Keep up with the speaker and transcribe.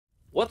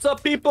What's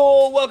up,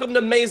 people? Welcome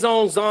to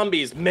Maison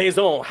Zombies.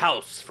 Maison,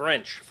 house,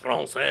 French,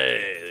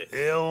 français.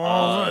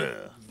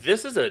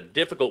 This is a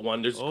difficult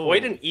one. There's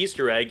quite an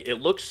Easter egg.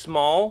 It looks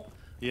small,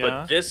 but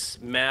Yeah. this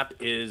map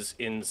is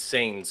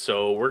insane.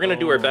 So we're gonna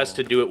do our best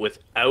to do it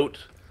without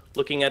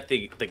looking at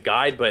the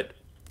guide, but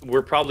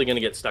we're probably gonna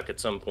get stuck at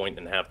some point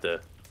and have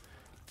to.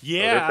 Yeah.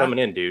 Oh, they're coming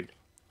in, dude.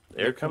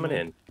 They're coming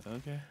in.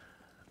 Okay.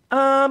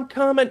 I'm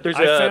coming. There's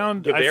I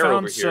found Gewehr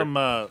over here. some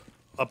a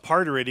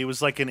part already. It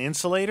was like an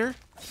insulator.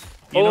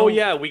 Oh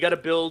yeah, we got to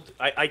build.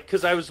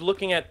 Because I was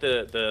looking at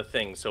the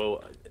thing,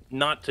 so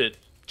not to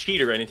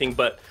cheat or anything,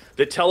 but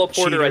the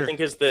teleporter I think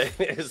is the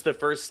is the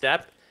first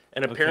step,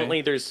 and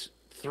apparently there's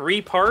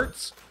 3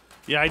 parts.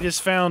 Yeah, I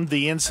just found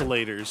the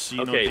insulators.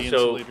 Okay,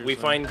 so we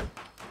find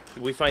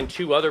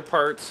 2 other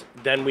parts,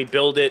 then we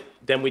build it,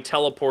 then we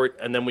teleport,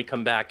 and then we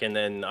come back, and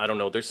then I don't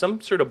know. There's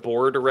some sort of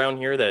board around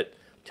here that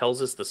tells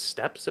us the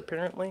steps,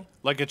 apparently.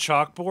 Like a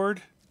chalkboard.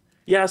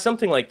 Yeah,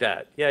 something like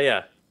that. Yeah,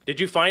 yeah. Did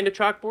you find a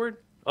chalkboard?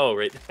 Oh,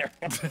 right there.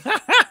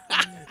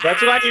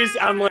 That's what I use.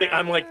 I'm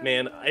like,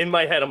 man, in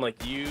my head, I'm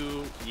like,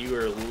 you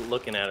are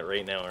looking at it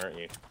right now, aren't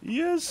you?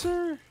 Yes,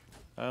 sir.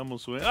 I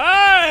almost went.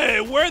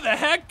 Hey, where the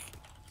heck,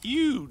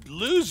 you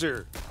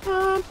loser?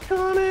 I'm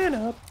coming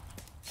up.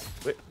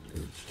 Wait,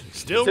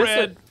 Still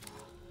red.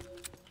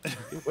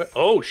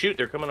 Oh shoot,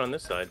 they're coming on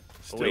this side.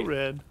 Still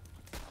red.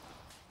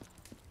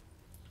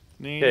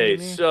 Okay,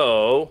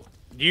 so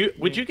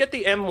would you get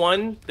the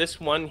M1?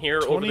 This one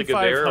here over the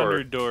Gewehr,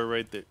 2500 door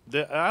right there.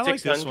 I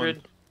like this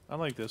one. I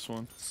like this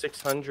one.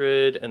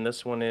 600, and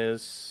this one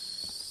is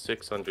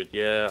 600.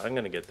 Yeah, I'm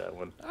gonna get that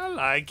one. I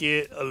like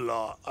it a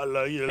lot. I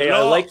like it a lot. Hey,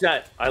 I like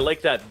that. I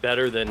like that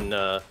better than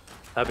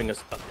having a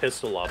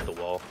pistol off the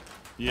wall.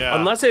 Yeah.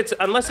 Unless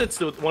it's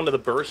one of the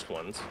burst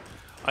ones.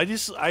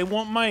 I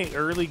want my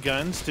early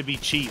guns to be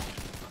cheap.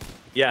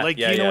 Yeah, like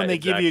yeah, you know yeah, when they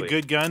exactly. give you a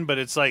good gun, but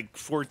it's like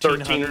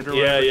 1400 or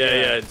yeah, whatever.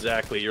 yeah,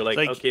 exactly. You're like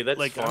okay, that's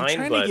fine. I'm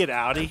trying but to get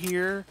out of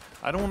here.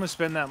 I don't want to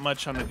spend that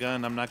much on a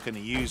gun I'm not going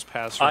to use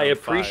past round I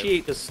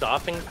appreciate the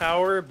stopping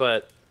power,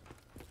 but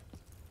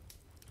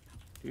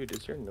dude,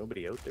 is there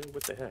nobody out there?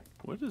 What the heck?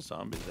 Where the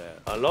zombies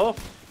at? Hello?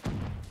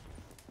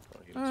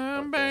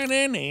 I'm back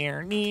in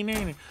here.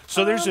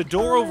 So there's a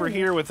door over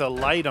here with a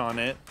light on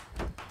it.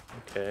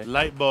 Okay.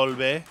 Light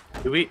bulb.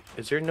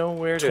 Is there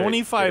nowhere to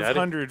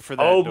 2500 for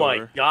that Oh door.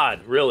 my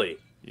god, really?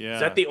 Yeah. Is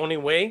that the only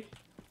way?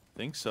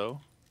 Think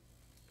so.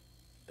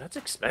 That's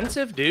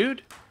expensive,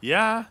 dude.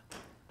 Yeah.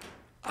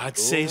 I'd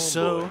say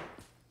so.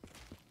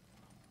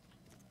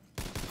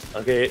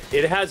 Boy. Okay,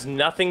 it has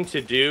nothing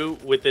to do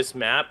with this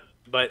map,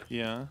 but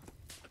yeah.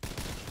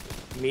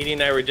 Meaty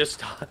and I were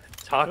just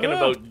talking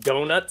about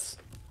donuts.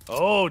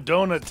 Oh,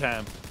 donut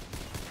time.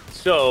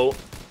 So,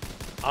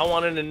 I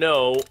wanted to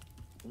know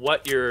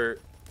what your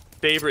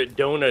favorite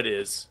donut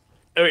is.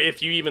 Or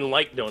if you even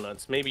like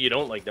donuts. Maybe you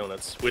don't like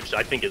donuts, which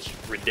I think is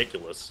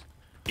ridiculous.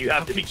 You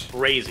have to be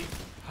crazy.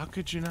 How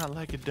could you not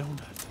like a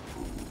donut?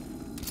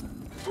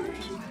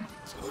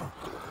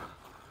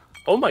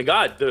 Oh my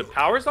god, the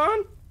power's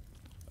on?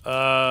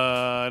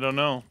 I don't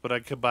know, but I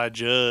could buy a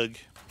jug.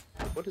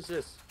 What is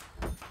this?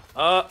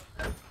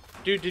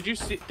 Dude, did you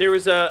see? There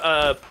was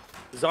a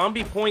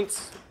zombie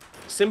points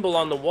symbol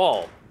on the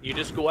wall. You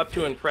just go up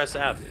to and press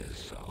F.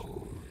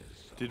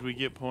 Did we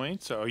get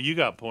points? Oh, you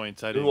got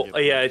points. I didn't get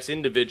points. Yeah, it's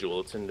individual.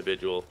 It's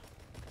individual.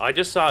 I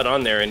just saw it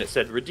on there and it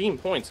said redeem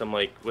points. I'm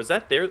like, was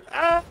that there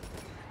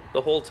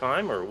the whole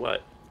time or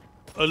what?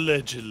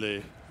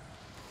 Allegedly.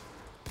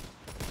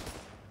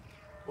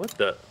 What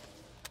the?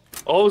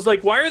 Oh, I was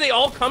like, why are they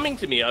all coming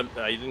to me? I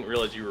didn't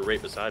realize you were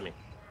right beside me.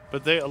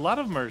 But a lot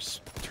of them are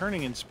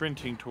turning and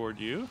sprinting toward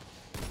you.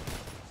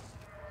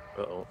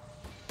 Uh-oh.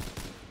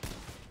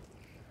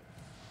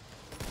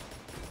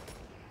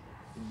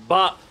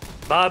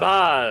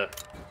 Bye-bye,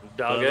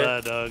 doggy.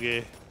 Bye-bye,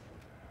 doggy.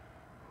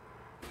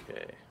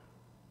 Okay.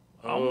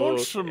 I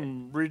want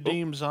some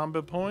redeem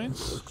zombie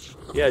points.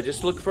 Yeah,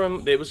 just look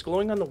from... It was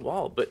glowing on the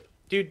wall, but...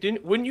 Dude,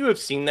 wouldn't you have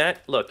seen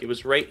that? Look, it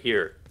was right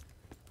here.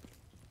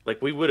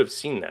 Like, we would have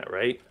seen that,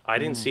 right? I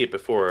didn't see it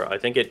before. I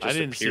think it just appeared. I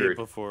didn't see it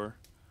before.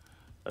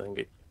 I think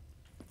it...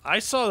 I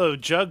saw the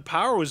jug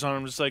power was on.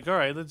 I'm just like, all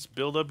right, let's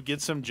build up,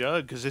 get some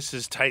jug, because this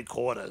is tight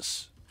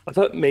quarters. I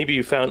thought maybe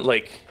you found,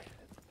 like,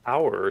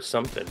 power or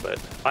something,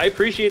 but I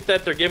appreciate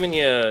that they're giving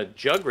you a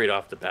jug right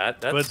off the bat.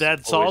 But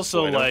that's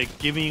also, like,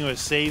 giving you a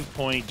save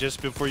point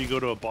just before you go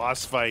to a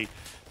boss fight.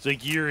 It's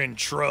like, you're in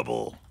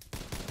trouble.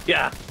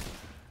 Yeah.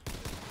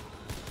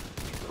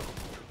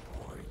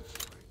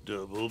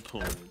 Double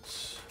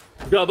points.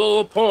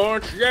 Double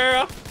points,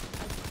 yeah!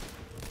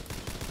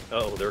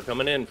 Oh, they're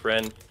coming in,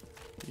 friend.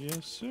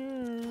 Yes,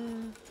 sir.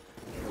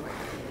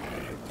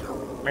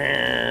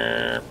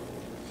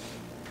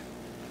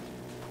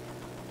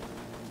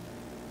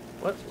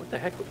 What the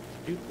heck?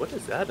 Dude, what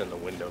is that in the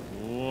window?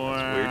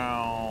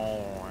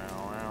 Wow.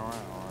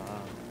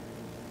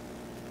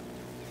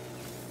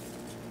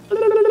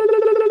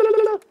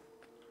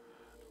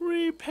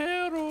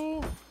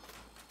 Reparo.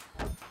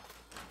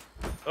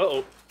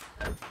 Uh-oh.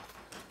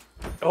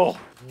 Oh,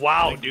 wow.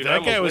 wow, like, dude.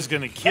 that guy was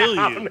gonna kill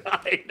you. I know.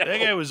 That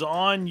guy was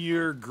on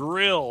your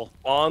grill.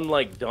 On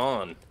like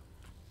dawn.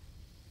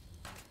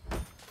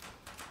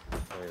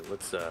 Alright,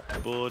 let's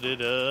Board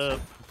it up.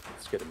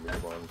 let's get a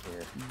move on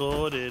here.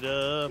 Board it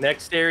up.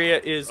 Next area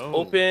is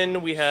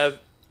open. We have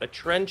a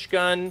trench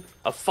gun,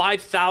 a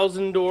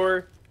 5,000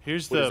 door.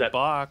 Here's What is the that?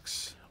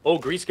 box. Oh,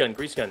 grease gun,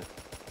 grease gun.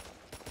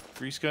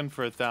 Grease gun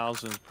for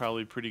 1,000 is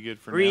probably pretty good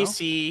for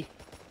Greasy.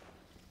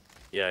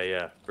 Yeah,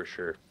 yeah, for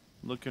sure.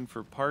 now. Looking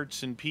for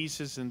parts and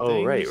pieces and Oh,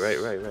 things.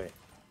 right.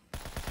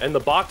 And the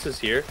box is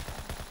here.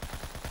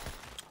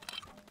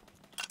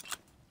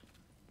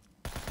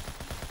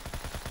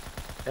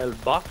 El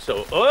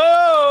Boxo.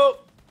 Oh!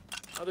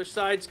 Other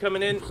side's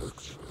coming in.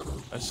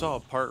 I saw a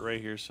part right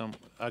here.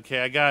 Okay,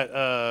 I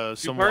got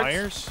some parts?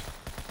 wires.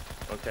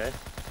 Okay.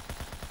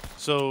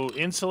 So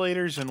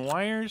insulators and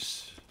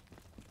wires.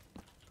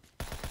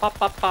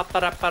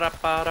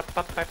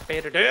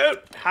 Dude,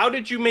 how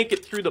did you make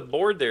it through the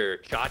board there,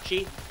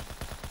 Chachi?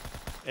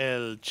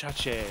 El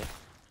Chache.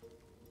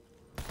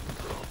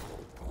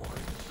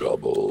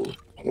 Double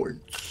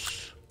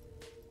points.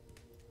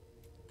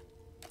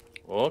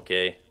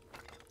 Okay.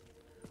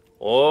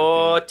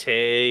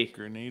 Okay.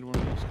 Grenade one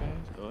of those guys.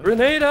 Oh,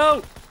 Grenade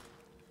out!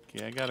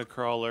 okay, I got a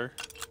crawler.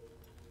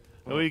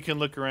 Oh, you can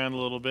look around a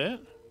little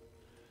bit.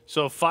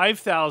 So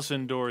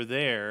 5,000 door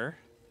there.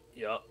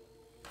 Yeah.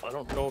 I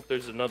don't know if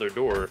there's another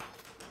door.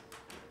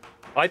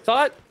 I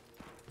thought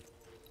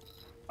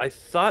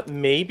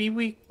maybe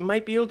we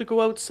might be able to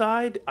go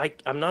outside.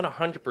 I'm not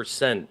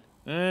 100%.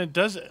 It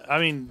does. I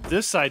mean,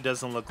 this side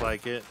doesn't look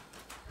like it.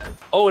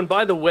 Oh, and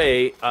by the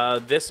way,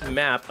 this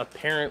map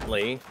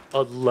apparently,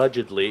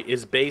 allegedly,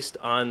 is based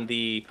on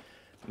the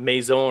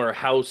Maison or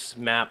house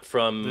map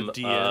from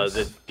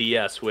the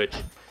DS, which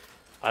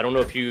I don't know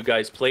if you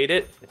guys played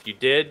it. If you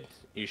did,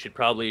 you should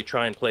probably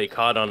try and play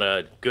COD on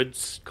a good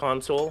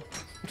console.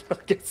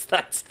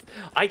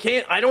 I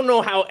guess I don't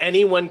know how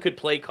anyone could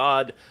play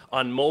COD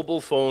on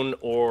mobile phone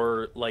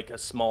or like a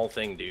small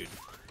thing, dude.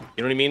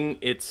 You know what I mean?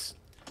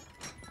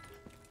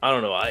 I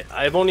don't know.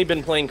 I've only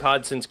been playing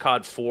COD since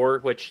COD 4,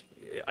 which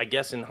I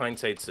guess in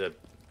hindsight's a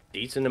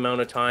decent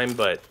amount of time,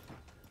 but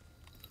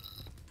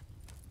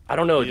I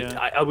don't know. Yeah.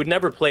 I would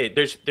never play it.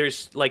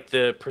 There's like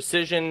the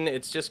precision.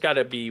 It's just got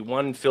to be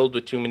one filled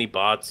with too many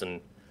bots. And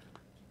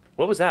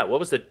what was that? What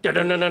was the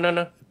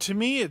no? To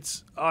me,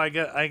 it's I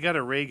got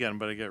a ray gun,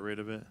 but I got rid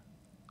of it.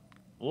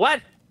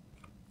 What?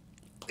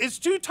 It's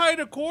too tight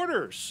of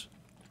quarters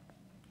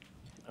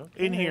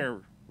Okay. in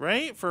here,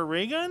 right? For a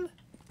ray gun.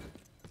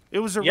 It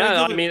was a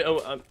Yeah, regular, I mean,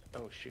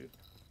 oh shoot.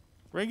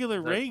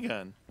 regular ray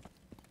gun.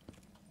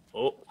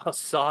 Oh, a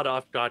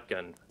sawed-off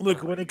shotgun.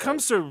 Look, when it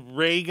comes to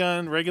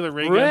regular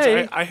ray Ray?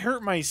 guns, I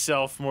hurt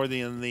myself more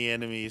than the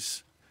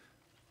enemies.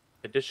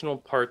 Additional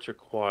parts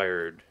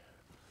required.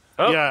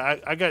 Oh. Yeah,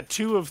 I got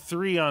 2 of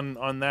 3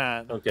 on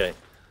that. Okay.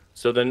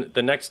 So then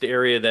the next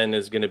area then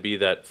is going to be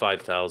that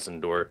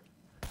 5,000 door.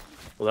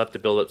 We'll have to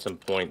build up some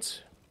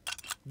points.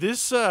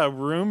 This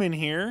room in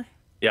here,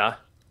 Yeah.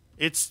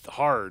 it's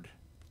hard.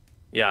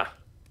 Yeah.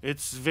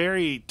 It's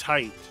very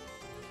tight.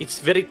 It's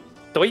very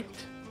tight.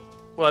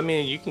 Well, I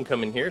mean, you can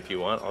come in here if you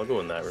want. I'll go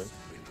in that room.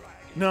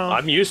 No,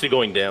 I'm used to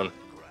going down.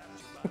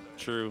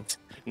 true.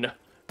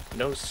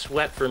 No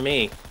sweat for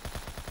me.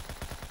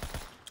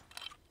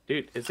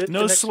 Dude, is it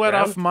No the next sweat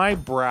round? off my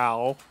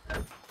brow.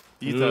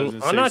 You thought it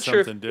was I'm not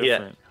sure. something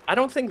different. Yeah, I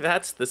don't think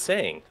that's the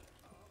saying.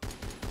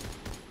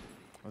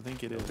 I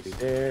think it is. Nobody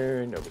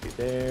there. Nobody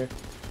there.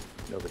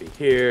 Nobody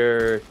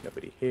here.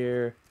 Nobody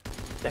here.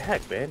 What the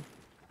heck, man?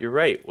 You're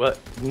right. What?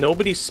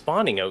 Nobody's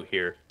spawning out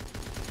here.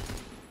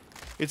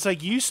 It's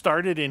like you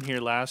started in here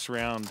last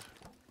round.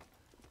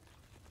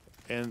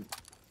 And,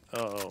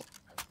 uh-oh.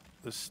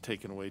 This is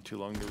taking way too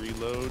long to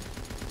reload.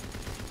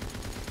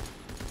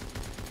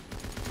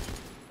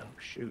 Oh,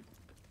 shoot.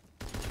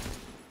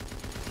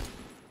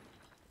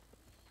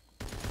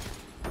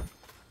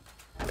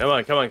 Come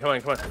on.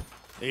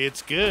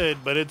 It's good,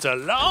 but it's a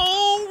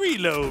long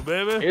reload,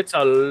 baby. It's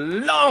a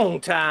long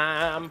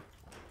time.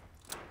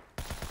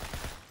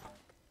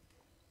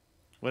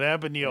 What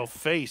happened to your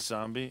face,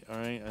 zombie? All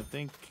right, I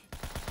think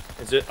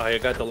I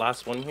got the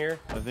last one here?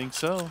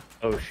 so.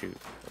 Oh, shoot.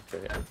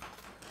 Okay.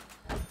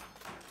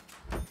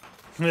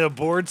 The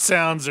board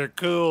sounds are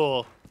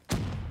cool.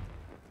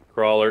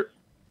 Crawler.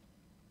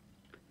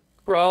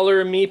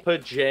 Crawler me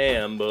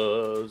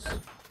pajamas.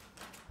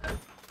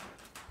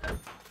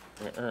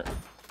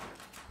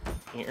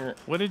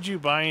 What did you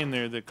buy in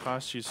there that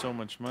cost you so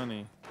much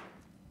money?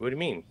 What do you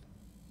mean?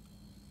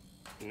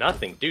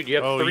 Nothing. Dude, you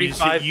have Oh,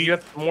 35. You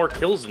have more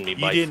kills than me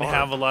by You didn't far.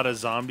 have a lot of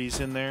zombies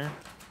in there?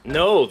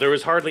 No, there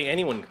was hardly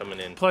anyone coming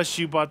in. Plus,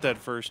 you bought that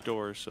first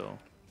door, so...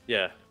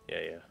 Yeah.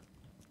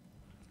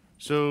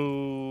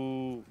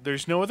 So,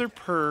 there's no other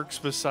perks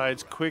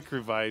besides quick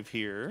revive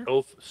here.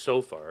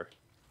 So far.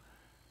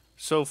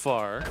 So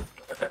far.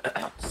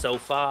 So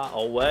far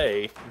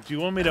away. Do you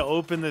want me to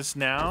open this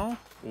now?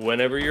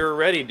 Whenever you're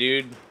ready,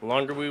 dude. The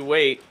longer we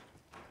wait.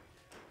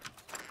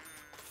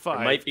 5K.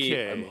 It might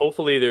be.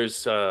 Hopefully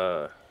there's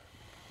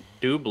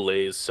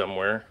doubles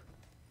somewhere.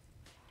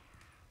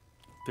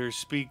 There's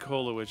speed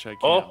cola, which I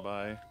Oh. can't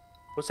buy.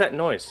 What's that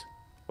noise?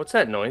 What's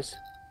that noise?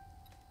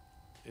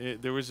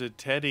 There was a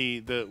teddy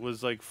that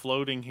was like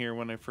floating here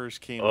when I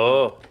first came up.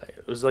 Oh,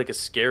 it was like a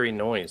scary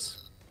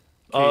noise.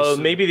 Okay,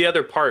 so maybe the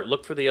other part.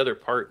 Look for the other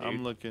part, dude.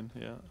 I'm looking,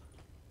 yeah.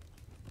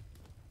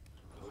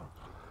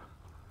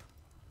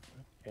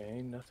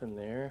 Okay, nothing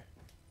there.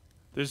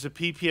 There's a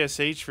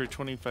PPSH for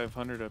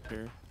 2,500 up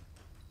here.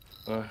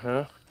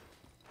 Uh-huh.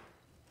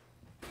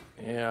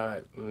 Yeah,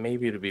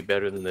 maybe it'd be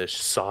better than this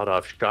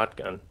sawed-off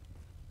shotgun.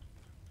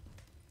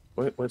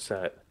 What's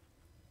that?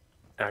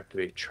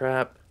 Activate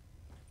trap.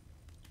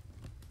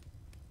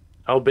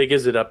 How big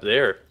is it up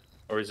there?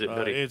 Or is it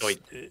very tight?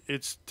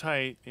 It's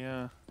tight,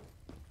 yeah.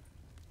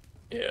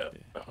 Yeah,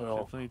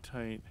 well, Definitely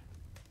tight.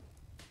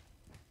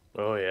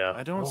 oh yeah.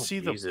 I don't see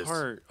Jesus. the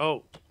part.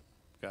 Oh,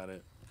 got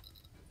it.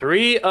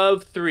 3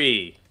 of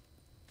 3.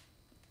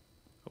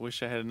 I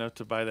wish I had enough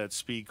to buy that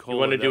speed cola. You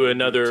want to That do would be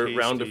another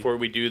round tasty. before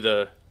we do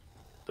the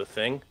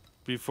thing?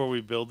 Before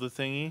we build the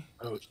thingy?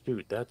 Oh,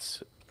 dude,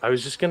 that's... I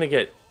was just gonna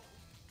get...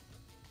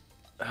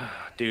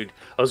 dude,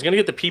 I was gonna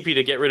get the PP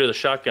to get rid of the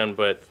shotgun,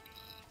 but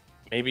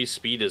maybe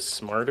speed is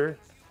smarter?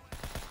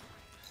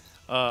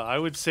 I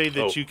would say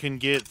that Oh. you can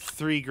get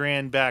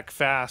 $3,000 back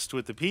fast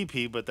with the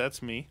PP, but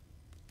that's me.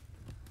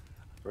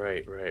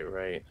 Right.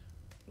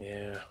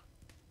 Yeah.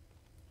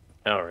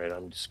 Alright,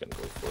 I'm just gonna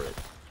go for it.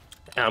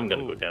 I'm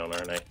gonna go down,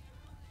 aren't I?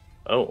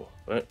 Oh,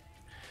 what?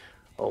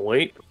 I'll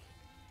wait.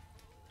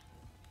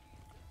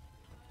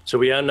 So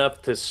we had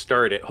enough to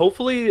start it.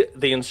 Hopefully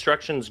the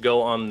instructions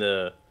go on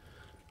that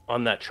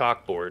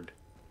chalkboard.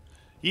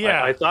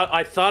 Yeah.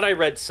 I thought I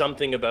read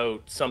something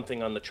about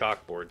something on the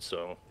chalkboard,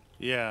 so...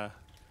 Yeah.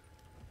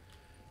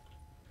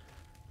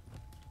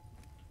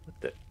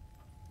 What the...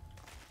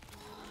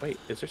 Wait,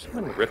 is there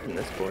someone ripping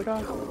this board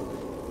off?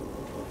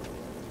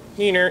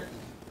 Meaner.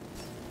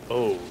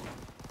 Oh.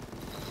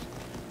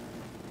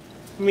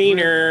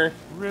 Meaner.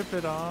 Rip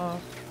it off.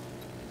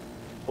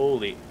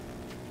 Holy.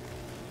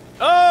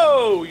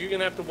 Oh! You're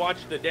gonna have to watch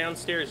the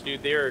downstairs,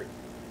 dude. They're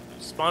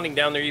spawning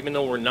down there even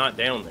though we're not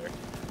down there.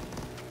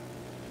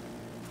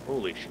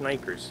 Holy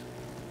schnikers.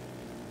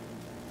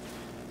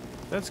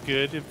 That's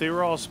good. If they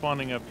were all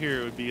spawning up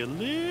here, it would be a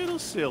little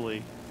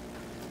silly.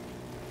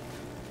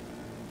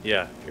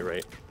 Yeah, you're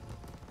right.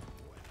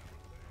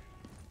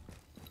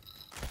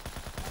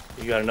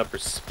 You got an upper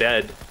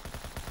sped.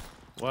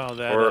 Wow,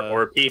 that...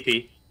 Or a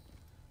PP.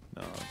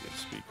 No, I'll get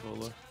speed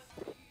cola.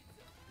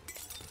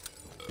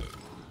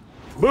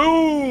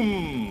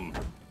 Boom!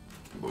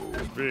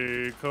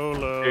 Speed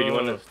cola. Here, you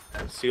want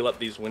to seal up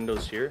these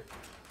windows here?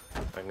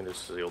 I'm going to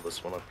seal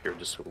this one up here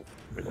just so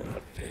we don't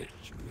have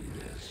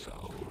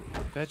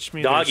Fetch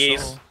me their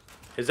doggies. soul.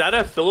 Is that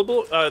a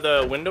fillable,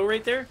 the window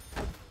right there?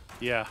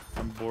 Yeah,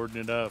 I'm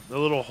boarding it up. The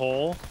little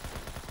hole.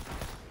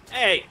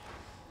 Hey!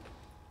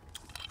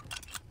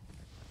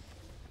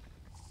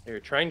 Here,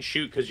 try and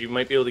shoot because you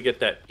might be able to get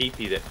that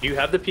PP. Do you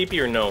have the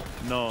PP or no?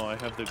 No, I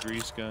have the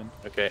grease gun.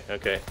 Okay.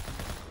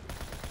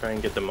 Try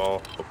and get them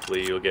all.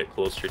 Hopefully you'll get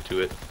closer to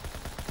it.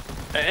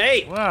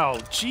 Hey! Wow,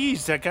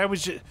 jeez, that guy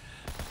was just...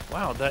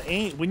 Wow,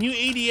 when you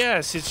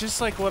ADS, it's just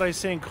like what I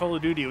say in Call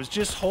of Duty. It was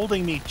just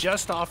holding me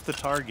just off the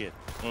target.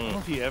 I don't know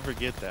if you ever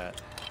get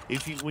that.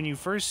 When you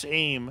first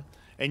aim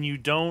and you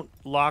don't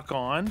lock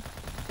on,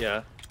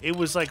 Yeah. it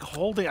was like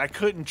holding... I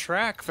couldn't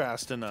track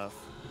fast enough.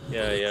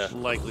 Yeah.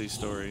 Likely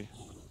story.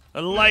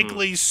 A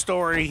likely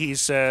story, he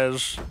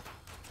says.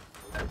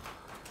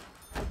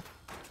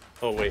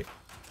 Oh, wait.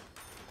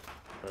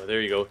 Oh, there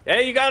you go.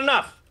 Hey, you got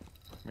enough!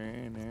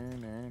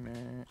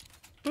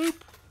 Boop.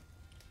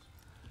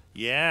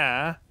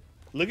 Yeah.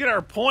 Look at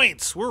our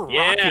points. We're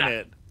Yeah. rocking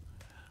it.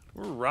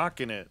 We're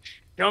rocking it.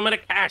 Show me the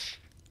cash.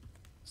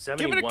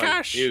 71. Give me the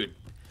cash. Dude.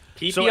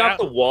 PP So off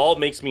the wall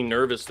makes me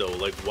nervous, though.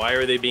 Like, why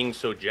are they being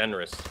so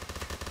generous?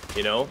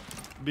 You know?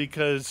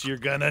 Because you're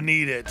gonna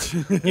need it.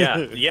 Yeah,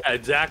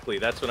 exactly.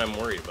 That's what I'm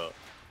worried about.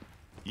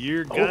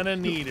 You're gonna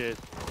need it.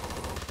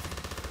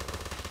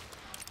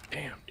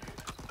 Damn, dude.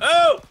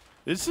 Oh!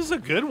 This is a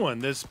good one,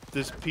 this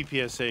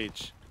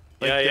PPSH.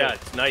 Yeah,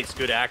 it's nice.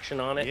 Good action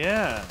on it.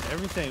 Yeah,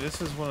 everything.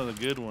 This is one of the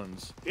good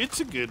ones. It's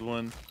a good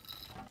one.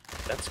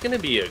 That's gonna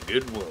be a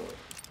good one.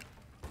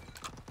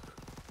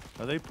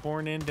 Are they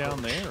pouring in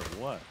down there or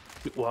what?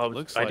 Well,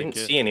 Looks I like didn't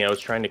it. see any. I was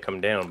trying to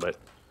come down, but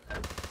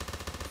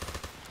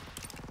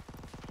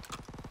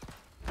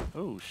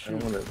Oh, I shoot.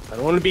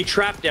 don't want to be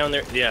trapped down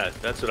there. Yeah,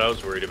 that's what I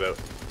was worried about.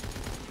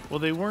 Well,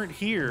 they weren't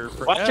here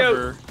forever. Watch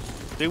out.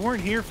 They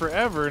weren't here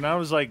forever, and I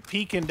was like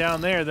peeking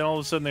down there, then all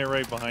of a sudden they're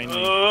right behind me.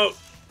 Oh,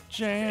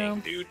 Jam.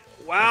 dang, dude.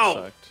 Wow.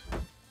 That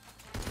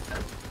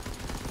sucked.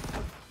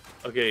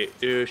 Okay,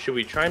 should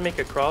we try and make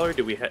a crawler?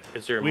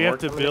 Is there We more have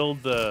to coming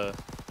build the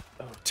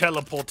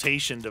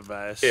teleportation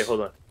device. in? Okay,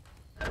 hold on.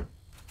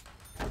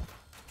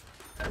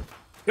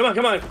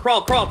 Come on,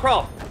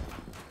 crawl.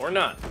 Or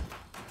not.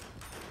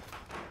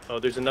 Oh,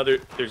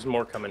 there's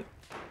more coming.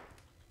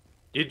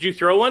 Did you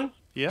throw one?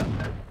 Yeah.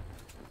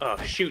 Oh,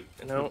 shoot.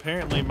 No.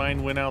 Apparently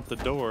mine went out the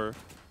door.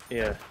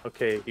 Yeah,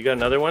 okay. You got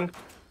another one?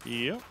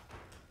 Yep.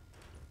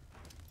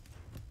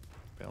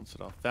 Bounce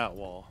it off that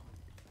wall.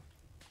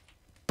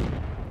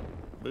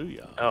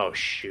 Booyah. Oh,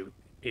 shoot.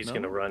 He's No?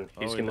 going to run. He's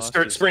Oh, he going to lost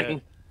start his sprinting.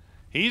 head.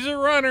 He's a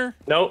runner.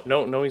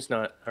 No, he's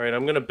not. All right,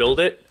 I'm going to build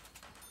it.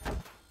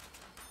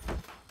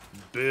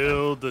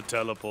 Build the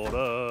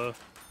teleporter.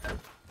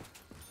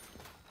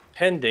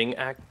 Pending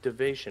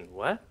activation.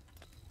 What?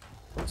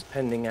 What's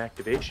pending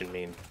activation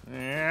mean?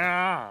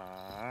 Yeah.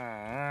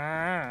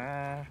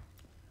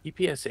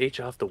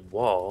 EPSH off the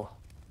wall.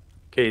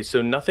 Okay,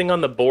 so nothing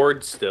on the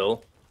board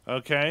still.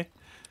 Okay.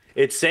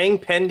 It's saying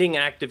pending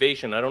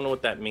activation. I don't know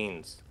what that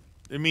means.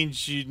 It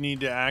means you need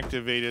to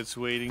activate. It's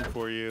waiting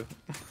for you.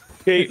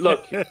 Okay,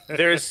 look.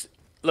 There's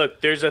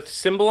a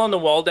symbol on the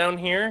wall down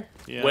here.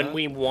 Yeah. When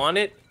we want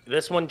it,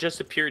 this one just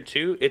appeared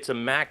too. It's a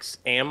max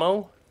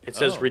ammo. It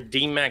says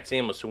redeem max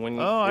ammo. So when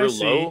we're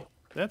low,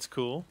 that's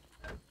cool.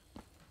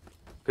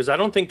 because I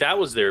don't think that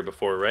was there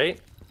before, right?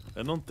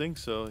 I don't think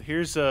so.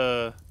 Here's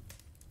a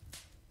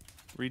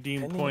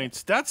redeem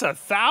points. That's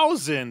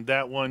 1,000.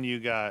 That one you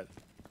got.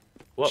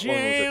 What one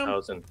was Jam.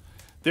 1,000?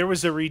 There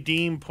was a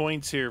redeem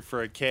points here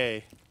for a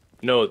K.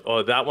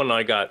 No, that one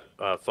I got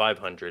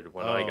 500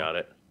 when I got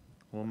it.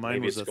 Well, mine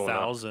Maybe was it's going up.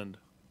 1,000.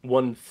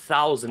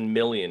 1,000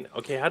 million.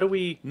 Okay, how do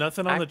we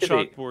Nothing activate? on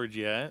the chalkboard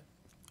yet.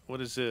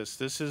 What is this?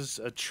 This is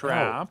a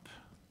trap.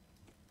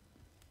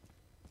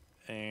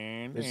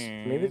 And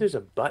Maybe there's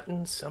a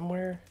button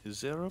somewhere. is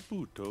there a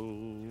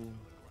buto?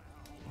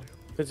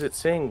 Because it's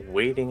saying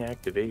waiting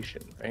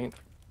activation, right?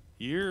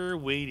 You're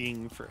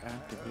waiting for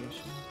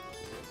activation.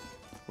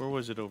 Where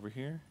was it over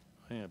here?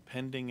 Oh, yeah,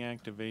 pending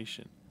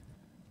activation.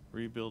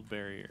 Rebuild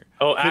barrier.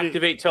 Oh, Could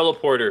activate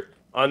teleporter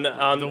on the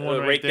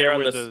one right there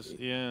on where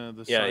the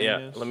the yeah. sign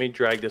is. Let me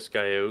drag this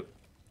guy out.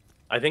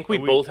 I think we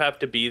Are we- both have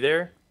to be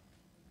there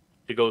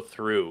to go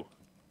through.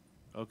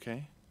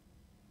 Okay.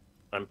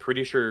 I'm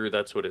pretty sure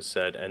that's what it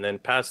said. And then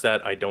past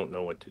that, I don't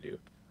know what to do.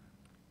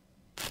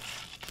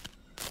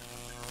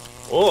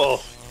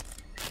 Oh,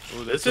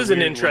 Oh, this that's a is an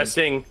weird one.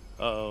 interesting.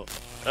 Uh-oh.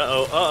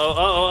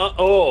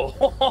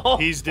 Oh.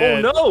 He's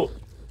dead. Oh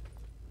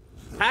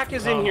no! Hack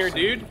is in here,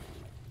 dude.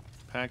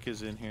 Pack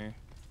is in here.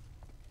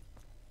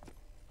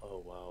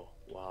 Oh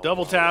wow.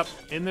 Double tap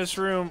in this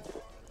room.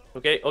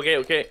 Okay.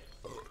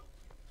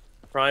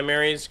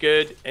 Primary's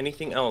good.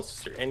 Anything else?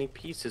 Is there any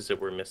pieces that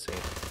we're missing?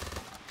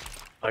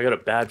 I got a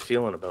bad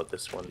feeling about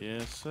this one.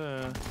 Yes,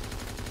 sir.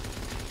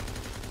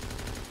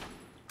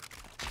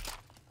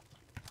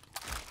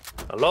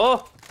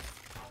 Hello?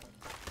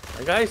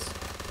 Hi, guys.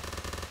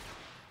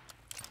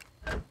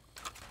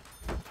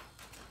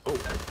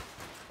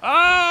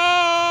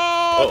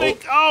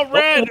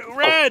 Oh,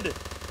 red.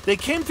 They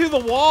came through the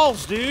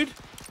walls, dude.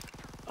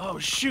 Oh,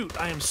 shoot.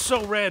 I am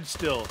so red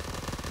still.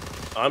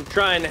 I'm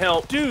trying to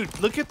help. Dude,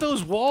 look at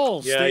those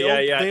walls. Yeah, they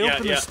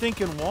opened yeah. the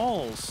stinking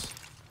walls.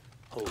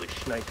 Holy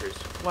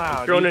schnikers.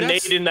 Wow, I'm throwing dude, a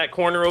nade in that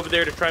corner over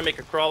there to try and make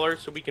a crawler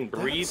so we can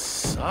breathe.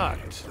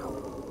 That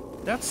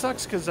sucked. That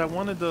sucks because I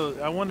wanted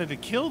to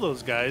kill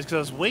those guys because I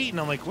was waiting.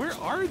 I'm like, where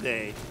are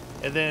they?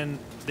 And then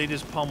they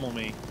just pummel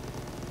me.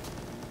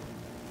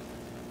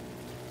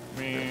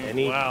 Man,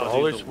 Any wow,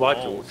 crawlers? dude, the Watch.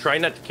 walls. Try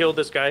not to kill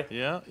this guy.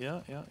 Yeah.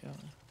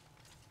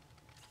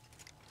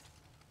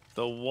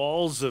 The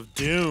walls of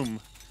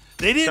doom.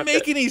 They didn't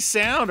make any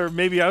sound, or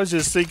maybe I was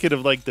just thinking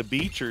of like the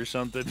beach or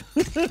something.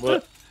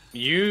 Well,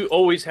 you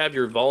always have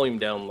your volume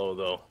down low,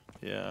 though.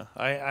 Yeah,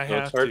 I So have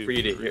to. it's hard for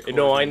you to hear.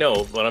 No, I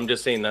know, but I'm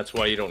just saying that's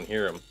why you don't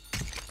hear him.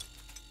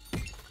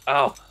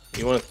 Oh,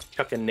 you want to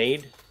chuck a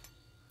nade?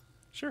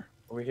 Sure.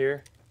 Over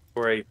here,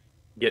 before I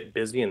get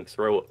busy and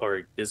throw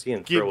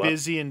Get throw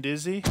busy and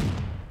dizzy. up.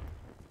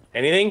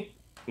 Anything?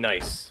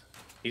 Nice.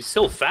 He's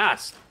so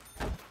fast.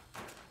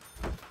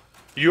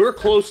 You're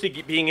close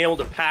to being able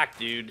to pack,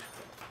 dude.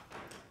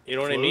 You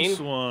know what I mean?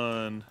 Close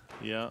one.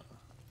 Yeah.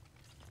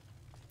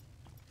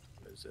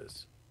 What is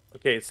this?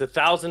 Okay, it's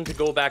 1,000 to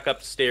go back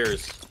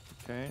upstairs.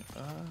 Okay.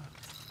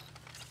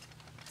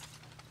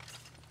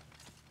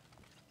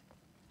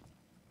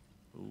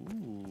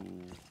 Ooh,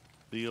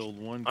 the old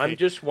one. I'm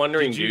just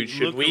wondering, Did you dude.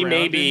 Should look we around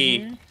maybe?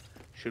 in here?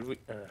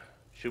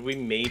 Should we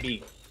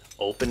maybe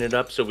open it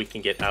up so we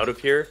can get out of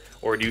here,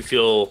 or do you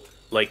feel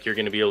like you're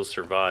gonna be able to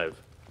survive?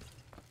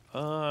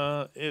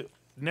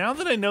 Now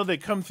that I know they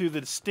come through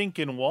the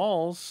stinking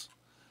walls,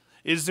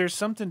 is there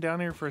something down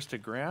here for us to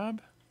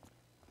grab?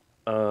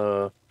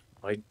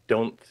 I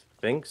don't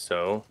think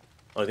so.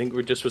 I think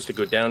we're just supposed to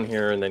go down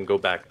here and then go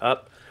back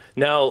up.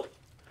 Now,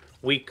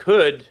 we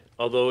could,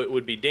 although it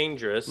would be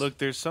dangerous. Look,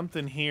 there's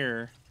something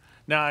here.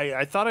 Now,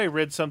 I thought I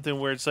read something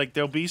where it's like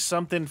there'll be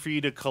something for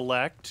you to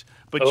collect,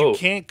 but you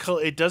can't.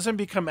 It doesn't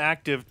become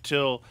active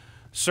till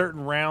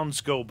certain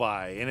rounds go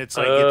by, and it's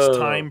like it's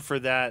time for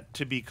that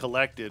to be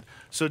collected.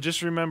 So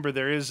just remember,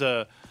 there is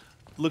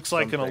looks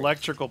like an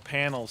electrical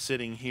panel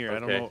sitting here.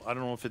 Okay. I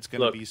don't know if it's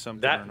going to be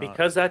something or not.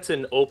 Because that's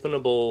an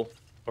openable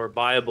or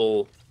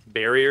buyable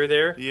barrier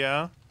there.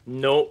 Yeah.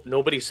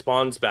 Nobody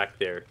spawns back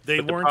there. They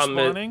But the weren't problem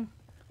is- spawning.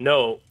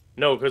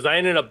 No, because I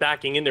ended up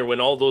backing in there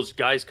when all those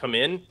guys come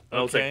in. And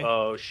I was Okay. like,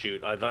 oh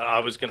shoot, I thought I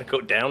was gonna go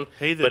down.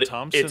 Hey, the but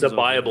Thompson's it's a over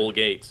buyable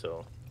gate,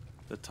 so.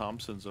 The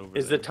Thompson's over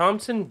Is there. the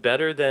Thompson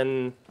better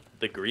than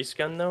the grease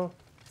gun though?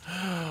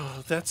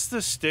 That's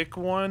the stick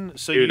one.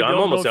 So Dude, you don't I'm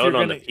almost know if out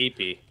you're on gonna, the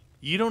PP.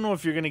 You don't know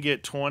if you're gonna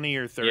get 20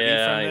 or 30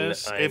 Yeah, from I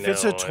this. know, If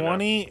it's a I know.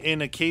 20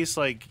 in a case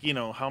like, you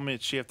know, how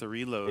much you have to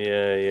reload.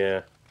 Yeah,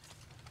 yeah.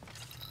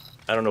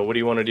 I don't know. What do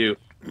you want to do?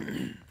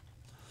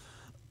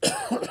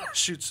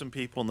 Shoot some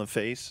people in the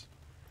face.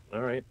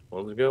 All right,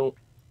 well, let's go.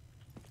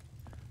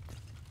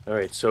 All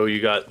right, so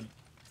you got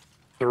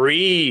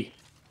 3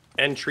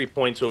 entry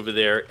points over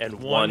there and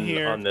one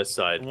here on this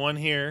side. One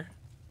here.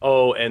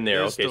 Oh, and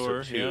there. This Okay,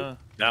 door, so 2. yeah.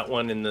 That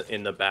one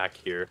in the back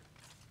here,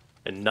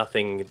 and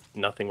nothing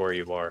where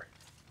you are.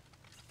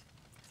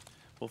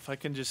 Well, if I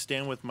can just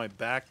stand with my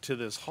back to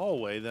this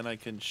hallway, then I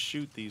can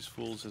shoot these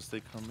fools as they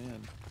come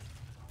in.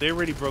 They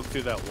already broke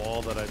through that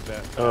wall that I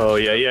bet. Oh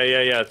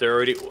yeah. They're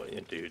already.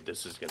 Dude,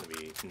 this is gonna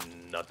be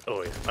nuts.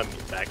 Oh yeah, I'm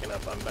backing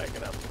up. I'm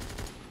backing up.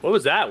 What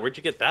was that? Where'd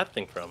you get that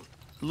thing from?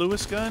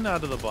 Lewis gun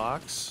out of the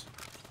box.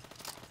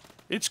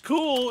 It's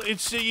cool.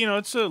 It's, you know,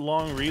 it's a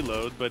long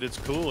reload, but it's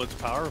cool. It's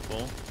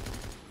powerful.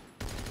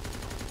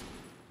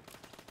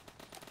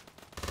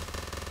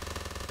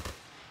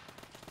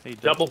 Hey,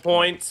 Double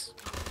points.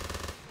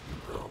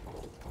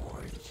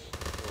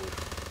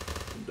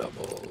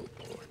 Double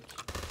points.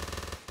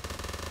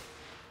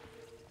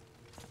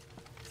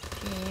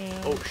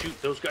 Yeah. Oh shoot,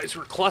 those guys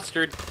were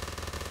clustered.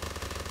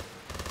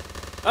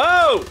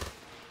 Oh!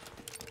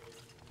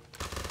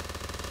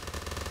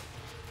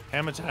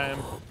 Hammer time.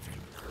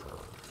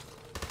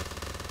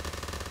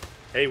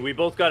 Hey, we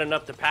both got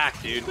enough to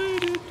pack, dude.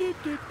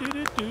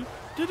 The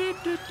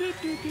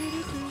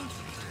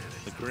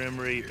Grim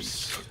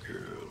Reaps.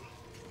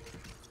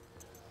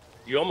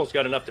 You almost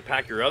got enough to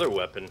pack your other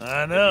weapon.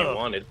 I If know. you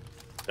wanted.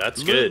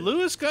 That's good.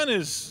 Lewis gun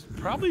is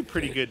probably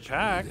pretty good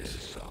packed.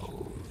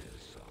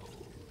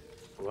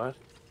 What?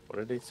 What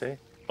did they say?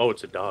 Oh,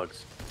 it's a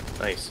dog's.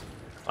 Nice.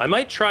 I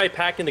might try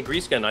packing the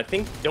grease gun. I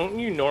think, don't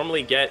you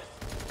normally get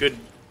good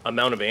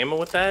amount of ammo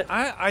with that?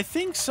 I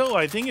think so.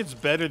 I think it's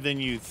better than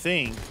you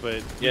think,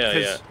 but Yeah,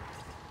 because yeah.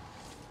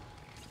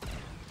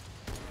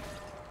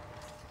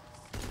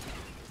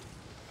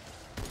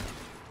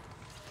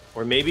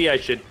 Or maybe I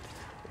should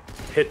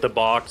hit the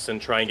box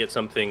and try and get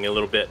something a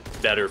little bit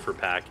better for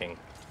packing.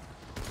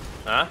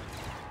 Huh?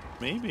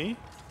 maybe.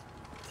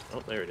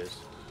 Oh, there it is.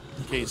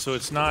 Okay, so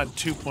it's not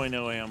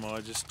 2.0 ammo.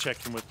 I just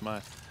checking with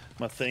my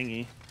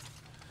thingy.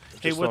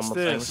 Hey, Just what's on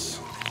my this?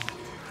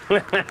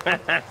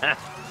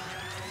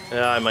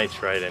 Yeah, I might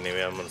try it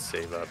anyway. I'm gonna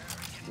save up.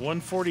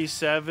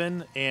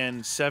 147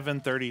 and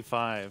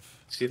 735.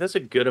 See, that's a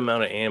good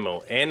amount of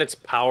ammo, and it's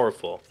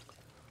powerful.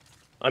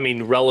 I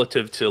mean,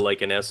 relative to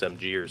like an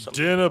SMG or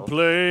something. Dinner you know?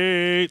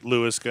 plate,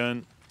 Lewis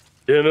gun.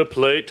 Dinner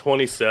plate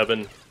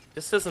 27.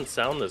 This doesn't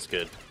sound as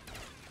good.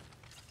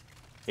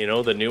 You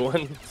know, the new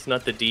one? It's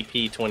not the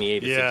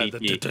DP28, Yeah, it's the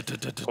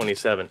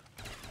DP27.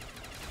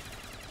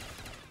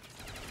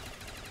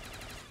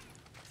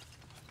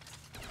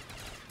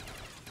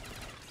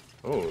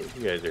 Oh,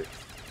 you guys are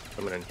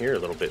coming in here a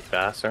little bit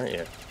fast, aren't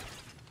you?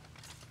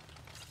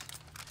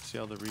 See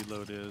how the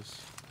reload is.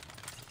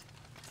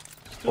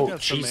 Oh,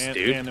 Got some jeez,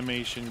 dude.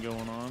 animation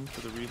going on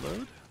for the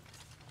reload.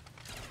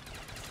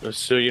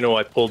 Just so you know,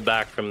 I pulled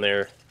back from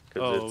there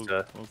because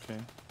Oh, okay.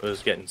 it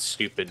was getting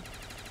stupid.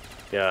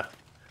 Yeah.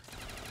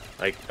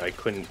 I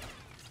couldn't.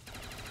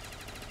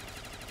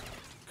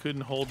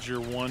 Couldn't hold your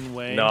one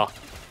way. No.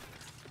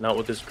 Not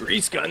with this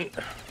grease gun.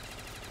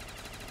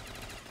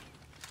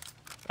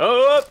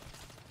 Oh!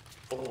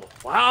 Oh,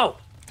 wow!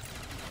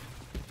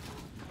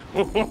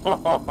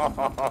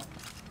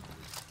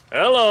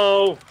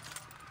 Hello!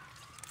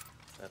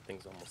 That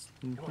thing's almost...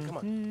 Come on, come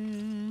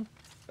on.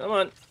 Come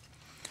on.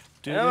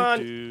 Come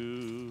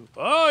on.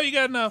 Oh, you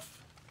got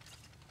enough.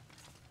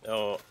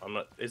 Oh, I'm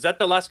not... Is that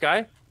the last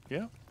guy?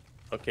 Yeah.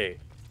 Okay.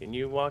 Can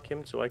you walk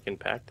him so I can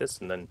pack this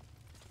and then...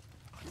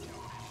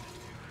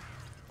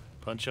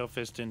 Punch your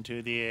fist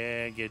into the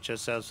air. Get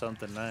yourself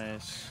something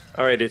nice.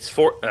 Alright, it's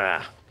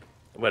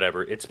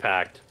whatever. It's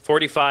packed.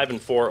 45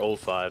 and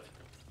 405.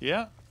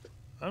 Yeah.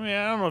 I mean,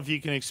 I don't know if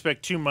you can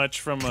expect too much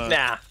from a...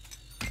 Nah.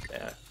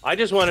 Yeah. I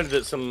just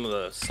wanted some of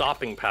the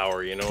stopping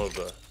power, you know,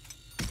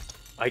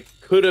 I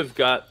could have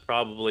got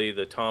probably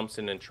the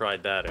Thompson and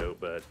tried that out,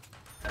 but...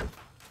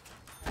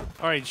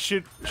 All right,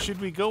 should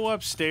we go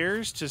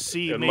upstairs to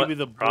see It maybe mu-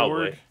 the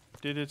probably. board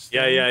did its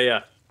Yeah, thing?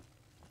 yeah.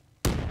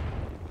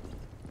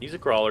 He's a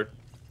crawler.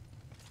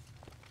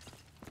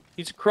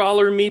 He's a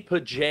crawler in me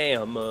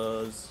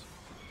pajamas.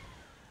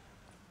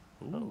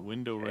 Ooh,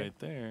 window okay. right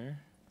there.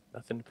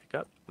 Nothing to pick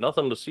up.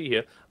 Nothing to see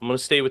here. I'm going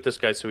to stay with this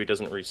guy so he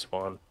doesn't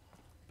respawn.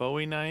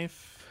 Bowie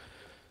knife.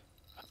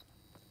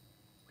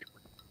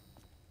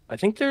 I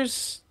think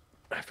there's...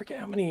 I forget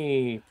how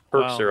many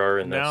perks there are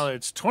in this. Now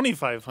it's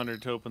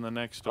 2,500 to open the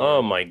next door.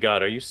 Oh my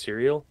god, are you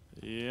serial?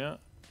 Yeah.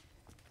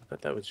 I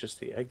thought that was just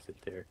the exit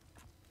there.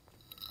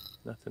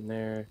 Nothing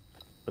there.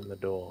 Open the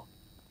door.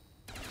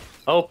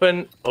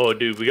 Open. Oh,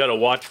 dude, we gotta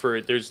watch for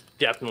it. There's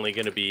definitely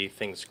gonna be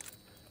things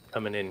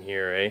coming in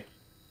here, eh?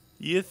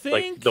 You think?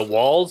 Like the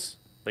walls?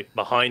 Like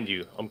behind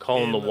you. I'm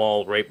calling In the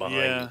wall right behind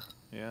Yeah,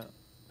 you. yeah.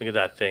 Look at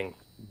that thing.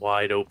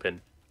 Wide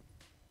open.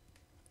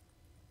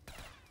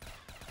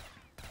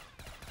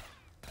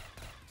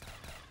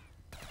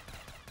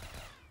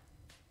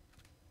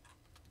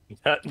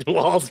 That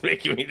wall's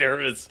making me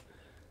nervous.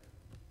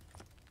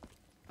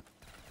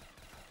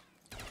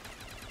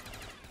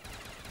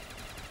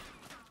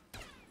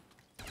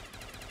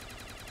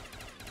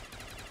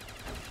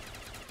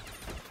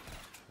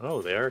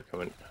 Oh, they are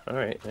coming. All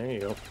right, there you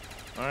go.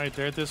 All right,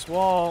 they're at this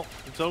wall.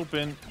 It's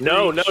open.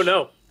 No, Breach. no,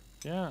 no.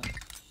 Yeah.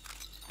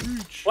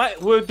 Breach.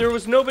 What? Well, there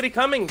was nobody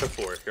coming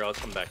before. Here, I'll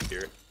come back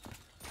here.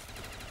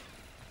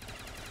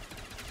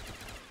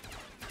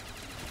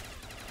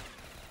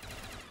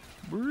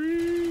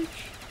 Breach.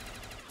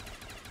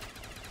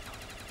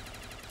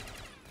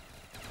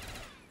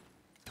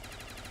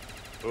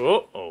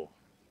 Oh.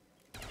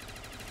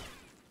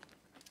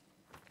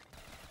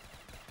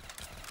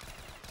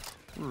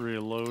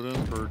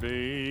 Reloading for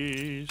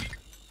days.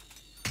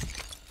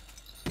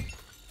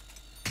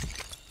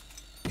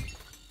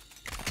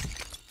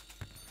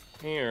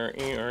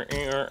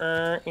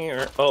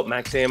 Oh,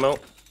 max ammo.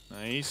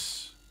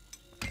 Nice.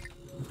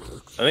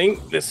 I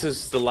think this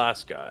is the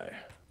last guy.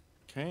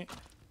 Okay.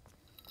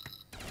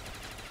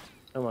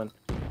 Come on.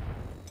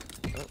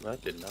 Oh,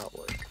 that did not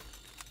work.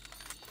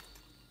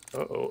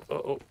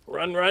 Uh-oh.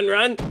 Run.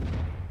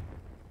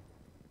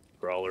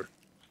 Crawler.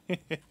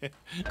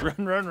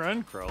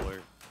 Run,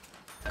 crawler.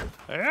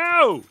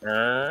 Ow!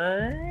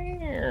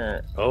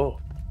 Oh.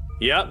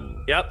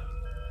 Yep.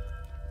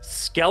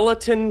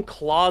 Skeleton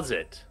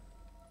closet.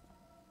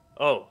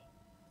 Oh.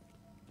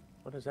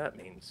 What does that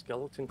mean?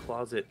 Skeleton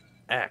closet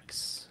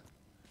X.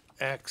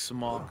 X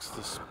marks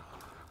the...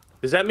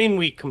 Does that mean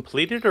we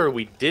completed or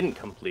we didn't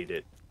complete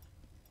it?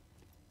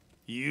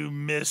 You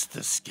missed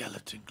the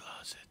skeleton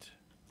closet.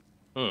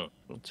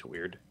 That's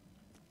weird.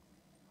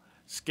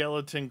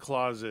 Skeleton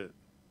closet.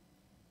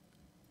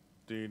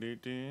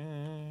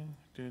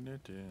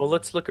 Well,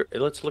 let's look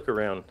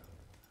around.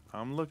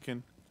 I'm a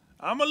looking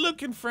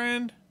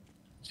friend.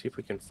 See if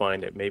we can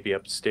find it. Maybe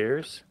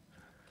upstairs.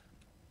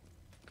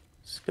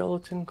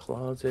 Skeleton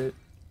closet.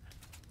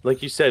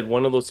 Like you said,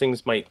 one of those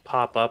things might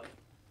pop up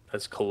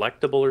as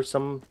collectible or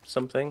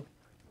something.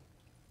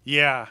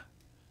 Yeah.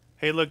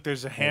 Hey, look,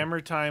 there's a hammer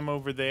time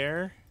over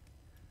there.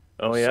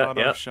 Oh yeah,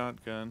 Sawed-off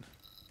shotgun.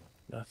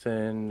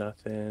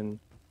 Nothing.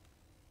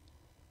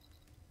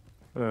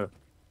 Huh.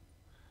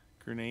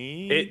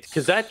 Grenades.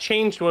 Because that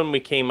changed when we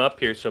came up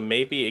here, so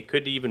maybe it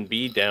could even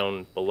be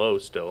down below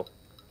still.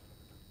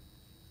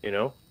 You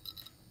know?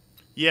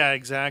 Yeah,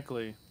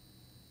 exactly.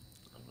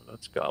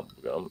 Let's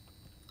gobble.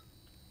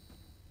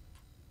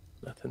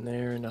 Nothing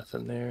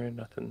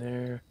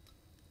there.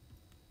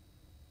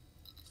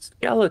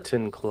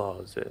 Skeleton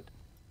closet.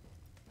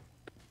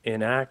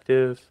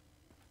 Inactive.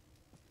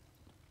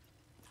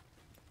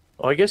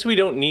 Oh, I guess we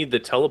don't need the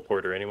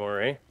teleporter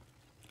anymore, eh?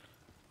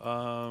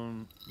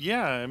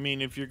 Yeah, I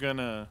mean, if you're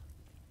gonna...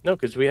 No,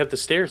 because we have the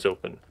stairs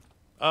open.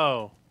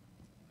 Oh,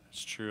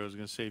 that's true. I was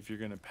gonna say if you're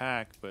gonna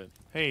pack, but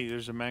hey,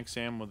 there's a max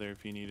ammo there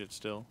if you need it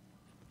still.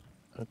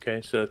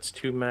 Okay, so that's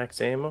 2 max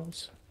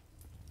ammos.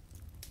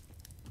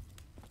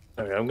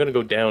 Okay, I'm gonna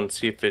go down and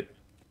see if it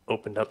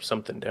opened up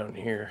something down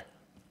here.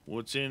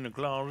 What's in the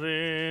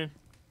closet?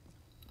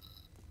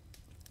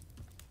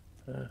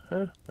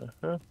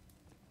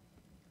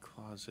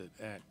 Closet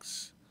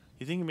X.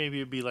 You think maybe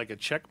it'd be like a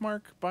check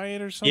mark by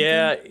it or something?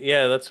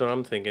 Yeah, that's what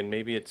I'm thinking.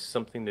 Maybe it's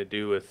something to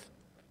do with...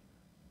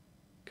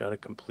 Gotta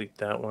complete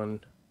that one.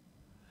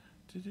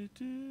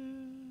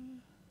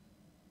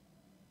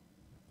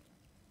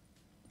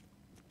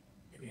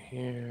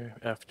 Here,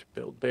 have to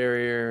build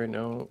barrier,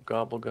 no.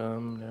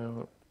 Gobblegum,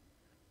 no.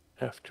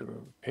 Have to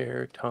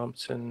repair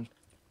Thompson.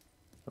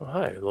 Oh,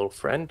 hi, little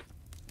friend.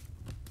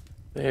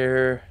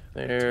 There.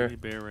 Teddy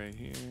bear right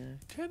here.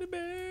 Teddy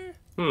bear.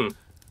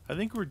 I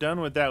think we're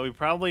done with that. We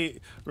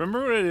probably...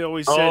 Remember what I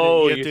always said?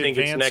 Oh, you you have to think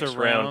it's advance next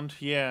around? round?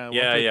 Yeah.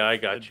 Yeah, I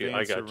got you.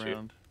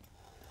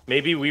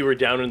 Maybe we were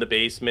down in the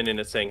basement and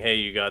it's saying, hey,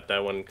 you got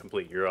that one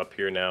complete. You're up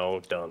here now.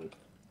 Done.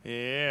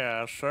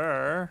 Yeah,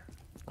 sure.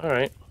 All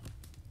right.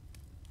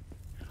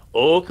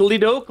 Oakley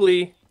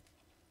dokley.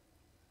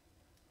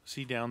 Was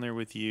he down there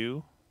with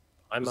you?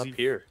 I'm up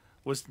here.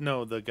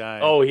 No, the guy.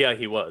 Oh, yeah,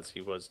 he was.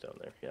 He was down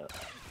there, yeah.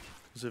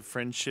 Was it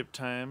friendship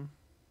time?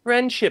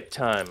 Friendship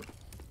time.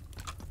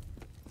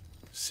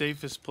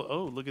 Safest place.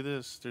 Oh, look at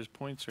this. There's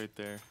points right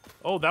there.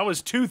 Oh, that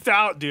was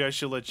 2,000. Dude, I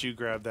should let you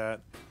grab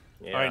that.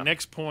 Yeah. All right,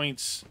 next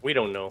points. We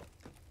don't know.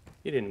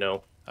 You didn't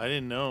know. I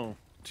didn't know.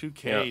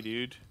 2K, yeah.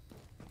 dude.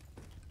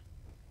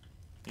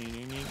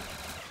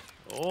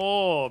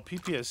 Oh,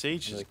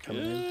 PPSH is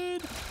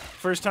good.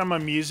 First time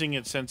I'm using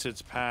it since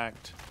it's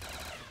packed.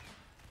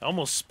 It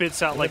almost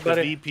spits out like the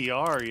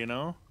VPR, you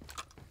know?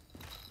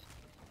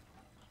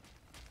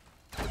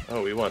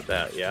 Oh, we want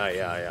that.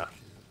 Yeah.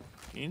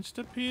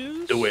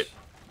 Insta-pills? Do it.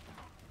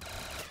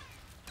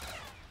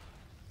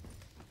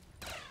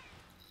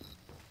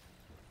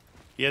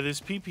 Yeah,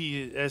 this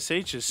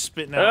PPSH is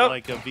spitting out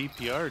like a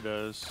VPR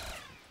does.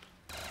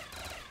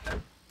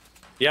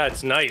 Yeah,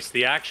 it's nice.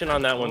 The action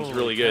on that one's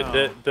really good.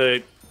 Cow.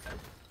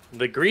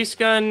 The grease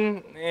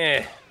gun,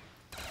 eh.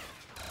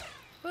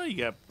 Well, you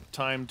got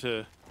time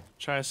to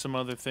try some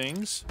other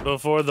things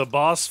before the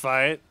boss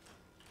fight.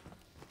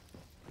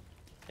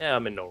 Yeah,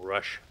 I'm in no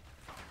rush.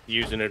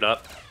 Using it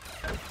up.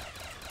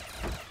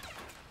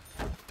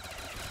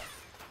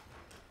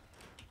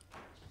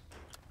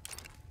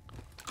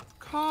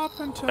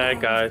 Carpenter. Bad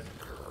guys.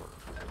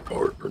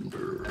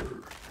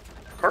 Carpenter.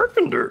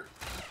 Carpenter.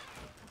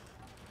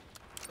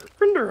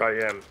 Carpenter I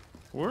am.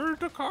 Where's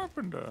the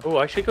carpenter? Oh,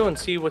 I should go and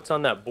see what's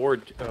on that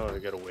board. Oh, I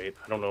gotta wait.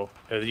 I don't know.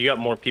 You got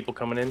more people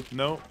coming in?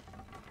 No.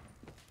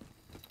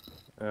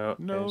 Oh,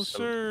 No,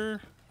 sir.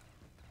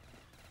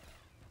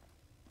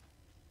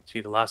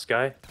 See the last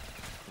guy?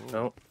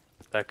 No,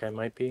 that guy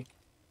might be.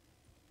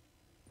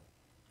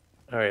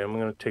 All right, I'm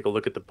gonna take a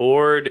look at the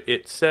board.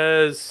 It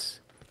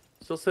says,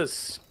 still says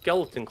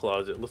skeleton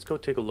closet. Let's go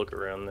take a look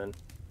around then.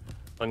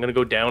 I'm gonna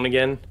go down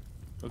again.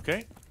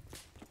 Okay.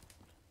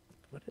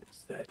 What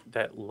is that?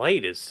 That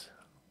light is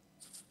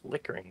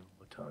flickering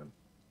all the time.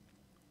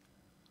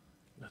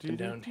 Nothing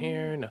down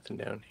here. Nothing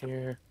down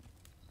here.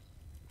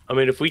 I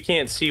mean, if we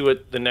can't see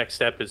what the next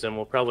step is, then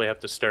we'll probably have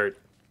to start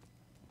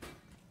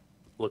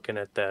looking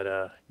at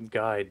that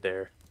guide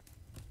there.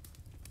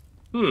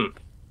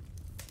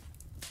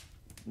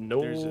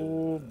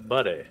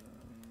 Nobody.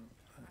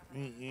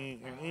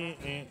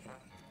 Did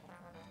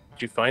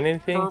you find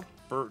anything? Burp,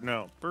 burp,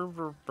 no. Burp,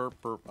 burp,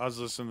 burp, burp. I was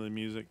listening to the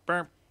music.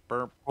 Burp,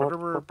 burp,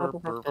 burp, burp,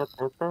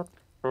 burp,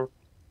 burp.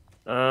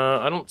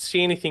 I don't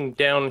see anything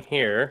down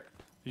here.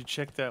 You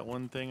check that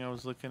one thing I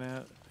was looking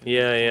at?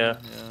 Yeah. Yeah.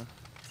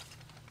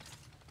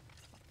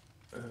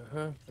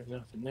 There's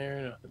nothing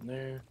there, nothing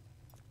there.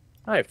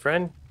 Hi,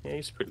 friend. Yeah,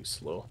 he's pretty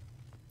slow.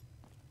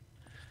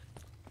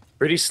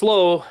 Pretty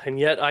slow, and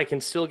yet I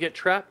can still get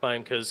trapped by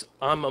him because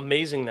I'm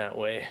amazing that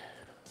way.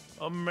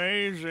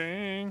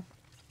 Amazing.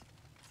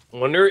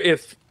 Wonder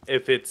if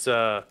it's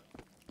Oh,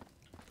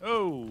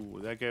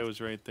 that guy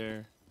was right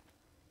there.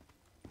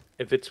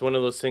 If it's one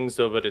of those things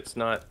though, but it's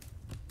not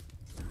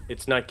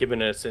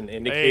giving us an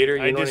indicator.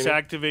 Hey, you know I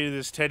deactivated what I mean?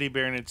 this teddy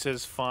bear and it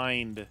says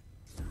find.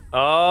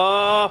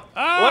 Oh!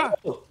 Ah!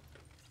 What?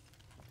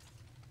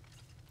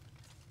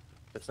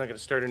 That's not gonna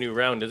start a new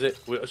round, is it?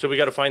 So we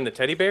gotta find the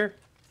teddy bear?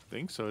 I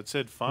think so. It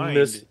said find.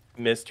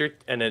 Mr.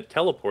 And it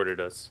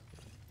teleported us.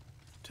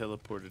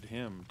 Teleported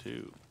him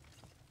too.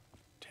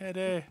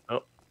 Teddy.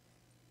 Oh.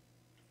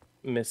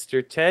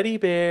 Mr. Teddy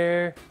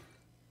Bear.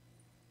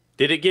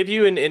 Did it give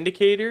you an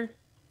indicator?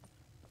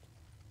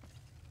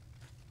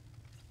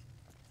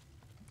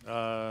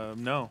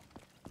 No.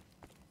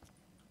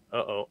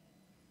 Uh-oh.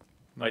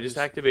 No, I just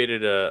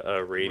activated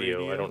a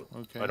radio.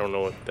 Okay. I don't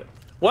know what that...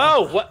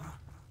 Whoa! What?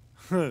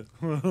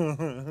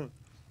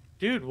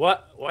 Dude,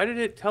 what? Why did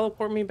it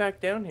teleport me back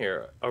down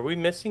here? Are we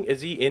missing?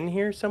 Is he in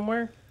here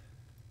somewhere?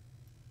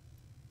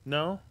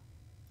 No.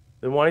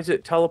 Then why is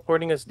it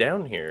teleporting us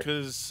down here?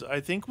 Because I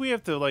think we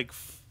have to, like,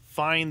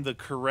 find the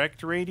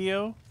correct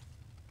radio.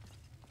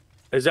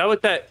 Is that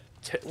what that...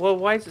 well,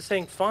 why is it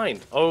saying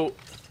find? Oh,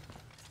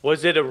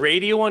 was it a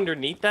radio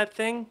underneath that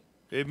thing?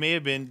 It may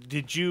have been.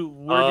 Where did you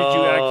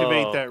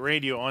activate that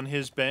radio? On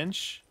his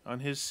bench?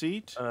 On his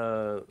seat?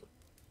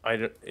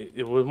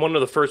 It was one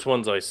of the first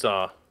ones I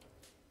saw.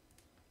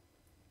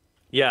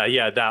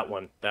 Yeah, that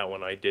one.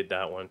 I did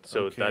that one.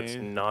 So okay. That's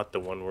not the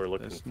one we're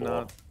looking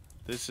for.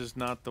 This is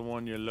not the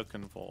one you're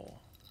looking for.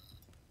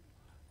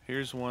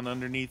 Here's one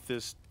underneath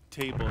this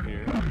table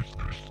here.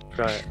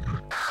 Try it.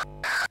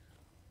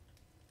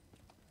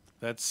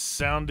 That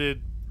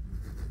sounded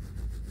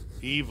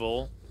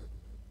evil.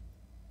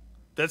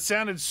 That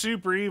sounded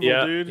super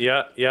evil, dude.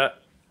 Yeah.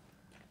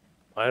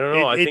 I don't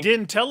know. It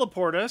didn't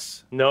teleport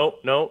us. No.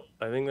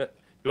 I think that...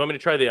 You want me to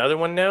try the other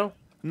one now?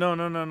 No.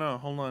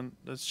 Hold on.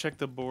 Let's check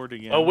the board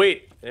again. Oh,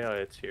 wait. Yeah,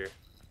 it's here.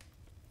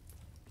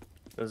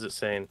 What is it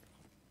saying?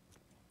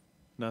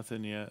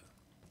 Nothing yet.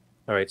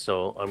 All right,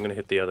 so I'm going to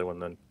hit the other one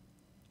then.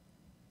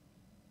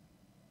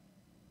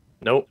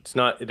 Nope, it's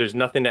not. There's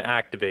nothing to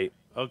activate.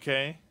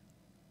 Okay.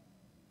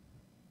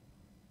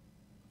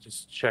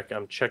 Just check.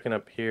 I'm checking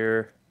up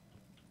here.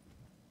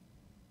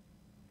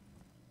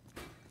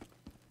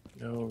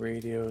 No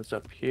radios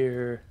up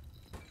here.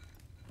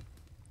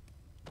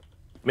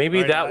 Maybe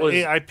right, that was.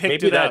 I picked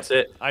maybe it up. That's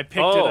it. I picked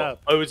it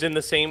up. Oh, it was in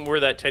the same where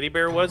that teddy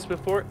bear was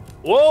before.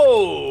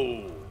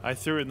 Whoa! I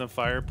threw it in the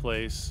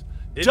fireplace.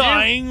 Did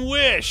Dying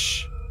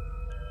wish.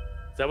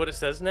 Is that what it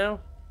says now?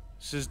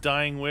 This is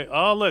dying wish.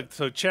 Oh, look.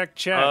 So check.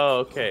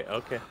 Oh, okay.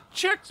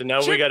 Check. So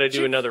now we got to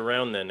do another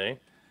round then, eh?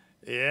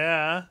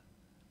 Yeah,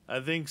 I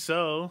think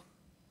so.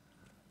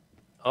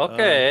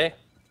 Okay.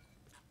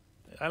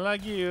 I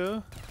like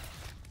you.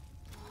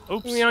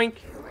 Oops. Yoink.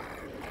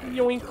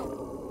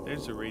 Yoink.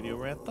 There's a radio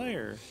right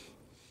there.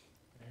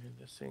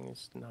 This thing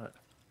is not...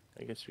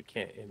 I guess we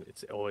can't...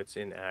 It's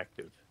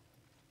inactive.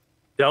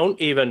 Don't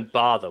even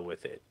bother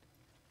with it.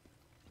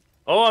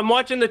 Oh, I'm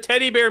watching the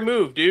teddy bear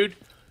move, dude.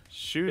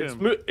 Shoot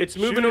him. It's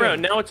moving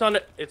around. Now it's on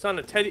a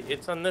teddy...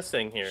 It's on this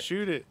thing here.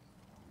 Shoot it.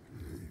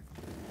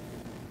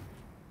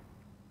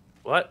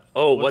 What?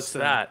 Oh, what's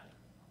that?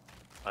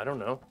 I don't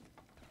know.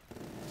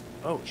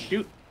 Oh,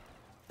 shoot.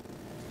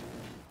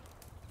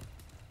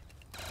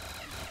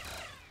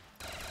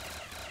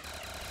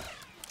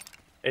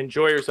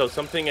 Enjoy yourself.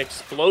 Something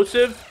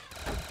explosive?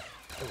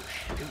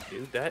 Oh, shoot,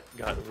 dude. That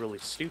got really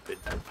stupid.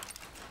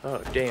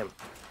 Oh, damn.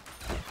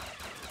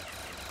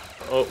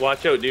 Oh,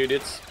 watch out, dude.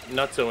 It's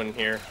nutso in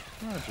here.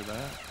 Roger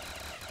that.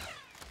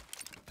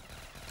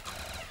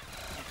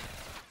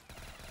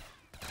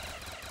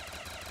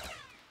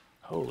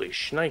 Holy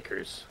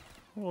schnikers.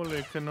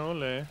 Holy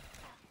cannoli.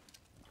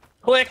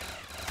 Click!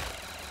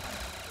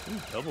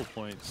 Ooh, double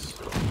points.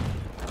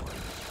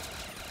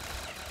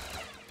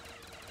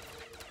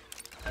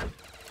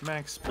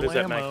 Max What is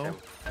that, Max? Blammo.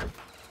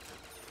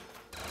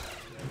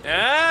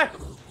 Ah!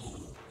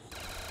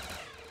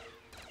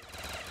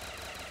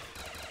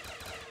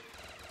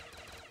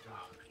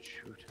 Oh,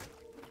 shoot.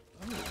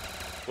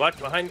 What?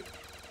 Behind?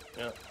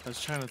 Yeah. I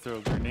was trying to throw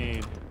a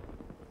grenade.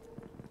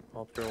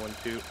 I'll throw one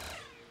too.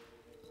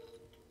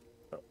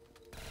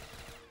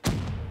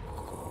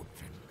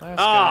 Last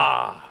guy.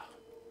 Ah!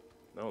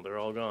 No, they're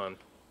all gone.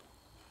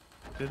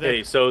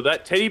 Okay, so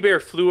that teddy bear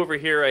flew over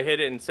here. I hit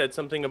it and said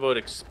something about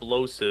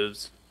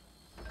explosives.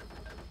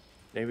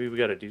 Maybe we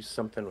gotta do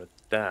something with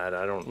that.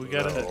 I don't know. We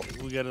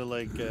gotta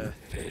like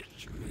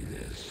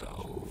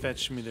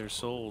fetch me their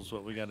souls.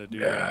 What we gotta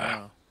do right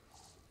now?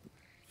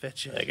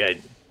 Fetch it. That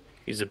guy,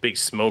 he's a big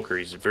smoker.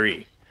 He's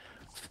very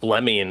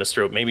phlegmy in his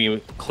throat. Maybe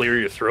you clear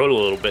your throat a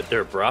little bit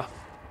there, bruh.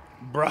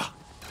 Bruh.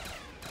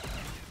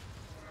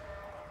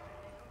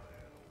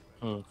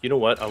 You know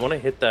what? I want to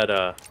hit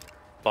that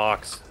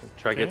box.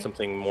 Try to Okay. get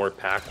something more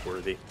pack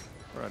worthy.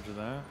 Roger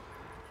that.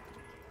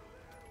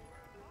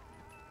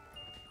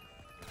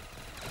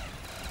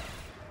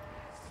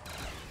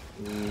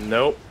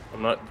 Nope,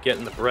 I'm not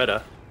getting the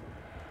Beretta.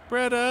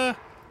 Bretta.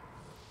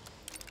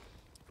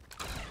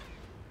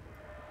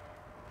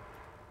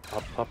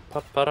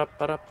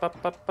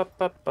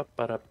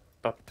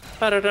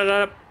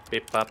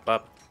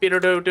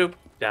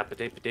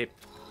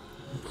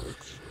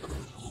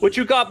 What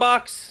you got,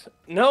 box?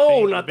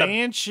 No, not the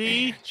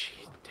Banshee. Banshee.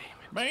 Damn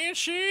it.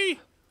 Banshee.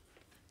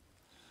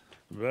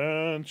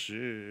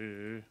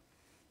 Banshee.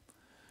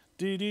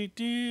 Do do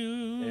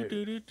do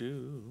do do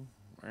do.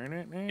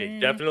 Okay,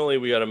 definitely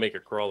we got to make a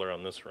crawler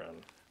on this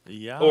round.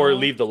 Yeah. Or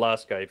leave the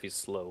last guy if he's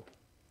slow.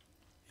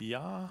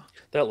 Yeah.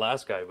 That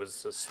last guy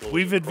was a slow.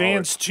 We've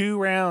advanced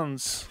 2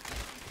 rounds.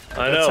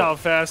 I know. That's how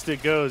fast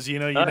it goes. You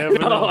know, you never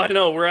know. I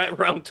know. We're at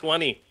round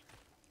 20.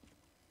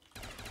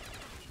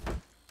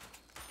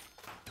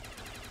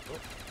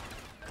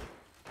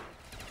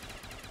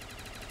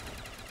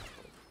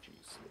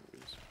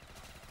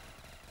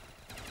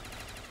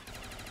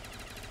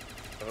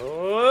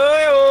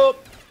 Oh!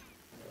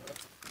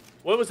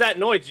 What was that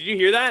noise? Did you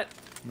hear that?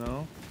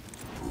 No.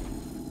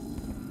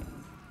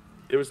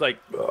 It was like,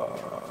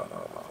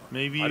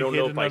 Maybe you I don't hit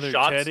know if I another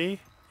shot. teddy.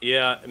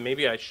 Yeah,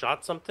 maybe I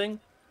shot something.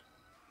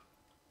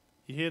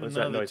 You hit What's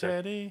that another noise there?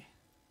 teddy.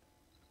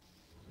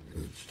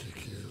 I'm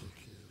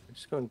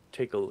just going to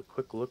take a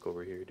quick look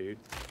over here, dude.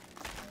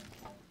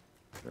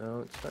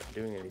 No, it's not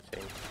doing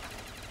anything.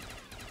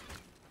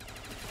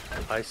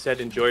 I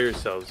said enjoy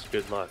yourselves.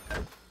 Good luck.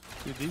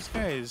 Dude, these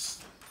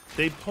guys,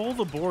 they pull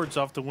the boards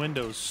off the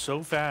windows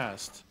so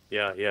fast.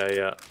 Yeah.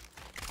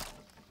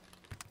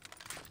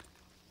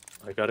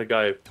 I got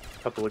a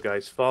couple of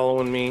guys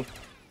following me.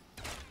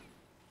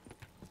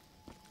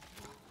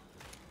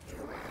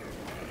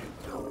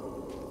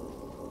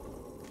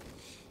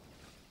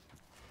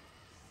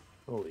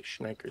 Holy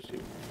schnikers,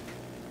 dude.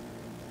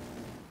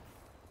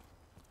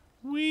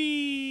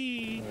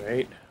 Whee! All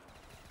right.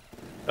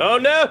 Oh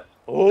no!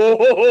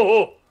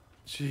 Oh!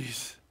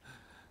 Jeez.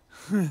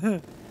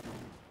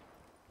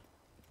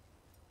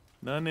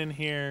 None in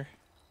here.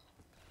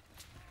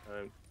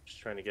 I'm just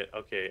trying to get.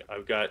 Okay,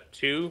 I've got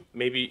 2.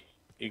 Maybe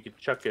you could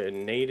chuck a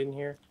nade in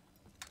here.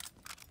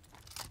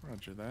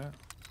 Roger that.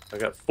 I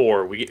got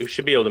 4. We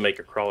should be able to make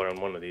a crawler on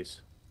one of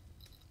these.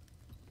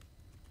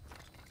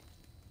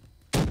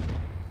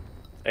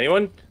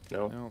 Anyone?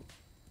 No. No.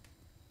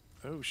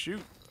 Oh,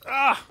 shoot.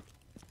 Ah!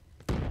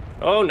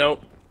 Oh no.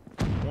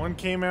 One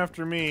came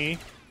after me.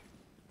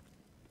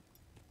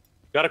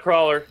 Got a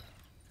crawler.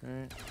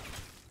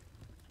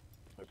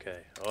 Okay.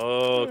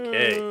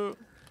 Okay.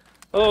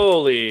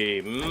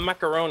 Holy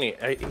macaroni.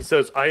 He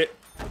says,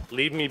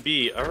 leave me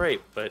be. All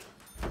right, but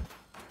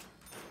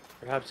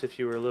perhaps if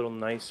you were a little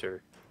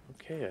nicer.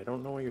 Okay, I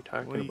don't know what you're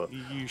talking Well, about.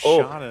 you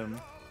shot him.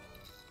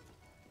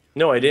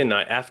 No, I didn't.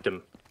 I effed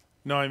him.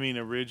 No, I mean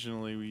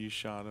originally you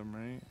shot him,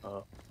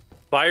 right?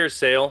 Fire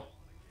sale.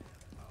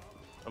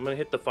 I'm going to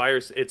hit the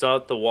fire. It's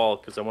out the wall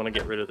because I want to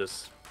get rid of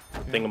this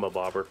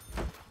thingamabobber.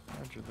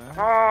 Roger that.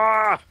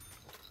 Ah!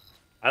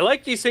 I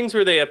like these things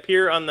where they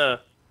appear on the...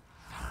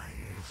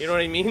 You know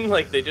what I mean?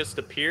 Like they just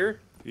appear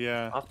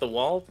Yeah. off the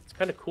wall. It's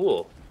kind of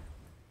cool.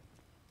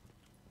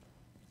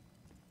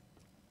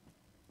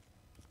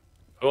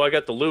 Oh, I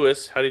got the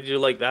Lewis. How did you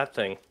like that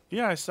thing?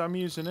 Yeah, I'm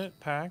using it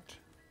packed.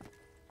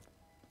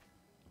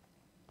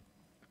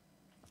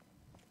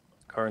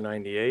 Car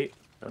 98.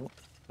 No,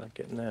 not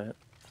getting that.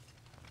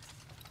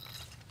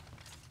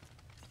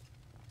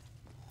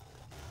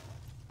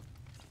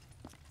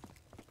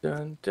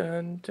 Dun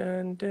dun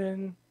dun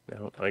dun.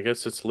 No, I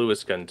guess it's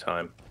Lewis gun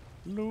time.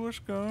 Lewis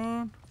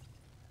gun.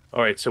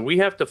 All right, so we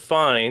have to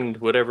find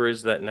whatever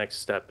is that next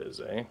step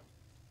is, eh?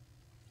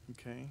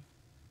 Okay.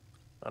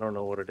 I don't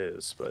know what it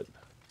is, but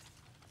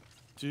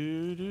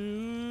Do,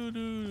 do,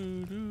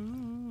 do,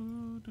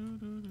 do, do,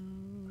 do,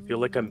 I feel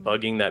like I'm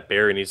bugging that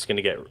bear and he's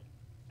gonna get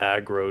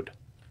aggroed.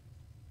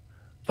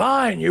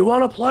 Fine, you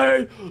wanna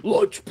play?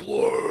 Let's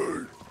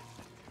play.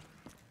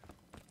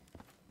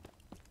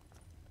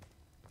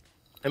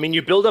 I mean,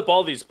 you build up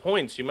all these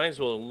points, you might as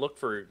well look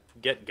for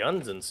get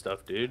guns and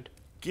stuff, dude.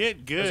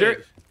 Get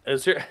good.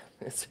 Is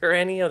there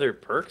any other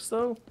perks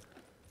though?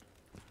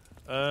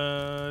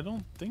 I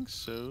don't think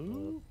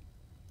so.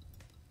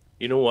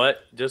 You know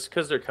what? Just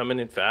because they're coming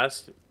in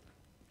fast,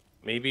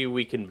 maybe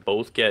we can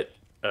both get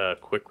a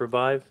quick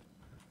revive,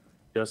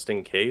 just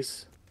in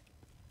case.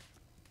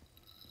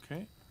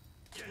 Okay.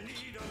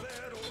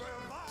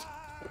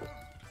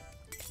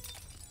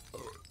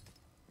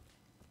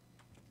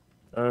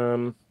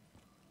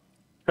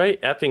 Try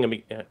effing him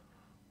again.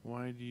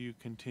 Why do you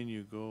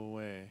continue? Go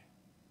away.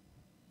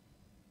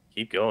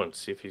 Keep going.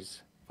 See if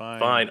he's Fine.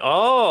 fine.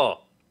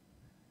 Oh!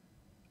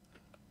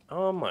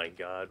 Oh my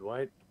God!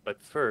 Why?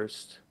 But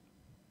first,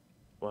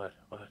 what?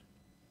 What?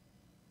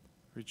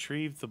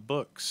 Retrieve the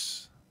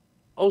books.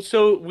 Oh,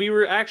 so we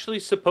were actually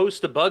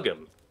supposed to bug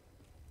him.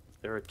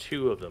 There are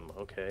 2 of them.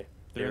 Okay.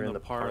 They're in the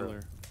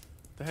parlor.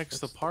 The heck's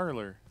the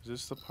parlor? Is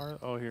this the parlor?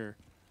 Oh, here.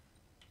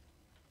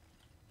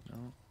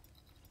 No.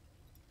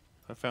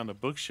 I found a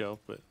bookshelf,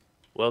 but...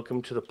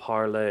 Welcome to the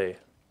parlay.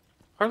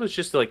 Parlor's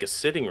just like a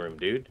sitting room,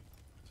 dude.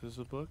 Is this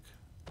a book?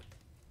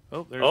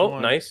 Oh, there's Oh,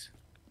 one. nice.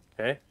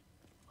 Okay.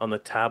 On the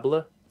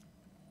tabla.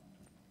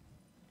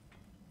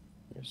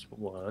 There's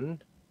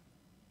one.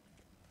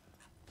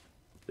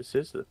 This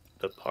is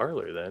the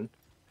parlor, then.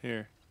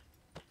 Here.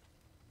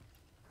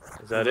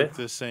 Is that It it? looked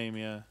the same,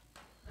 yeah.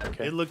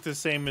 Okay. It looked the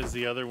same as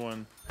the other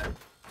one.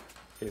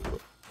 Okay, cool.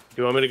 Do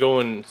you want me to go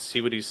and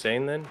see what he's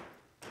saying, then?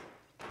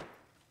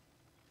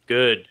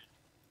 Good.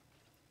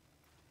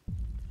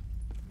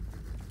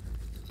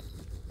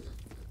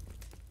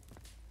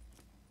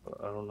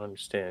 I don't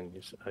understand.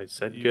 I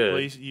said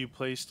good. You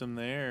placed them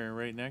there,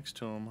 right next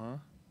to him, huh?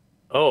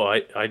 Oh,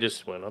 I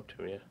just went up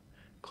to him, yeah.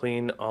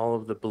 Clean all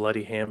of the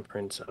bloody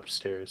handprints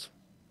upstairs.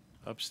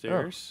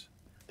 Upstairs?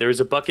 Oh. There is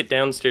a bucket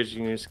downstairs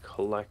you can just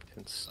collect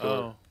and store.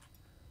 Oh.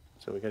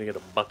 So we gotta get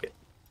a bucket.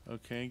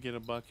 Okay, get a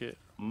bucket.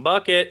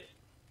 Bucket!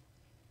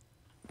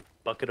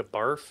 Bucket of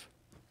barf.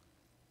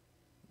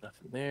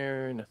 Nothing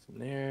there, nothing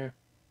there.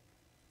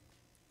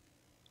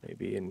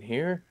 Maybe in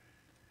here?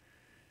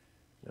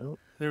 Nope.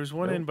 There was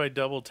one Nope. in by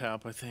Double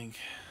Tap, I think.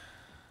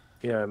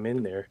 Yeah, I'm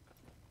in there.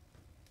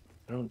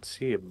 I don't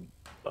see a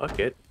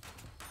bucket.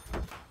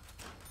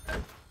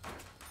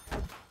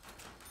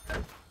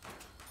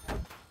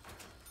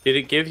 Did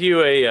it give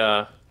you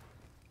a,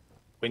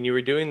 when you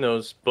were doing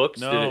those books,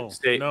 did No, it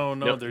say...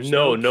 no, there's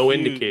no cue,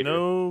 indicator.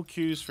 No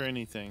cues for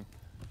anything.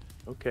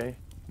 Okay.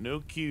 No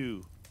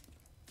cue.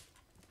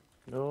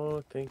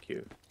 No, thank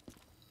you.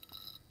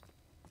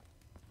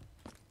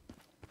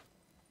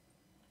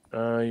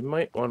 You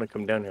might want to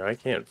come down here. I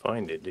can't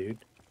find it,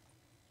 dude.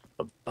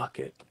 A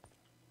bucket.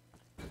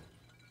 What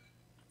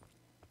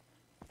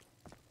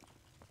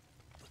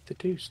the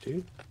deuce,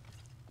 dude?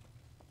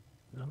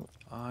 No.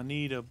 I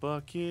need a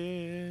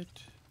bucket.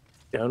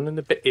 Down in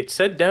the it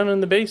said down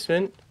in the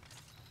basement.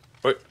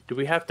 Or do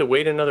we have to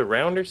wait another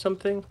round or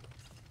something?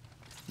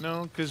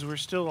 No, because we're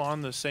still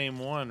on the same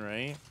one,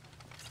 right?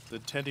 The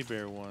teddy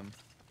bear one.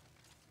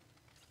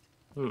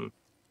 Hmm.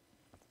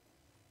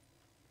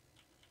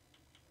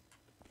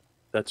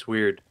 That's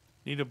weird.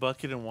 Need a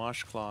bucket and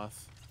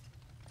washcloth.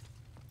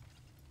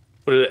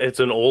 But it's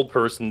an old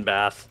person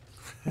bath.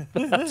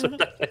 That's what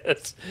that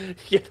is.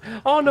 Yeah.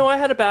 Oh no, I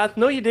had a bath.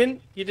 No, you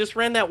didn't. You just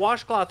ran that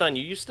washcloth on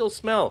you. You still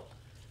smell.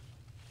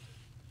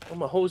 I'm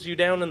gonna hose you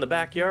down in the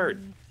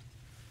backyard.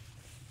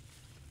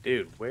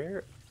 Dude,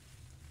 where?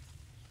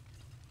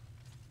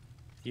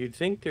 You'd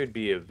think there'd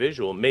be a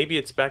visual. Maybe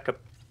it's back up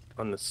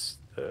on this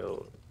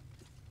through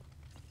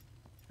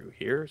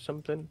here or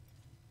something.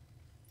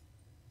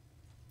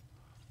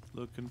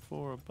 Looking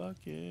for a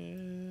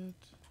bucket.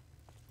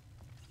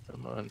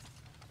 Come on.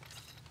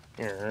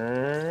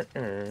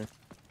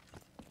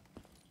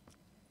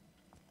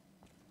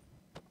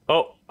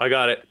 Oh, I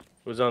got it.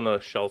 It was on the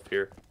shelf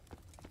here.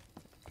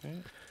 Okay.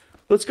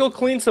 Let's go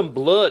clean some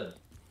blood.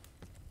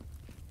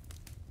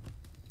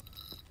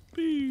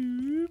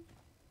 Beep.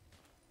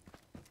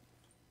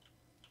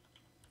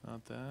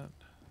 Not that.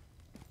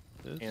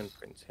 This.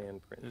 Handprints.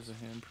 There's a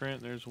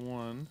handprint. There's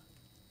one.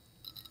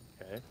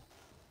 Okay.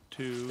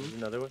 Two. There's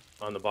another one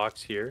on the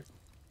box here.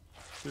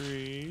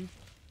 Three.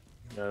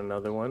 Got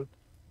another one.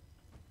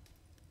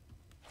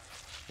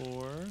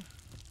 4.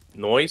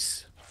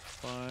 Noise.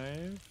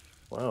 5.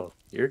 Wow,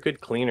 you're a good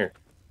cleaner.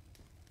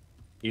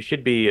 You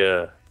should be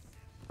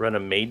run a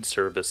maid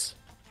service.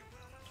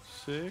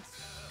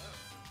 6.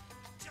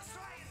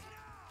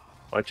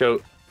 Watch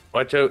out.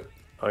 Watch out.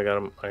 I got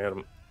him. I got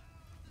him.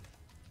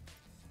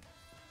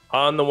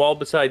 On the wall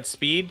beside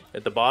speed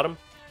at the bottom.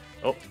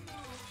 Oh.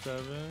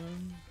 7.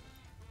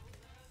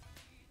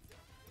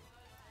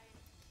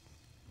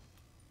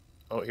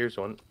 Oh, here's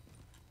one.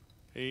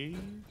 8.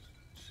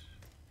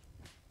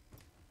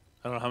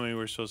 I don't know how many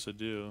we're supposed to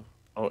do.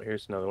 Oh,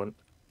 here's another one.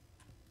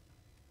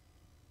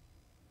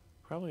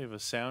 Probably have a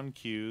sound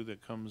cue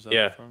that comes up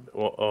Yeah. from.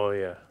 Well, oh,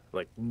 yeah.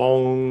 Like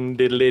bong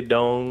diddly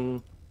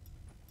dong.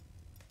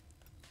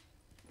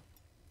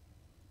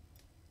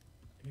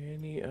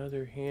 Any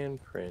other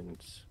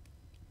handprints?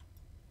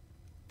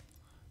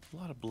 A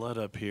lot of blood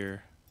up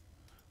here.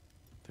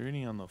 Are there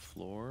any on the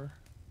floor?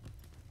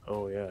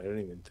 Oh, yeah. I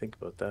didn't even think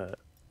about that.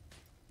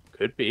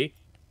 Could be.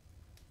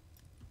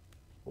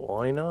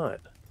 Why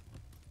not?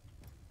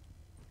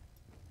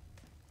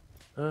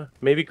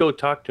 Maybe go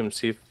talk to him,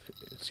 see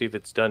if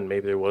it's done.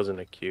 Maybe there wasn't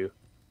a queue.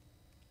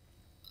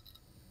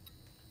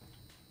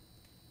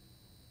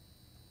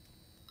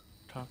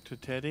 Talk to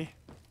Teddy.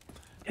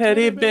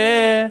 Teddy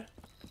bear.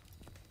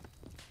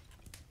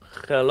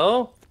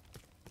 Hello?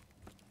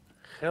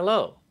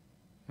 Hello.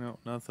 No,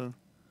 nothing.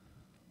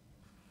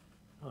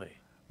 Oi.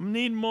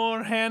 Need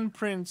more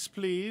handprints,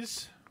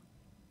 please.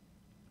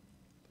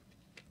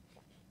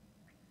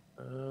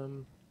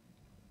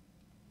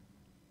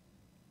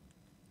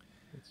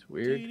 It's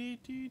weird.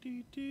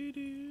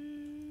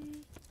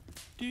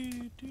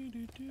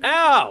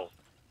 Ow!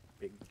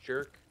 Big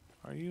jerk.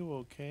 Are you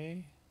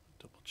okay?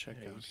 Double check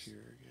out Nice. here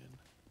again.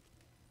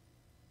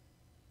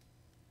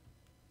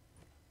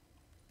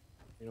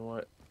 You know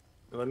what?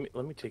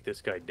 Let me take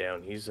this guy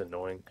down. He's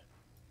annoying.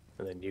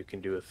 And then you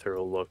can do a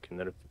thorough look and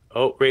then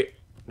oh, wait.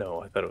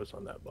 No, I thought it was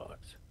on that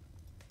box.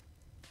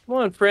 Come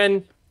on,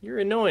 friend. You're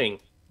annoying. Why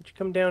don't you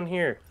come down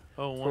here?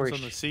 Oh, one's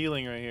on the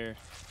ceiling right here.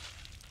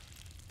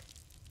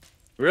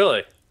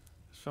 Really?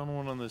 Just found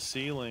one on the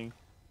ceiling.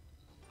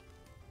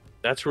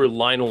 That's where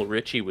Lionel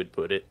Richie would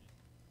put it.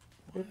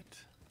 What?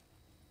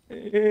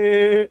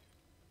 If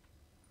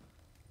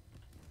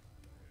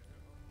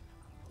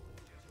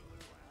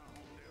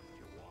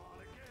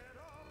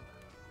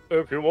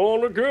you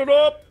want to get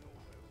up.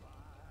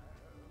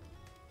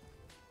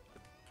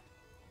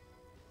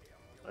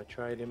 I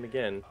tried him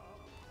again.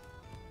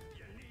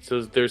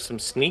 So there's some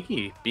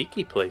sneaky,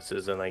 beaky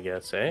places, and I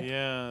guess, eh?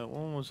 Yeah,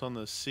 one was on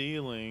the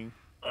ceiling.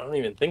 I don't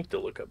even think to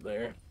look up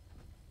there.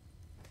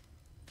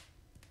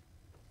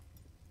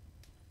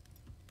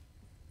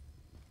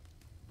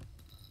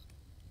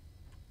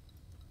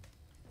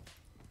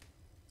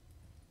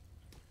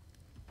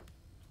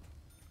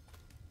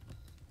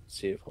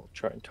 See if I'll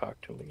try and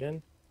talk to him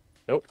again.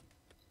 Nope.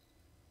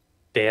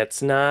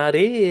 That's not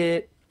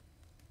it.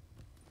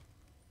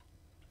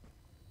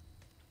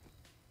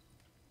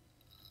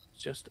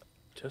 Just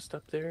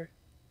up there. There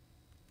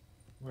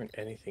weren't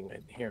anything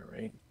in here,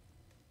 right?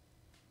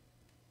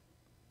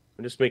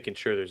 I'm just making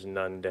sure there's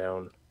none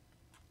down.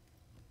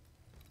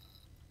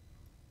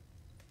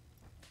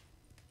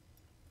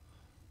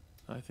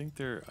 I think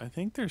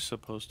they're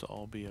supposed to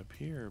all be up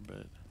here,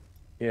 but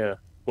Yeah.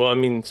 Well, I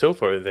mean, so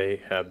far they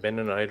have been,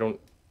 and I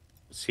don't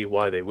see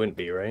why they wouldn't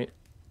be, right?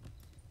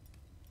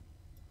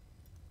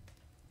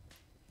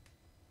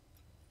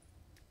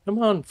 Come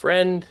on,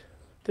 friend.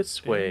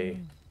 This way.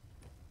 Dang.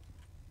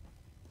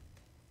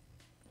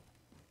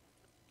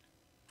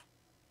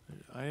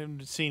 I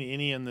haven't seen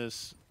any in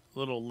this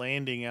little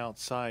landing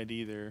outside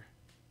either.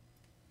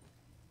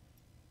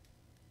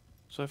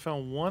 So I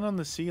found one on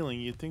the ceiling.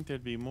 You'd think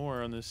there'd be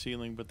more on the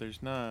ceiling, but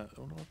there's not. I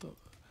don't know what the...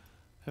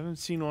 Haven't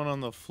seen one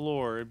on the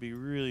floor. It'd be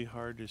really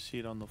hard to see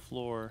it on the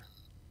floor.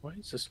 Why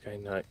is this guy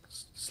not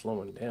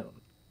slowing down?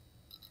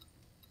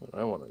 What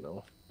I want to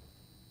know.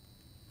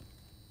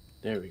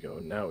 There we go.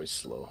 Now he's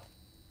slow.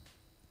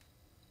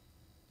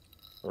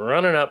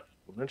 Running up.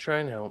 I'm going to try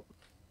and help.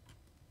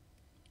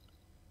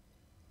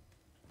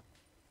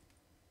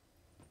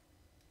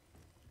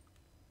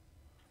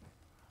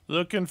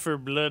 Looking for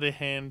bloody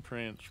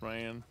handprints,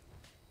 man.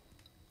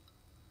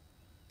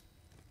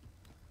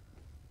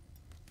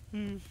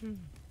 Nothing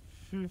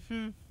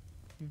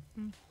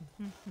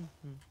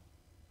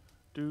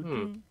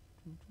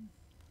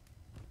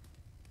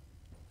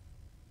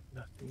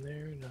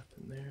there,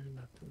 nothing there,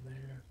 nothing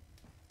there.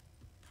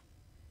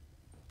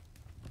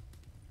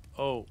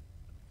 Oh,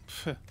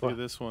 look at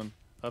this one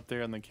up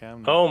there on the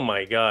cabinet. Oh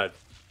my god.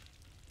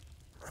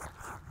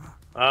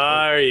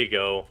 There you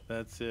go.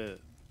 That's it.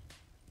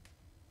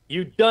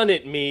 You done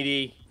it,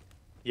 meaty.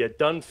 You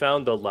done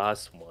found the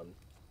last one.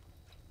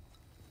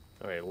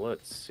 Alright,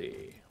 let's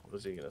see. What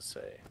was he gonna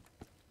say?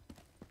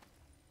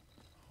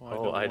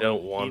 Oh, I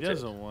don't want it. He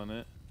doesn't want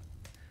it.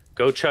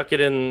 Go chuck it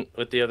in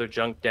with the other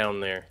junk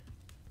down there.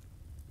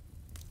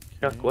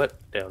 Okay. Chuck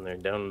what down there?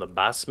 Down in the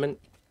basement?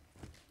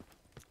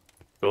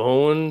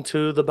 Going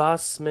to the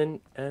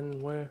basement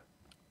and where?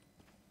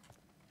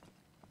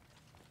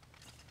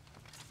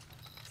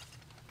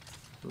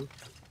 Some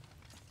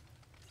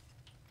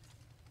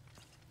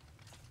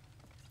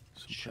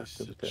place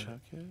to chuck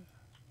it.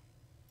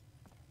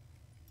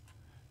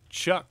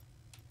 Chuck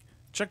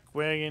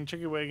wagon,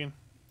 chucky wagon.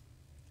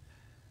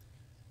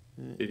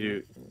 Did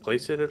you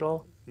place it at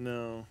all?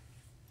 No.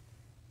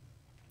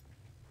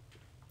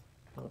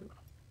 Oh,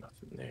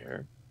 nothing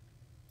there.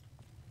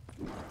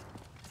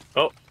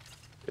 Oh,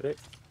 did I?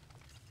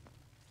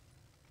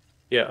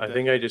 Yeah, I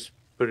think I just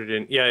put it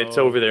in. Yeah, it's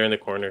over there in the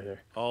corner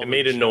there. It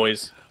made a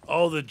noise.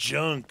 Oh, the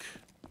junk.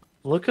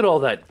 Look at all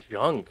that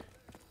junk.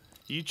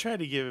 You tried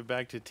to give it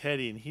back to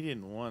Teddy, and he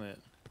didn't want it.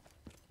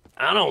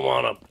 I don't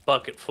want a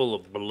bucket full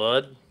of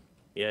blood.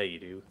 Yeah, you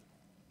do.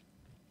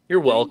 You're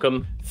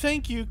welcome.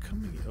 Thank you.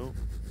 Come here. Oh.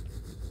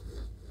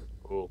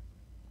 Cool.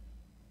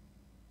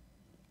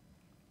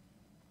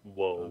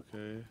 Whoa.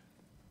 Okay.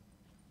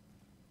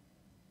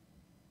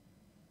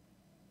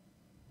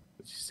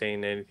 Is he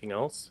saying anything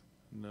else?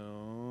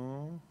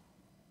 No.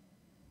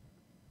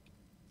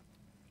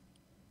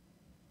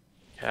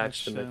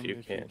 Catch them if you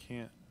can.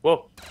 can't.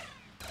 Whoa.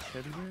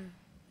 Teddy bear?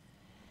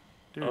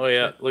 Dude, Oh,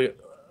 yeah. Look.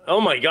 Oh,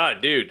 my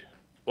God, dude.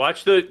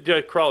 Watch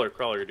the crawler,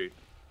 dude.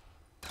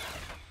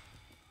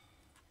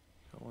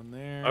 Got one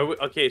there.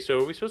 Okay, so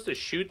are we supposed to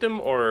shoot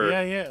them or?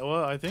 Yeah.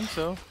 Well, I think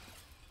so.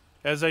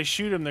 As I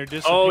shoot them, they're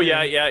disappearing. Oh,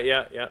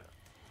 yeah.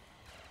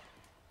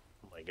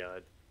 Oh, my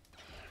God.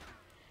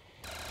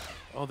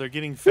 Oh, they're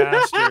getting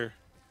faster.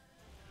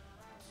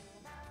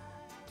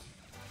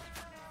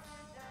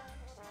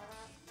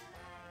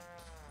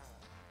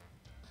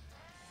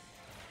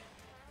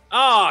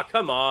 Ah,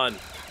 come on.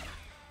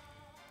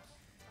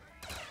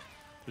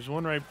 There's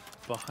one right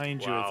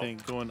behind you, Wow. I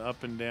think, going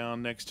up and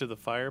down next to the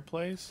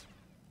fireplace.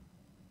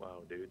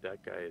 Wow, dude,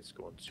 that guy is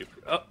going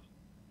super. Oh.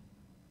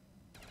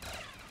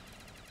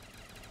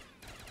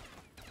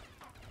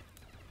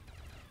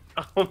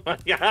 Oh my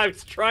God, I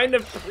was trying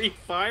to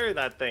pre-fire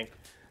that thing.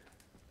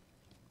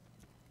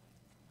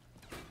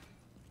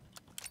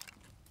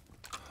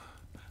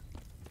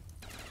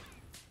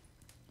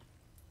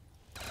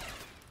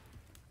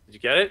 Did you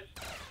get it?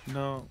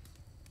 No.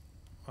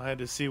 I had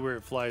to see where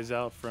it flies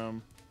out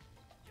from.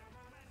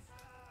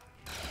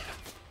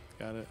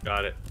 Got it.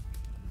 Got it.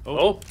 Oh.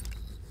 Oh.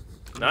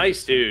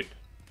 Nice, dude.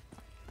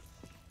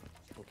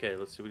 Okay,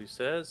 let's see what he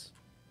says.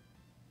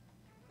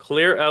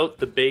 Clear out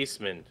the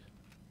basement.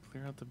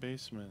 Clear out the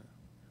basement.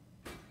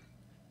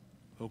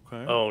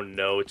 Okay. Oh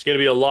no, it's gonna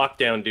be a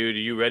lockdown, dude. Are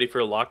you ready for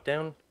a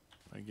lockdown?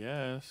 I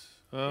guess.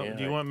 Oh, Yeah,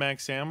 do you want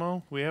max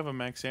ammo? We have a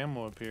max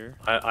ammo up here.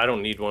 I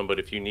don't need one, but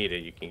if you need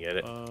it, you can get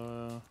it.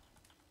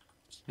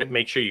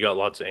 Make sure you got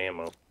lots of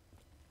ammo.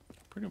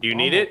 Do you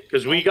need it?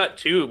 Because we got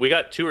two. We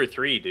got 2 or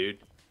 3, dude.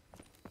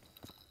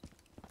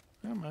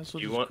 Yeah, might as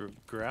well You just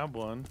want- grab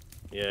one.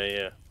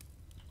 Yeah.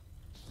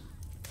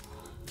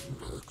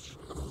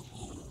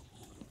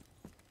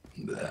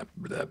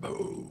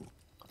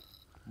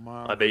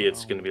 I bet you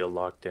it's gonna be a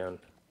lockdown.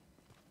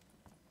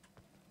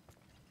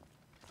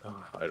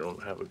 Oh, I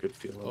don't have a good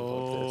feeling about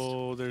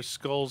Oh, there's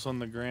skulls on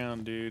the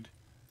ground, dude. this.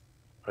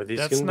 Are these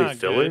that's gonna be not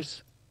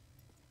fillers?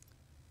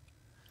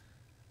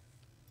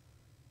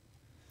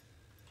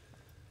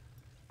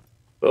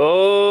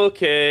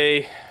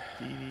 Okay.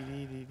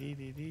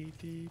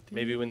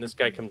 Maybe when this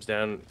guy comes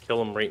down,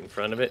 kill him right in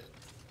front of it.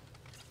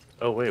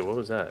 Oh wait, what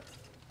was that?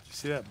 Did you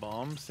see that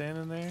bomb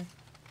standing there?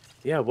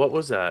 Yeah, what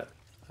was that?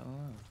 I don't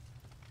know.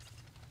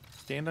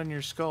 Stand on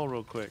your skull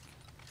real quick.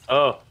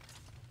 Oh.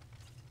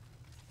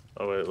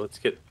 Oh wait, let's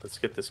get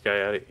this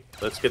guy out of here.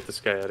 Let's get this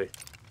guy out of here.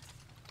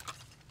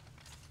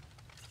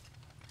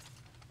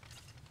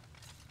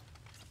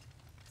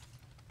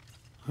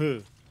 Huh.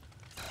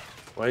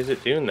 Why is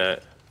it doing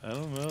that? I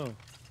don't know.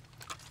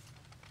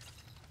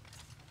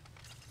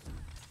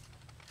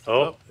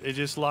 Oh. It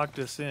just locked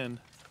us in.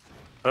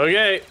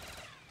 Okay.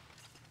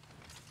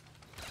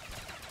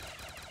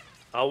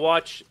 I'll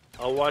watch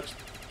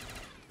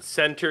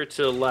center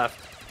to the left.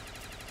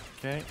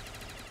 Okay.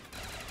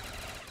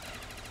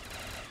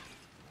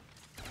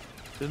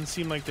 Doesn't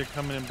seem like they're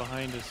coming in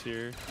behind us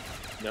here.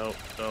 No.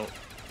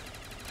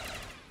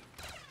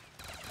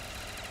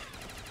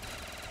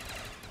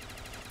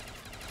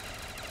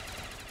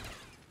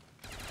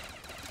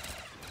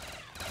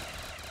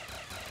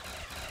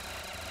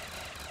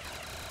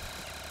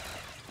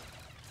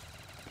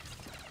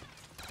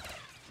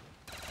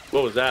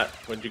 What was that?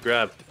 What did you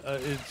grab?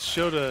 It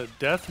showed a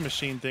death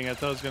machine thing. I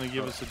thought it was going to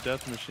give us a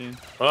death machine.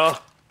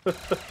 Oh.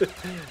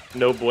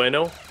 No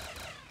bueno.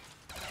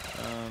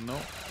 No.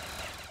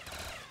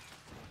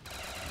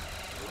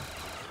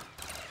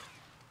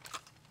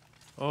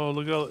 Oh,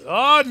 look at all...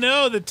 Oh,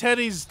 no! The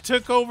teddies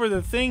took over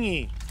the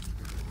thingy.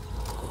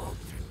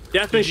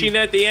 Death machine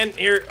at the end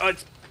here. Oh,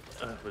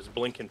 it was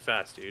blinking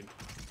fast, dude.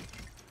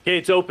 Okay,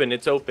 it's open.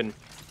 It's open.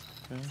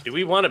 Okay. Do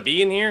we want to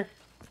be in here?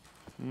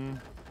 I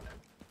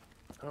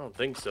don't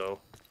think so.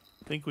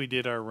 I think we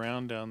did our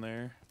round down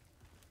there.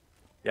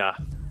 Yeah.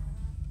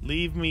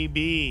 Leave me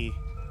be.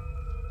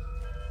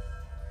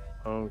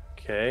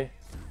 Okay.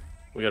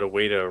 We gotta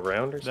wait a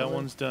round or something? That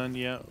one's done,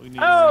 yeah. We need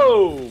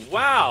Oh,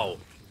 wow.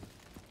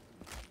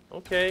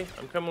 Okay,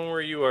 I'm coming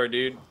where you are,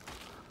 dude.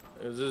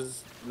 This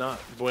is not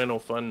bueno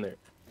fun there.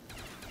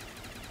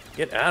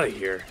 Get out of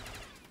here.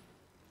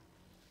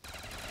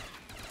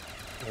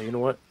 Oh, you know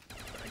what?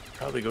 I could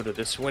probably go to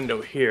this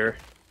window here.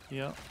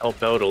 Yeah.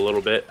 Help out a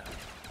little bit.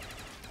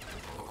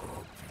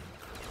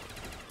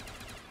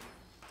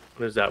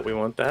 What is that? We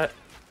want that?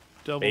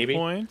 Double Maybe?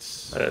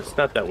 points. It's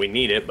not that we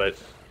need it, but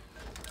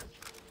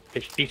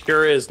she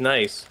sure is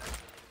nice.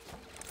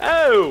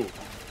 Oh!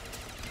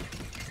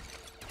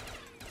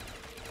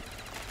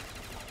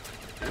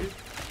 Dude,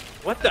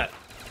 what the?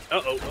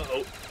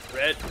 Uh-oh.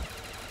 Red.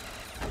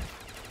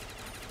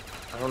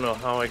 I don't know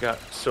how I got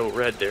so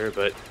red there,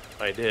 but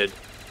I did.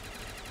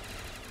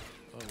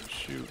 Oh,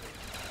 shoot.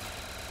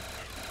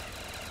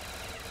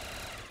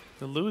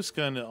 The Lewis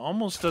gun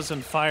almost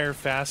doesn't fire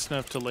fast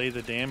enough to lay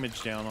the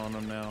damage down on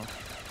him now.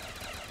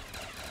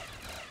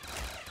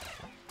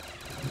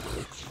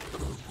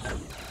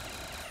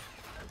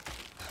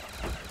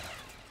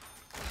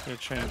 Gonna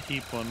try and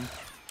keep one.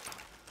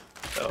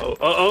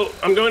 Oh,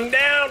 I'm going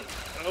down!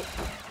 Oh.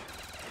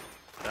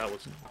 That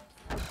was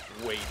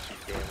way too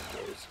damn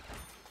close.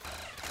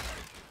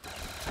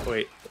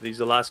 Wait, are these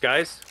the last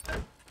guys?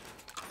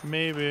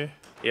 Maybe.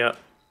 Yeah.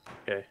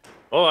 Okay.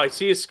 Oh, I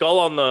see a skull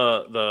on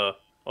the...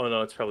 Oh,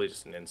 no, it's probably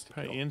just an insta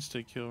kill. Probably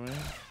insta kill, right?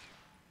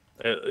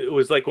 It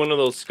was like one of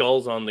those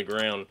skulls on the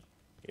ground,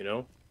 you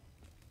know?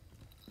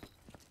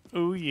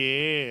 Oh,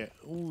 yeah.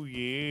 Oh,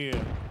 yeah.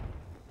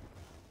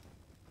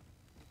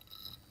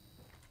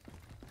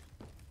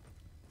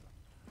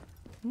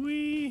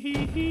 Wee.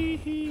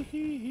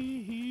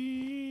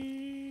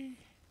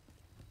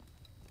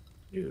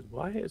 Dude,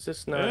 why is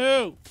this not...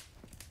 Oh!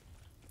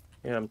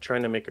 Yeah, I'm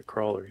trying to make a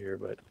crawler here,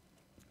 but...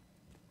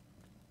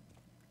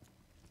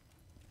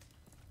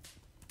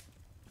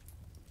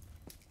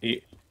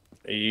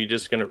 Are you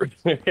just gonna...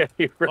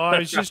 Oh, I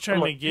was just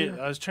trying to get...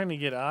 I was trying to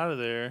get out of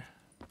there.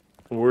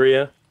 Were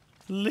ya?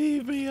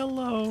 Leave me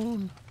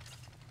alone.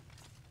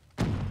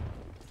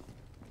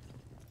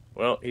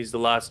 Well, he's the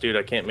last dude.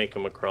 I can't make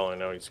him a crawler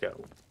now. He's got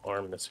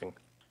arm missing.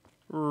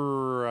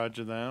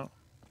 Roger that.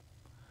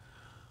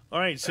 All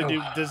right, so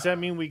does that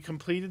mean we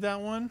completed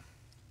that one?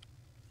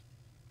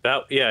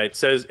 Yeah, it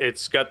says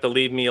it's got the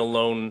leave me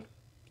alone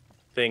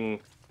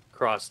thing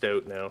crossed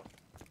out now.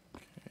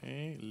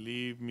 Okay,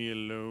 leave me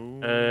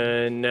alone.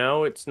 And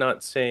now it's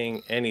not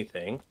saying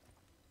anything.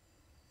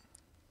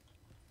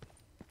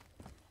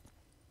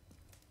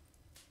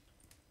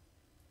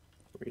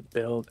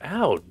 Rebuild.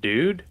 Ow,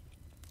 dude.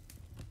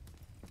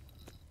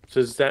 So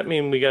does that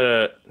mean we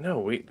gotta...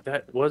 No,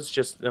 that was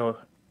just... No.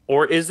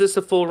 Or is this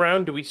a full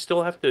round? Do we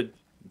still have to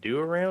do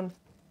a round?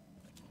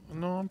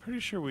 No, I'm pretty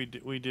sure we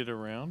did a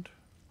round.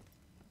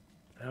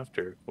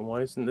 After.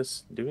 Why isn't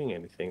this doing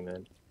anything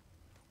then?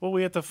 Well,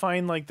 we have to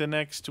find, like, the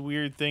next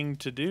weird thing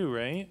to do,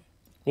 right?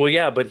 Well,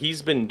 yeah, but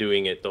he's been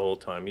doing it the whole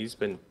time. He's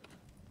been...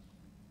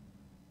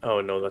 Oh,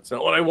 no, that's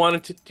not what I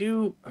wanted to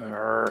do.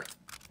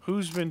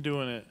 Who's been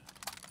doing it?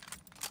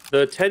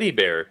 The teddy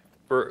bear.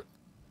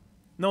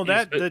 No,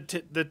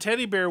 the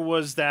teddy bear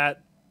was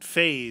that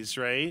phase,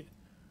 right?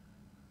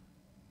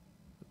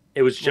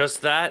 It was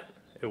just that?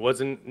 It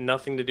wasn't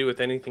nothing to do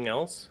with anything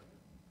else?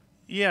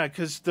 Yeah,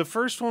 because the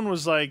first one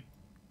was like,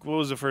 what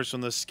was the first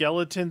one? The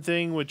skeleton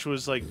thing, which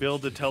was like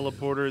build the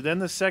teleporter. Then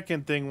the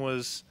second thing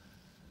was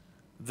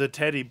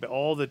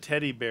all the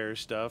teddy bear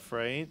stuff,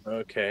 right?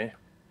 Okay.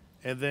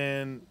 And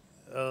then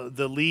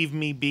the leave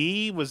me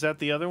be, was that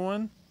the other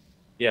one?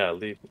 Yeah,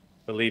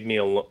 leave me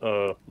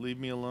alone. Leave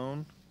me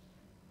alone.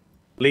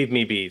 Leave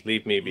me be.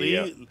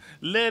 Yeah.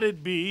 Let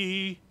it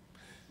be.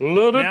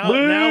 Let it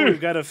be. Now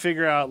we've got to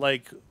figure out,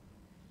 like,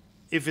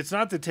 if it's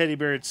not the teddy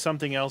bear, it's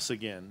something else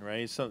again,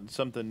 right?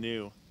 Something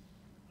new.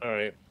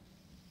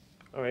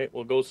 All right,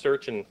 we'll go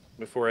searching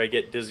before I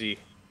get dizzy.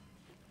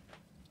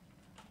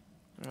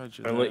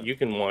 I'll let you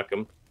can walk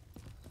them.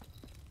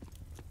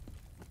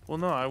 Well,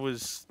 no, I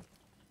was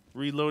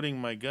reloading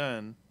my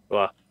gun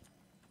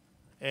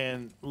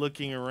and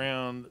looking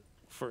around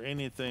for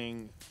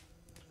anything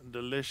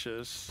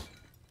delicious.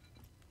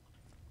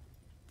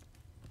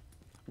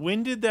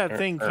 When did that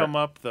thing come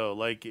up, though?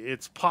 Like,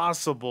 it's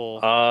possible.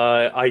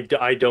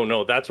 I don't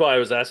know. That's why I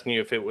was asking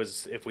you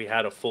if we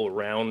had a full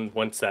round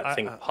once that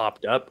thing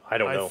popped up. I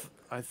don't know.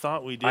 I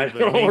thought we did. I but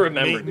don't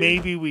remember.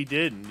 Maybe we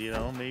didn't. You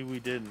know, maybe we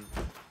didn't.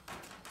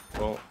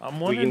 Well, I'm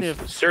wondering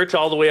if search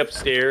all the way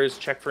upstairs,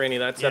 check for any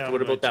of that stuff. Yeah,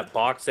 What about that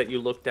box that you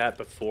looked at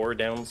before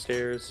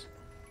downstairs?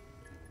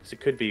 Because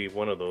it could be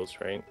one of those,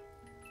 right?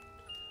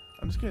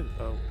 I'm just gonna.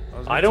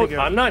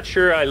 I'm not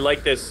sure I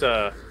like this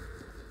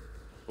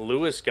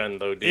Lewis gun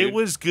though, dude. It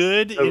was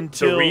good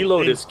until the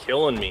reload is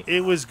killing me.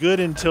 It was good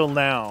until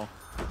now.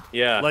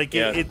 Yeah. Like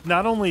it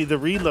not only the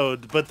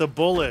reload, but the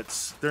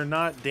bullets. They're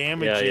not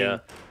damaging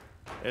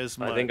as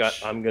much. I think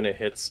I'm gonna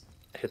hit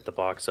the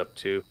box up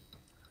too.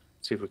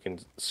 See if we can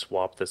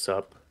swap this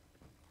up.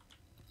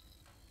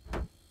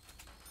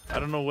 I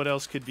don't know what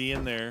else could be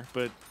in there,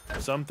 but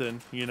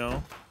something, you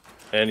know.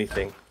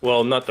 Anything.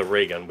 Well, not the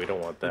ray gun. We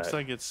don't want that. Looks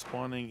like it's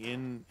spawning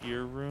in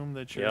your room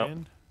that you're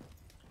in.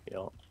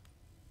 Yeah.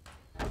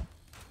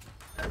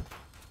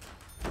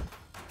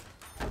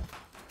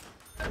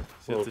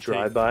 So little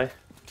drive-by.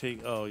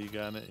 Oh, you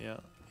got it. Yeah.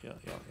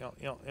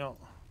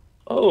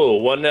 Oh,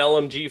 one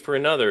LMG for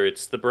another.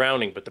 It's the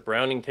Browning, but the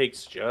Browning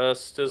takes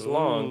just as Ooh,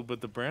 long. but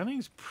the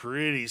Browning's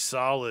pretty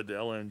solid It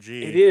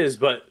LMG. is,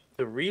 but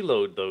the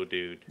reload though,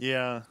 dude.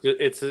 Yeah.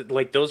 It's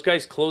like those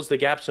guys closed the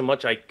gap so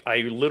much I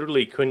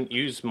literally couldn't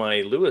use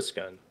my Lewis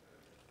gun.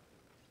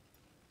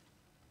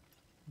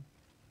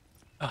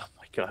 Oh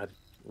my God.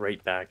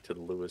 Right back to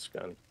the Lewis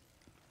gun.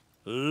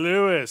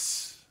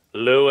 Lewis.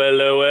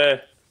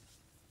 Louis.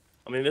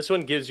 I mean, this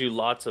one gives you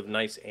lots of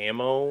nice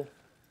ammo,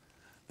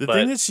 The thing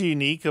but that's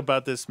unique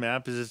about this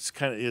map is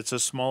it's a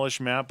smallish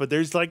map, but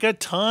there's like a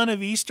ton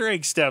of Easter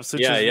egg steps,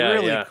 which yeah, is yeah,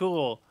 really yeah.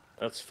 cool.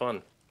 That's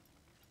fun.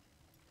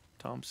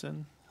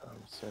 Thompson.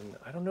 Thompson.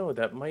 I don't know.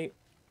 That might.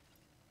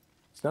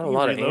 It's not a You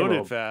lot of reload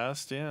ammo. it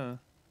fast, yeah. Is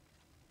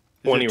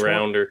it 20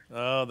 rounder.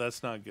 Oh,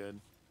 that's not good.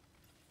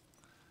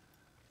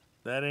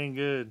 That ain't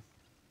good.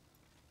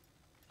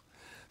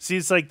 See,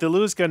 it's like the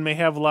Lewis gun may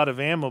have a lot of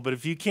ammo, but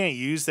if you can't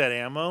use that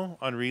ammo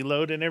on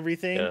reload and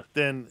everything, Yeah.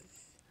 then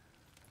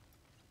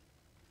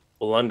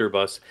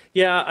Blunderbuss.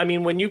 Yeah, I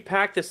mean, when you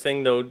pack this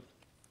thing though,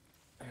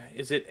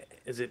 is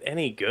it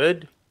any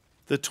good?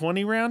 the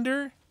 20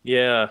 rounder,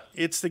 Yeah.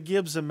 it's the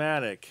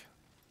Gibbs-O-Matic.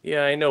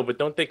 Yeah, I know, but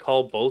don't they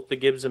call both the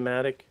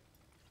Gibbs-O-Matic?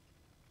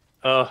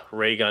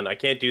 Ray gun. I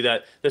can't do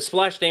that. The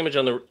splash damage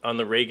on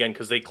the ray gun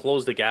because they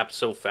close the gap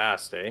so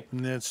fast, eh?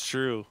 That's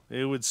true.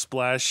 It would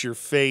splash your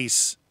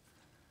face.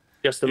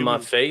 Just in It my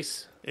would-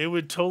 face. It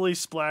would totally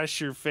splash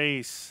your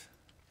face.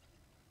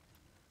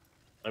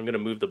 I'm gonna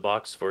move the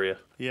box for you.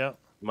 Yep.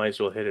 Might as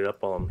well hit it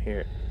up while I'm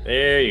here.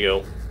 There you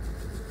go.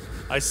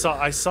 I saw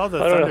the I don't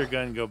know. thunder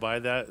gun go by.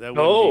 That wouldn't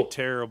Oh. be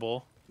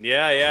terrible.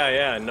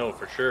 Yeah. No,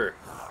 for sure.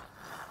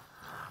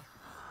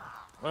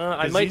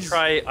 I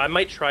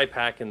might try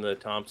packing the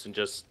Thompson.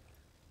 Just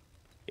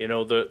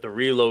the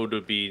reload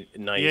would be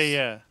nice.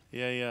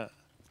 Yeah.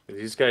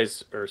 These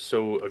guys are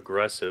so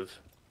aggressive.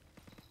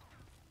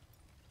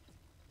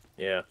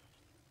 Yeah,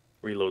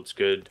 reload's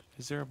good.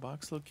 Is there a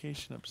box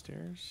location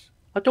upstairs?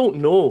 I don't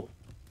know.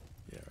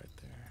 Yeah, right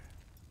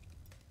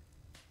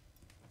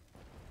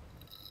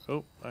there.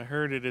 Oh, I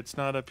heard it. It's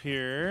not up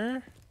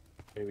here.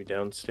 Maybe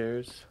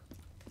downstairs.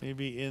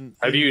 Maybe in.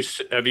 Have you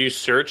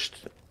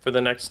searched for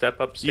the next step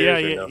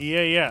upstairs? or no?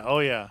 Yeah. Oh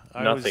yeah.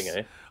 Nothing,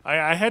 eh?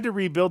 I had to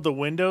rebuild the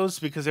windows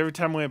because every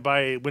time I went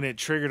by, when it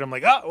triggered, I'm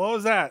like, oh, what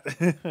was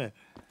that?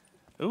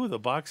 Ooh, the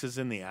box is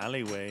in the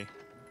alleyway.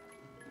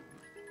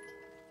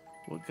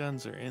 What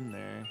guns are in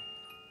there?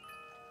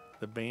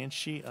 The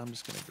Banshee? I'm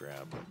just going to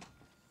grab them.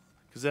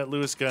 Because that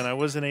Lewis gun, I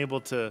wasn't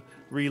able to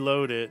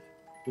reload it.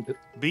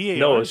 BAR.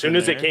 No, as soon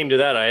as it came to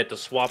that, I had to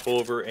swap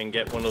over and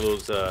get one of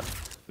those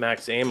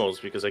max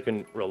ammos because I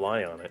couldn't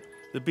rely on it.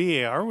 The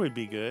BAR would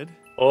be good.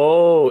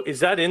 Oh, is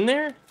that in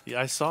there?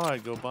 Yeah, I saw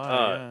it go by.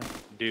 Yeah.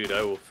 Dude,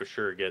 I will for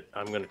sure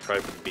I'm going to try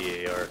for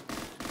the BAR.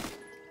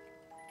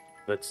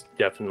 That's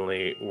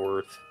definitely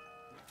worth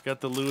Got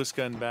the Lewis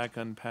gun back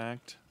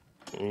unpacked.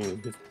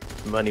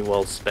 money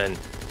well spent.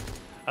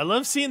 I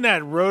love seeing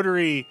that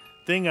rotary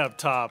thing up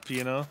top,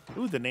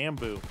 Ooh, the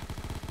Nambu.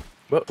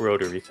 What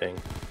rotary thing?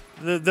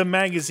 The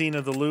magazine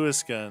of the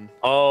Lewis gun.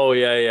 Oh,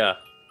 yeah.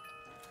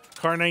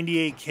 Car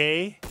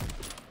 98K.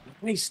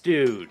 Nice,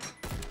 dude.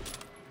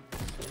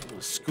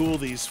 School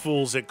these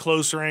fools at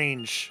close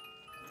range.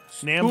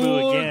 Nambu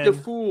Fool again. the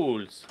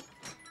fools.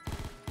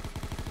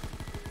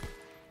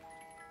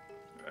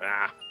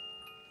 Ah,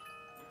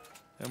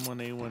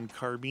 M1A1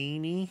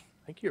 Carbini.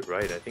 I think you're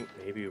right. I think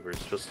maybe we're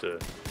supposed to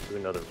do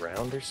another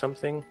round or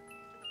something.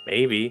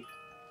 Maybe.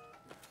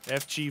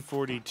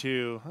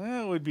 FG42.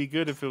 That would be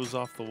good if it was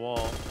off the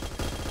wall.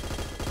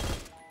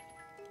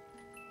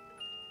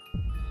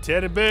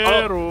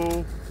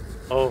 Terbero.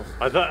 Oh,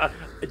 I thought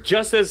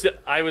just as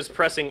I was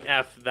pressing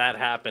F, that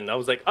happened. I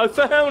was like, I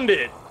found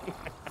it.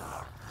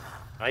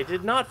 I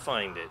did not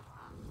find it.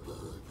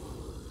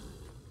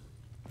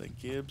 The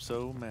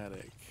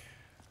Gibbs-O-Matic.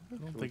 I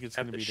don't think it's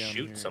going to be down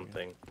here. Shoot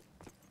something.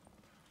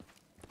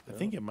 I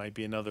think it might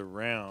be another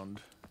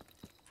round.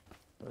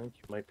 I think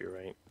you might be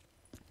right.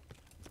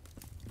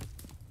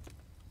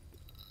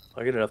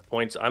 I get enough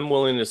points. I'm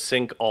willing to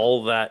sink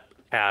all that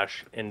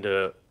cash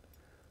into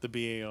The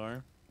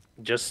BAR.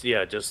 just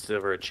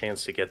for a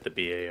chance to get the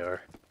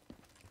BAR.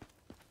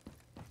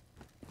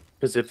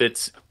 Because if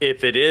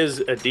it is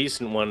a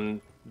decent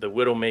one, the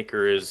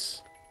Widowmaker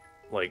is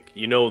like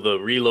the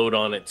reload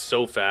on it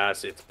so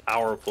fast, it's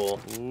powerful.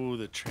 Ooh,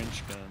 the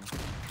trench gun.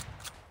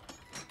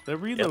 The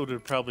reload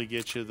would probably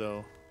get you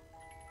though.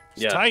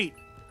 It's tight.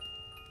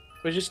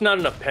 There's just not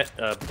enough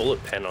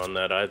bullet pen on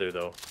that either,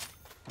 though.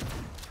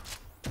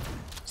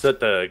 Is that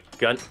the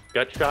gut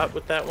shot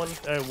with that one?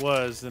 It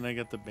was. Then I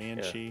got the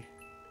Banshee.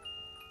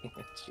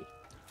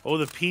 Oh,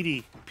 the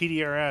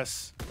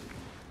PDRS.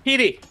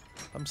 Petey!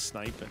 I'm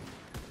sniping.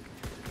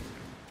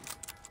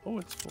 Oh,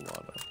 it's full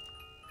auto.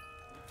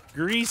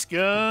 Grease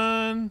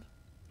gun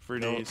for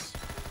days.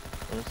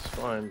 That's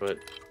fine, but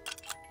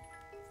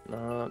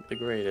not the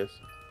greatest.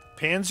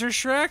 Panzer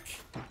Shrek?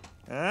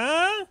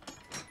 Huh?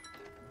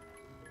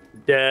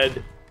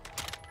 Dead.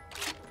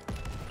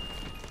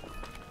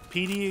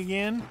 PD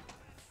again?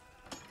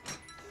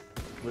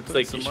 Looks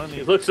like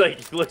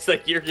it looks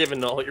like you're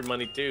giving all your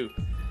money too.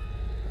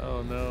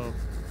 Oh no,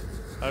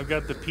 I've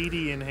got the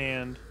PD in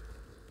hand.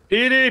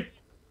 PD.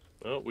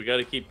 Oh, we got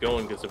to keep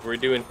going because if we're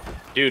doing,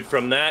 dude,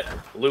 from that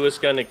Lewis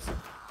gun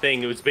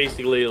thing, it was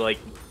basically like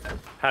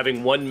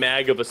having one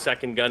mag of a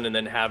second gun and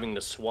then having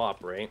to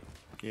swap, right?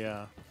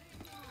 Yeah.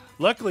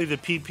 Luckily, the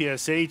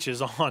PPSH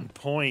is on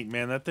point,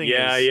 man. That thing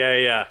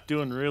is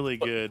doing really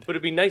good. But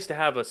it'd be nice to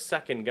have a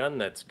second gun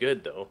that's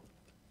good, though.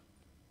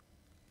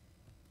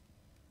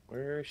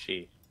 Where is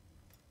she?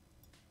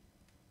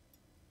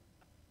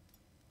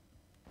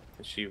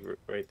 Is she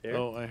right there?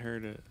 Oh, I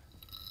heard it.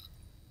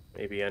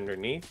 Maybe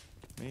underneath?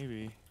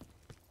 Maybe.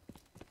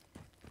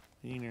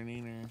 Neener,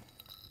 neener.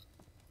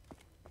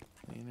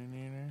 Neener,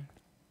 neener.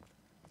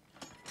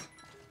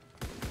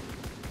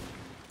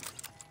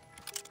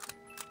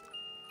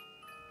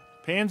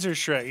 Panzer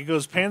Shrek. He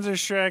goes Panzer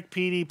Shrek,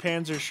 PD,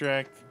 Panzer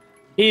Shrek.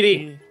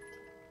 PD.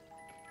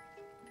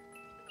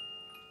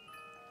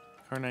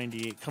 Car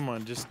 98. Come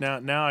on, just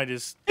now I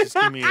just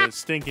give me a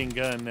stinking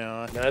gun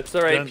now. That's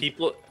all right.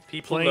 People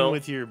playing know.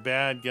 with your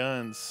bad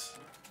guns.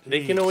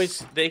 They can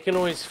always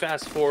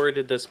fast forward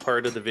to this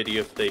part of the video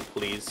if they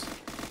please.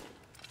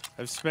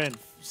 I've spent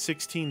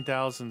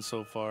 16,000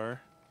 so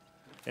far.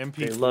 MP40.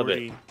 They love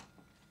it.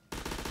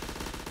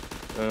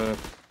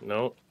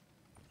 No.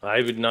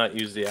 I would not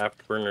use the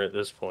afterburner at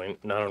this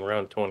point, not on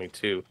round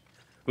 22.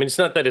 I mean, it's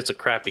not that it's a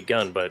crappy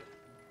gun, but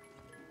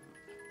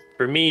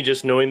for me,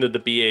 just knowing that the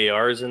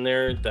BAR is in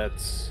there,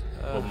 that's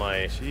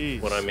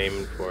what I'm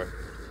aiming for.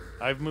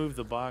 I've moved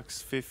the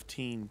box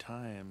 15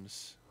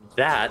 times.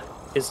 That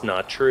is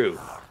not true.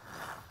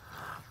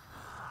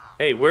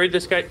 Hey, where'd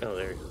this guy... Oh,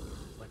 there.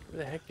 Like,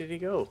 where the heck did he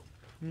go?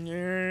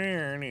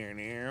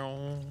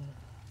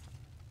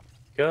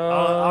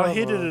 I'll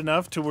hit it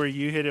enough to where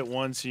you hit it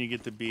once and you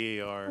get the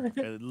BAR.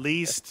 At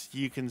least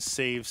you can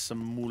save some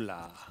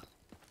moolah.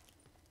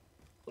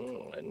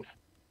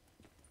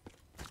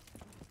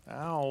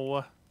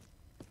 Ow.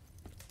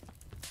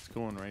 It's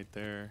going right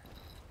there.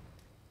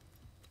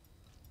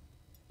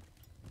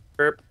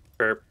 Burp,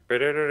 burp,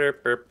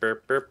 burp, burp,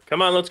 burp, burp.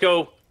 Come on, let's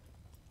go.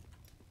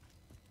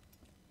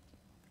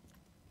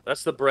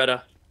 That's the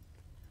Bretta.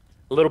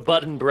 A little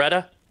button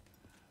Bretta.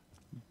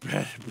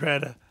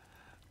 Bretta.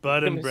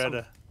 Button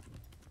Bretta.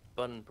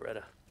 Button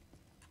Bretta.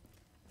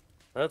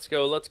 Let's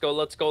go, let's go,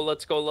 let's go,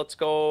 let's go, let's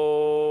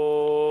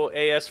go.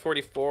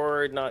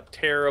 AS-44, not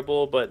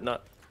terrible, but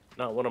not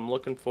what I'm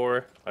looking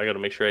for. I gotta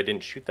make sure I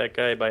didn't shoot that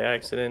guy by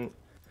accident.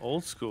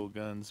 Old school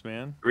guns,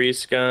 man.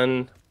 Grease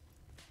gun.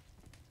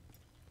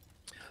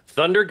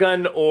 Thunder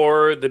gun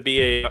or the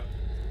BA.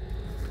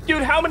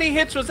 Dude, how many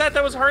hits was that?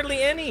 That was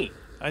hardly any.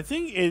 I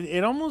think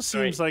it almost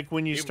seems like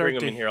when you start bring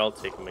to... them in here, I'll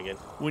take them again.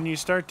 When you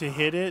start to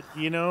hit it,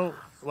 you know,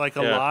 like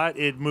a lot,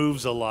 it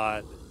moves a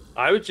lot.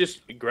 I was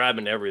just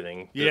grabbing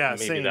everything. Yeah,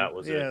 maybe same. That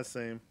was it. Yeah,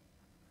 same.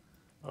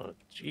 Oh,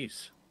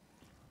 jeez.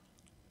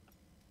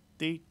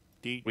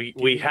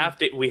 We have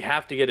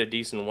to get a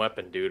decent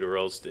weapon, dude, or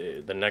else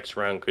the next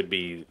round could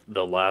be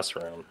the last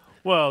round.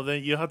 Well,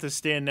 then you'll have to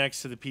stand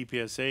next to the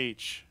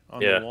PPSH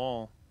on the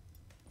wall.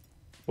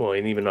 Well,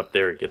 and even up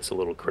there, it gets a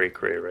little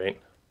cray-cray, right?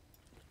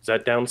 Is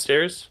that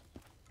downstairs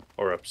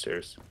or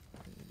upstairs?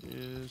 It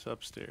is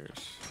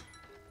upstairs.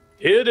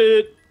 Hit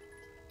it!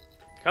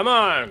 Come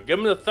on, give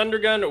him the thunder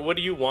gun. Or what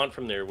do you want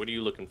from there? What are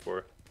you looking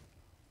for?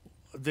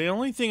 The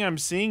only thing I'm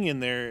seeing in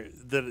there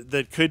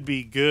that could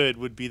be good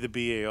would be the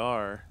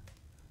BAR.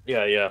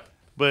 Yeah.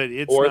 But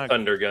it's or not,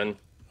 thunder gun.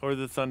 Or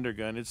the thunder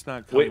gun. It's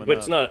not coming but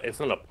it's not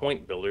a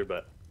point builder,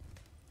 but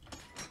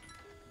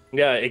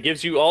yeah, it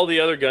gives you all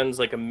the other guns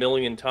like a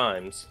million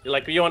times.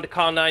 Like, you want the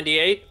Con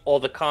 98 or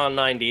the Con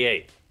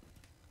 98?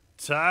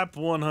 Top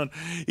 100.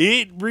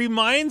 It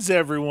reminds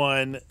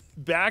everyone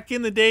back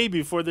in the day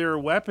before there were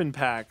weapon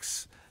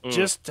packs,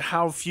 just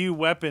how few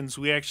weapons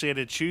we actually had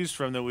to choose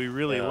from that we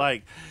really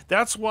liked.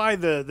 That's why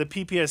the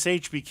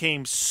PPSH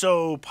became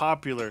so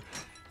popular,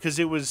 because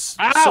it was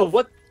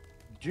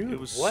Dude, it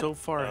was so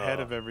far ahead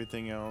of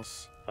everything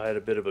else. I had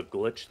a bit of a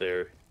glitch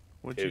there.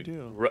 What'd you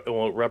do?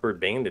 Rubber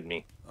banded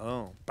me.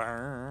 Oh.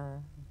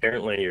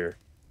 Apparently you're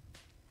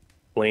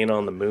playing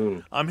on the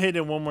moon. I'm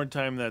hitting it one more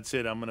time. That's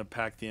it. I'm gonna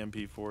pack the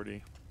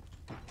MP40.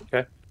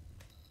 Okay.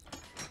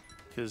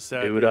 Because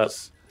that do it up.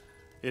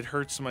 It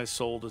hurts my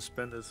soul to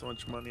spend this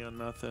much money on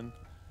nothing.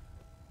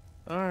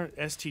 Alright,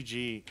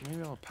 STG.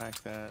 Maybe I'll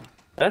pack that.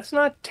 That's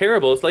not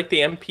terrible. It's like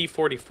the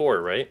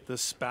MP44, right? The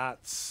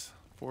Spats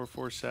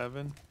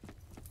 447.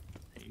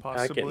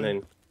 Possibly. Pack it and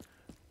then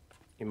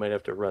you might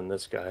have to run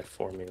this guy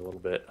for me a little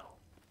bit.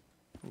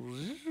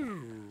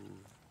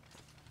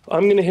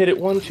 I'm gonna hit it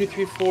 1, 2,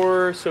 3,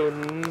 4, so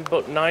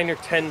about 9 or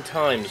 10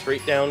 times,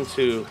 right down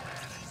to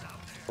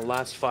the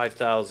last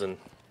 5,000,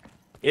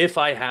 if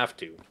I have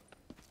to.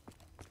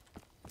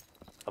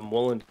 I'm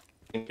willing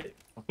to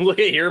look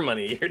at your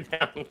money. You're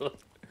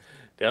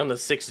down to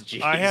 6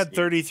 G's. I had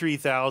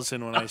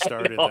 33,000 when I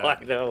started. I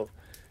know.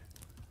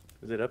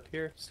 Is it up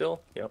here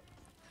still? Yep.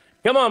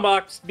 Come on,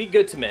 box. Be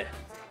good to me.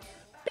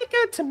 Be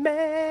good to me.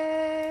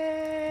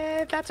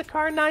 That's a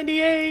car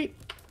 98.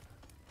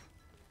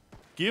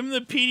 Give him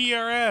the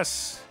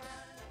PDRS.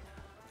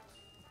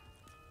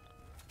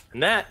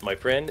 And that, my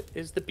friend,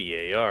 is the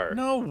BAR.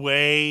 No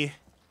way.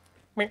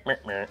 Meh, meh,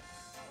 meh.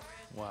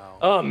 Wow.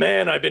 Oh,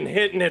 man, I've been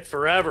hitting it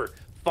forever.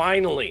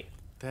 Finally.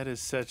 That is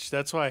such...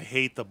 That's why I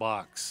hate the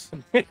box.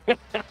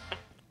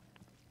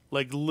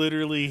 Like,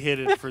 literally hit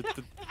it for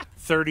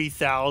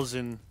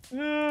 30,000.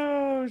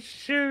 Oh,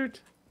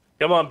 shoot.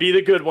 Come on, be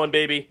the good one,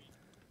 baby.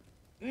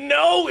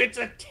 No, it's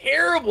a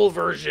terrible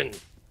version.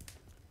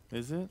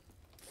 Is it?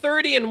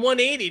 30 and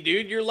 180,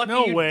 dude. You're lucky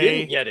No you way.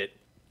 didn't get it.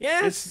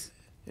 Yes.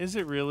 Is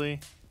it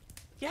really?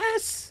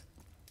 Yes.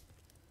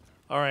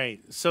 All right.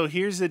 So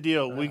here's the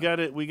deal. We got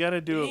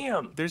to do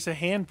Damn. There's a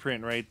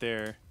handprint right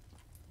there.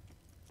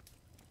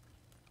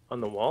 On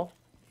the wall?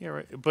 Yeah,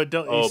 right. But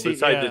don't Oh, you see,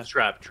 beside yeah. the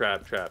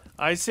trap.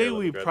 I say Here, let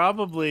me we grab it.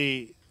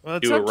 probably well,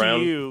 it's Do a up to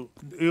round? you.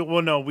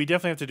 Well, no, we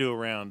definitely have to do a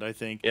round, I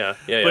think. Yeah.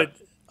 But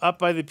up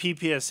by the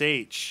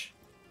PPSH.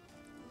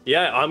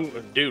 Yeah,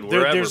 dude,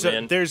 wherever,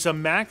 man. There's a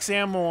max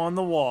ammo on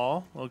the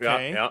wall,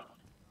 okay? Yeah.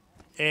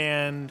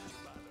 And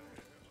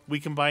we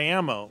can buy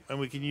ammo, and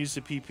we can use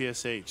the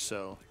PPSH.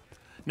 So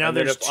now And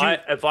then there's two.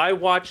 if I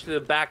watch the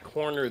back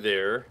corner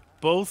there.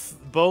 Both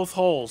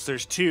holes.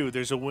 There's two.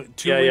 There's two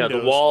windows. Yeah,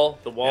 the wall,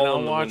 and and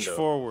I'll the watch window.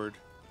 forward.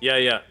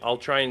 Yeah. I'll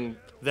try and.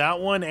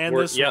 That one and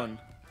this one.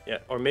 Yeah,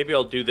 or maybe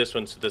I'll do this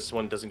one so this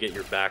one doesn't get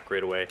your back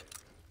right away.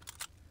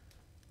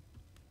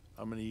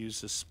 I'm gonna use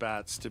the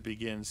spats to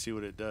begin. See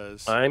what it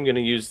does. I'm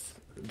gonna use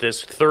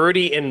this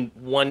 30 and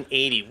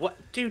 180. What,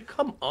 dude?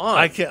 Come on.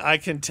 I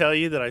can tell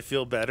you that I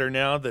feel better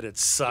now that it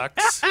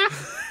sucks.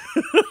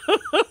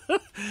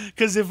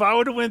 Because if I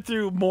would have went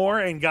through more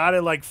and got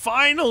it like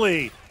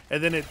finally,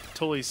 and then it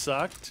totally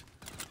sucked,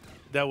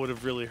 that would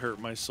have really hurt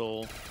my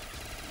soul.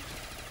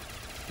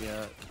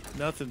 Yeah,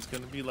 nothing's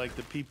gonna be like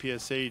the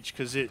PPSH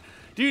because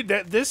dude,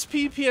 this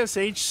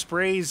PPSH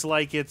sprays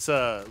like it's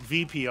a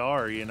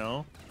VPR, you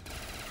know.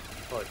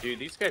 Oh, dude,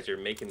 these guys are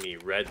making me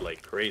red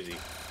like crazy.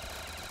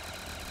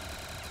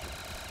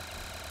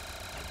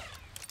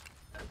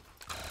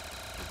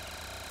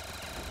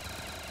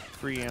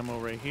 Free ammo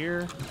right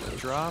here.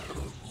 Drop.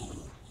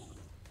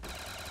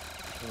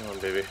 Come on,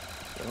 baby.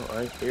 Oh,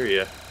 I hear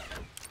ya.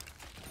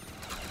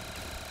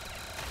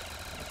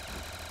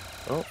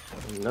 Oh,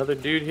 another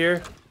dude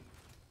here.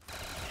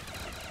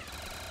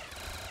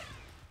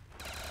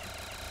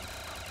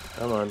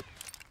 Come on.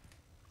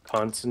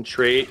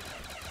 Concentrate.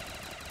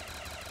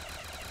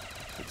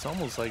 It's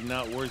almost like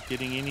not worth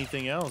getting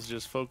anything else.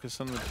 Just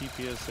focus on the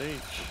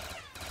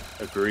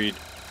PPSH. Agreed.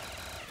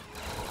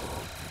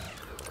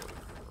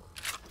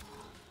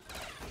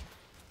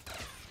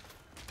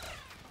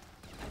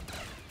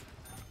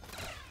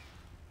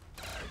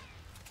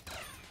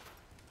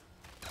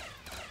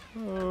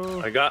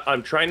 Oh.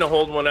 I'm trying to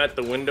hold one at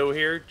the window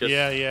here. Just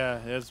Yeah,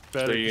 that's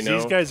better. so you 'cause know.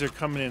 These guys are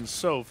coming in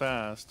so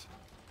fast.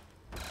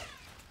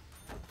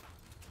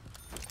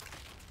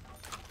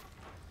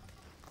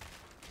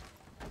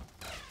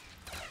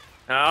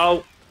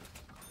 Ow.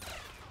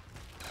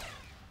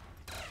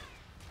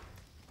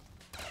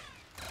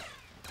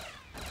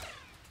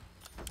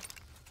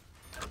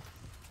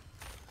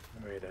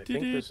 Wait, I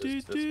think this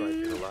might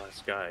be the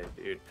last guy,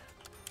 dude.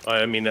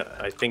 I mean,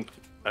 I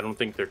don't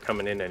think they're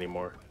coming in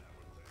anymore.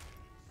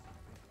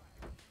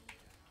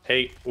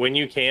 Hey, when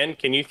you can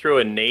you throw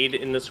a nade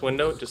in this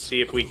window to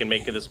see if we can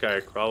make this guy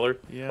a crawler?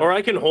 Yeah. Or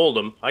I can hold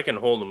him.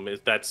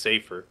 If that's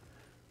safer.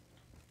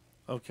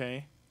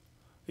 Okay.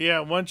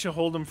 Yeah, why don't you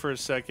hold them for a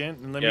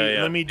second and let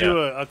Yeah, me do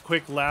a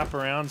quick lap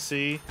around,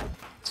 see.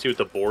 See what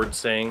the board's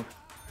saying.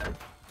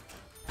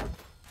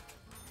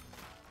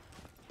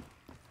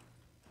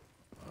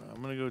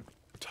 I'm gonna go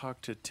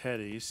talk to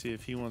Teddy, see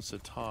if he wants to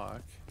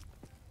talk.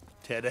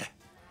 Teddy.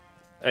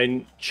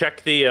 And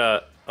check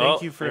the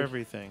Thank you for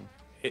everything.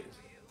 it-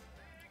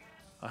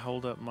 I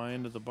hold up my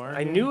end of the bargain.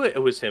 I knew it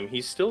was him.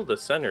 He's still the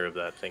center of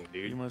that thing,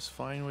 You dude. must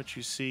find what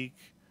you seek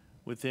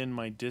within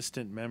my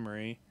distant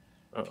memory.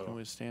 Can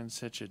withstand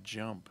such a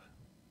jump.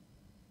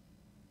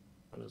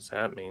 What does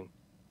that mean?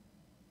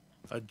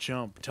 A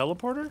jump.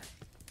 Teleporter?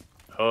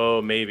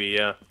 Oh, maybe,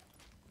 yeah.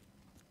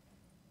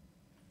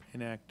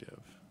 Inactive.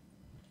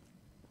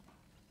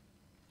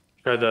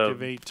 Try the...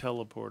 Activate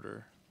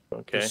teleporter.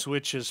 Okay. The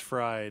switch is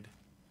fried.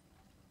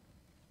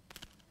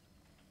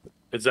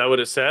 Is that what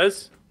it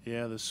says?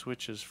 Yeah, the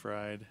switch is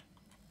fried.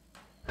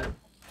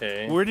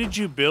 Okay. Where did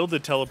you build the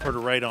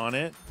teleporter? Right on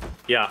it?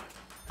 Yeah.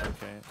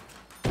 Okay.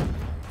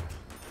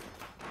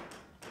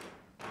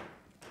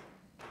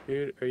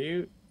 Dude, are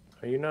you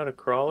not a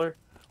crawler?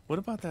 What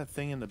about that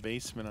thing in the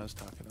basement I was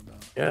talking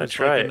about? Yeah, It's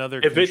try like it. another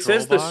If it control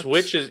says the box?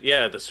 switch is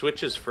the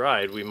switch is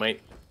fried, we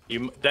might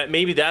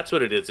maybe that's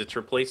what it is. It's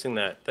replacing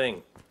that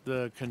thing.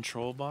 The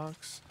control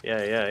box?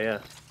 Yeah.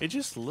 It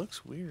just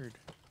looks weird.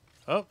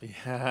 Oh,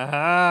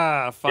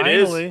 yeah.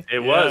 Finally. It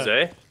was,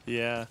 eh?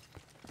 Yeah.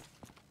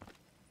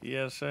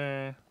 Yes,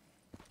 sir.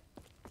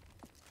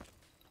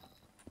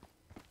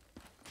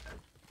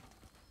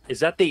 Is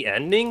that the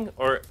ending?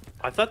 Or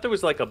I thought there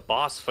was like a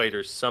boss fight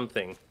or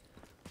something.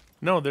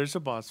 No, there's a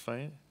boss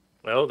fight.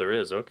 Oh, there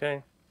is.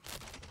 Okay.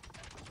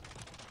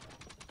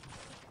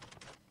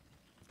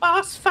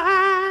 Boss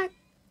fight.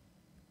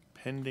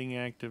 Pending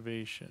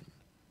activation.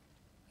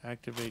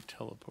 Activate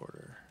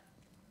teleporter.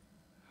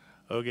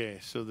 Okay,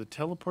 so the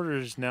teleporter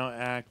is now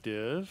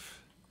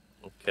active.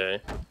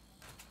 Okay.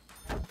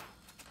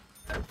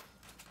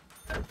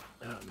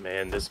 Oh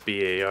man, this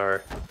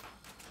BAR.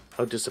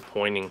 How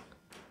disappointing.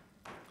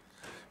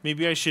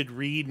 Maybe I should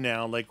read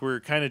now, like we're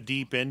kind of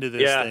deep into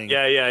this thing.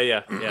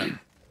 Yeah.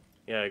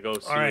 Yeah, go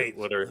see All right,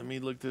 what are... let me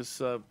look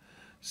this up.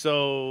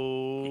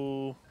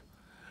 So,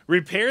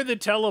 repair the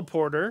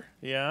teleporter.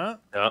 Yeah.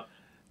 Yeah.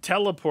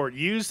 Teleport.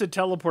 Use the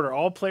teleporter.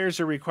 All players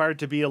are required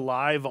to be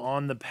alive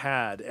on the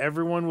pad.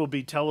 Everyone will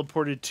be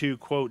teleported to,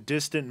 quote,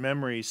 distant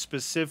memories,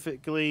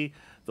 specifically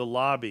the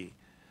lobby.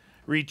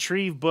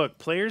 Retrieve book.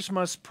 Players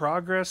must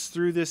progress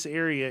through this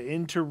area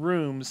into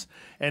rooms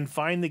and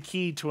find the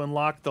key to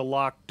unlock the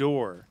locked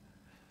door.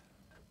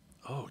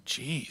 Oh,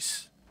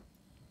 jeez.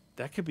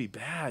 That could be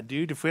bad,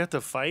 dude. If we have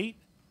to fight?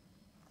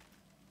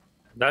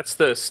 That's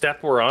the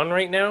step we're on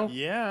right now?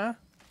 Yeah.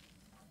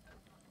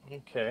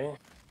 Okay.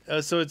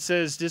 So it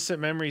says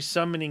distant memory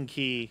summoning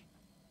key.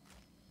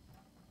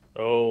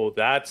 Oh,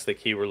 that's the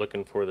key we're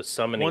looking for, the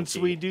summoning Once key.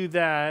 we do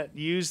that,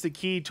 use the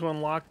key to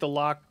unlock the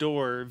locked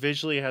door.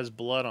 Visually has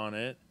blood on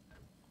it.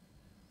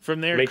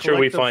 From there, make sure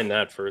we find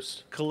that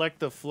first. Collect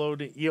the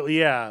floating...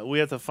 Yeah, we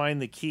have to find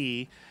the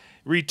key.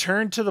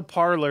 Return to the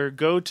parlor.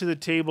 Go to the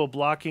table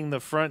blocking the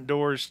front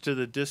doors to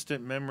the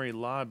distant memory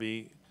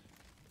lobby.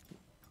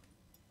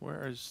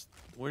 Where's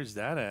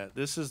that at?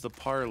 This is the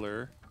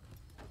parlor.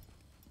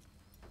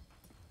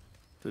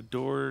 The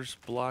doors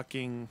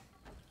blocking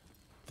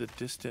the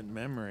distant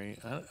memory.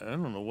 I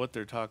don't know what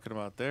they're talking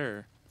about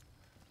there.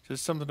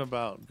 Just something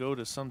about go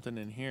to something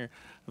in here.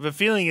 I have a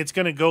feeling it's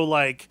going to go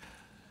like,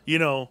 you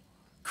know,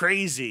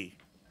 crazy.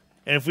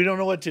 And if we don't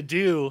know what to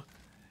do,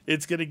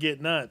 it's going to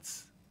get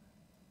nuts.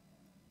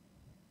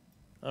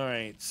 All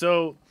right.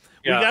 So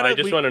yeah, I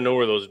just want to know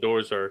where those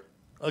doors are.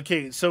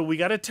 Okay, so we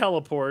got to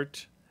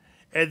teleport.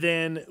 And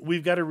then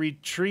we've got to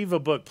retrieve a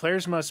book.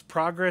 Players must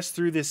progress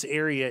through this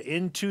area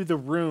into the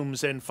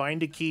rooms and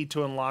find a key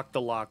to unlock the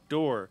locked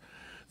door.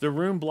 The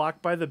room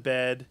blocked by the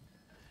bed,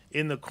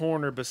 in the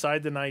corner,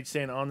 beside the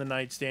nightstand, on the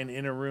nightstand,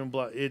 in a room.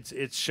 It's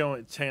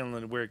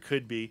telling where it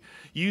could be.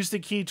 Use the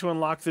key to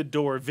unlock the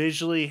door.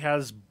 Visually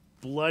has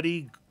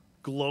bloody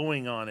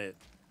glowing on it.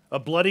 A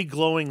bloody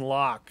glowing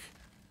lock.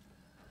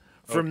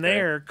 From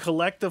there,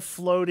 collect the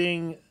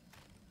floating...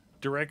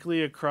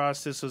 Directly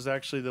across, this was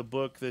actually the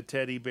book that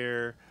Teddy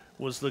Bear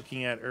was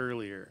looking at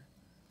earlier.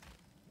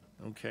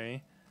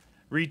 Okay.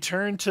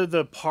 Return to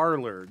the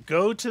parlor.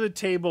 Go to the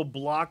table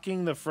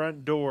blocking the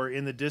front door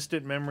in the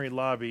distant memory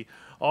lobby.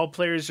 All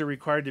players are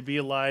required to be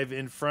alive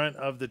in front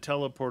of the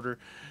teleporter.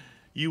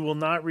 You will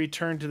not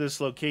return to this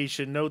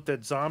location. Note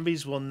that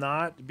zombies will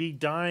not be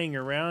dying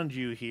around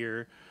you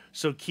here,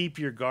 so keep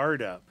your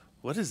guard up.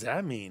 What does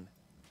that mean?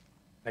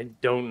 I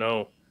don't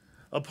know.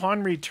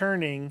 Upon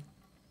returning...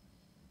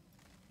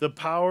 the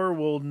power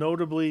will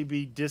notably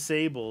be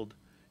disabled.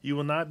 You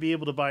will not be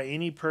able to buy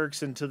any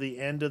perks until the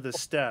end of the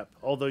step,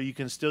 although you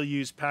can still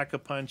use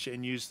Pack-a-Punch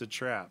and use the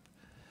trap.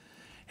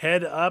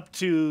 Head up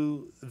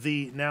to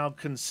the now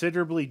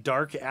considerably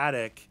dark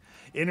attic.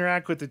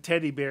 Interact with the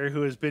teddy bear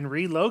who has been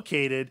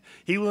relocated.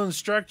 He will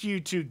instruct you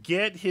to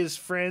get his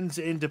friends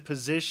into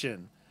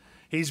position.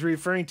 He's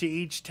referring to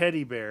each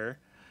teddy bear.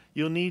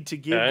 You'll need to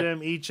give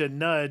them each a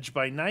nudge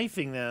by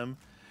knifing them.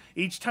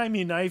 Each time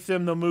you knife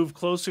them, they'll move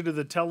closer to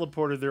the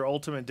teleporter, their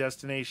ultimate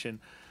destination.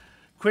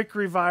 Quick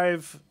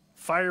revive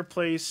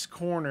fireplace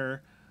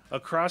corner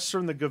across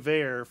from the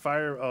Gaver.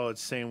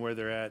 It's saying where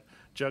they're at.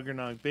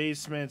 Juggernaut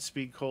basement,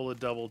 speed cola,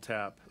 double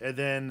tap. And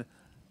then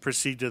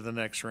proceed to the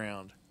next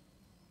round.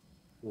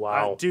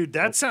 Wow. Dude,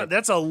 that's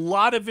a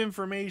lot of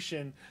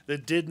information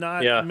that did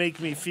not make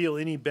me feel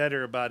any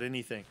better about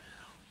anything.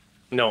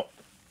 No.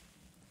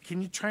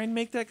 Can you try and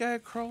make that guy a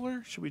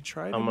crawler? Should we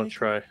try? I'm gonna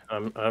try.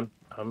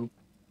 I'm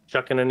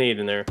chucking a nade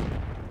in there.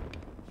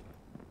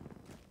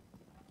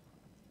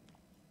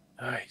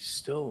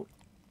 He's got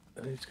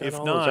if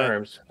all not, those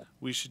arms.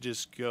 We should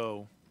just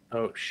go.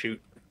 Oh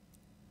shoot.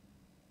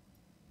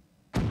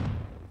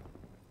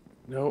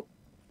 No.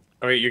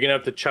 All right, you're gonna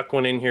have to chuck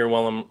one in here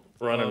while I'm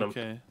running him.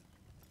 Okay.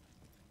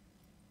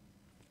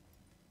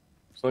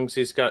 As long as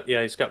he's got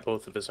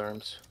both of his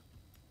arms.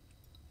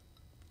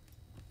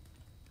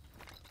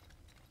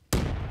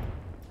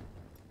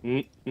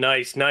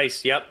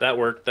 Nice. Yep, that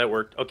worked.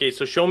 Okay,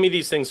 so show me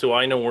these things so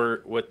I know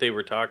what they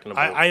were talking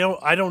about.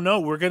 I don't know.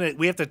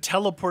 We have to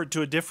teleport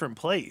to a different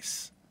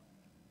place.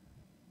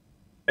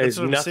 It has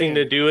nothing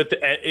to do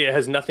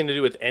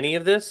with any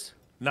of this?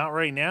 Not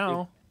right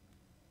now.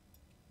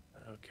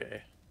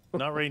 Okay.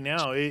 Not right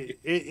now.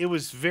 It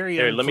was very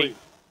Here, let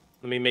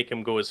me make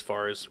him go as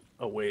far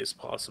away as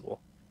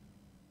possible.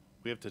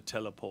 We have to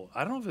teleport.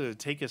 I don't know if it'll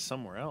take us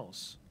somewhere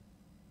else.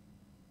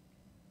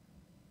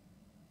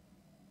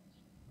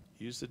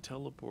 Use the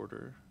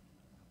teleporter.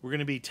 We're going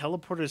to be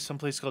teleported to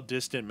someplace called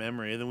Distant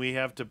Memory, and then we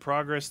have to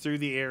progress through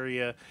the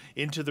area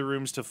into the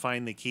rooms to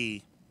find the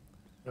key.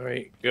 All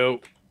right,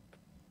 go.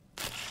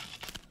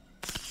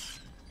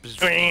 I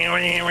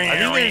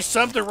think there's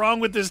something wrong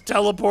with this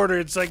teleporter.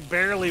 It's like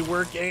barely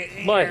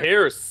working. My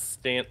hair's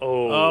stand.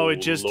 Oh, it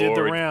just did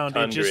the round.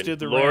 It just did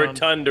the Lord round.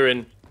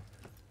 Tundrin.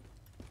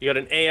 You got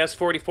an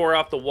AS-44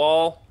 off the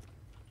wall.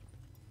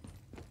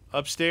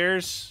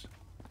 Upstairs.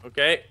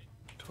 Okay.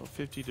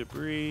 1250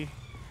 debris.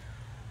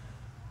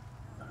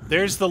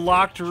 There's the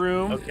locked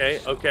room.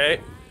 Okay, okay.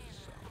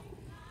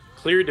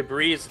 Clear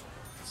debris is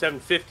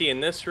 750 in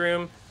this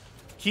room.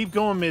 Keep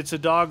going, it's a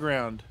dog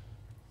round.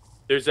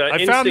 There's a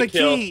I found the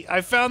insta-kill. key.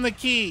 I found the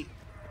key.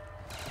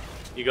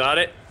 You got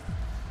it.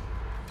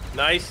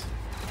 Nice.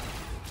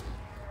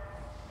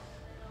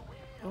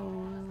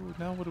 Oh,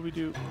 now what do we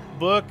do?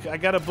 Book. I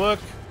got a book.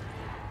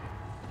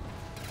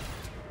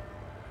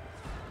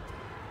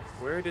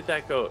 Where did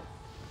that go?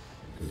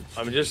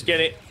 I'm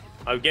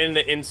getting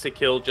the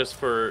insta-kill just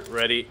for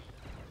ready.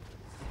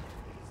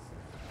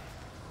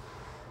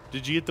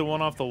 Did you get the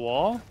one off the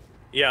wall?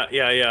 Yeah.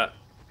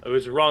 It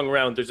was the wrong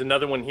round. There's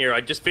another one here. I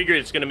just figured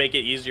it's going to make it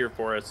easier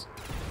for us.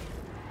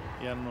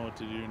 Yeah, I don't know what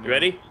to do now. You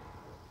ready?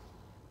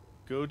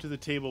 Go to the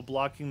table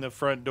blocking the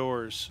front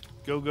doors.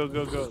 Go, go,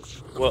 go, go.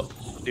 Well,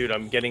 dude,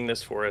 I'm getting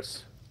this for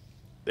us.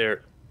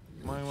 There.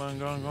 Go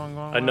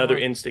on, Another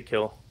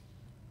insta-kill.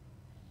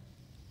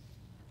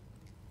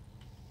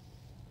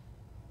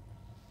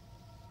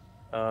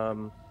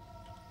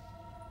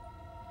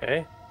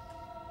 Okay.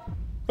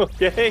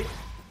 Okay.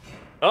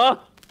 Oh!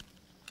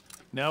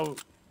 Now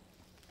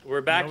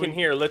We're back in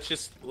here. Let's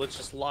just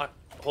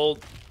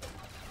hold.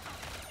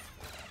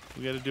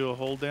 we got to do a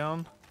hold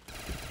down.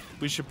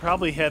 We should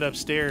probably head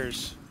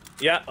upstairs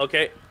Yeah,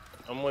 okay.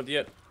 I'm with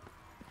you.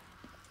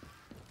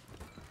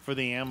 for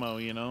the ammo,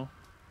 you know.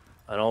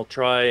 And I'll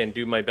try and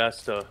do my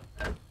best to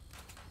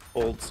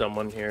hold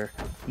someone here.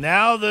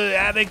 Now the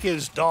attic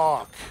is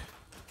dark.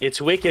 It's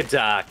wicked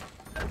dark.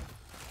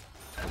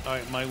 All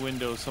right, my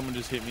window. Someone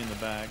just hit me in the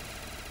back.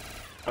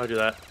 I'll do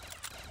that.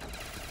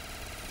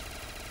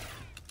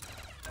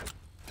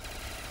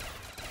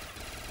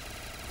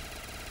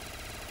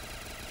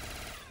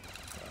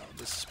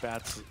 This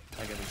spats.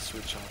 I gotta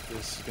switch off.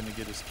 This is gonna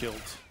get us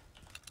killed.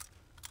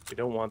 We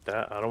don't want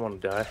that. I don't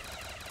want to die.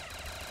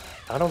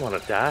 I don't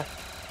want to die.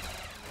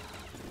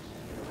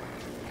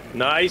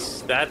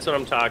 Nice. That's what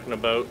I'm talking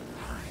about.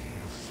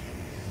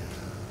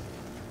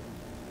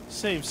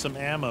 Save some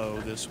ammo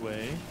this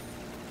way.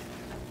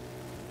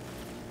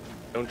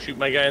 Don't shoot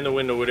my guy in the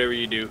window, whatever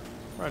you do.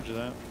 Roger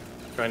that.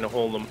 Trying to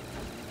hold him.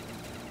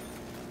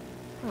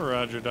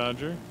 Roger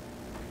Dodger.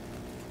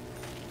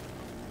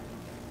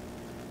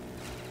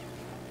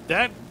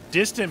 That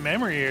distant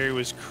memory area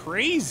was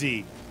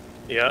crazy.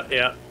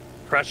 Yeah.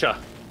 Pressure.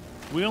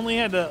 We only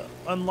had to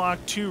unlock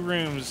 2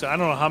 rooms. I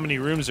don't know how many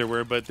rooms there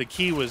were, but the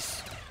key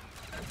was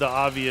the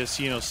obvious,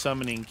 you know,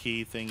 summoning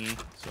key thingy.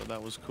 So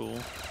that was cool.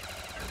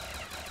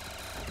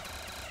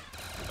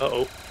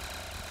 Uh-oh.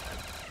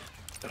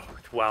 Oh,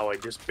 wow, I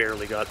just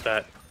barely got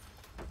that.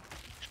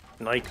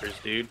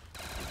 Nikers, dude.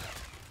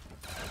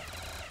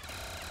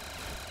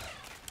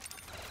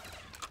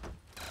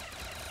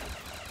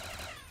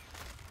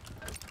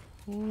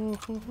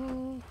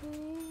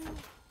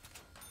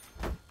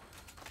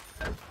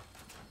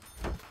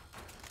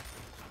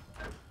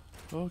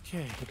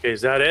 Okay. Okay,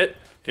 is that it?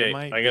 Okay,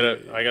 might I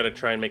be. gotta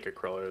try and make a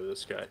crawler of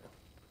this guy.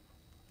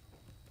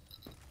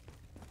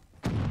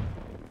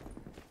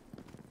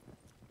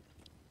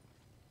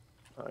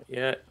 Not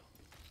yet.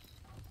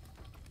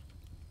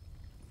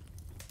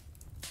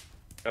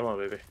 Come on,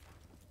 baby.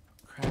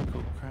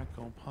 Crackle,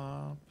 crackle,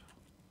 pop. All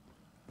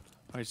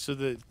right, so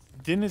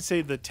didn't it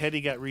say the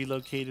Teddy got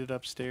relocated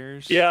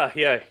upstairs? Yeah.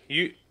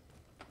 You.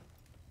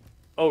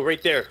 Oh,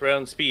 right there, right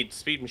on speed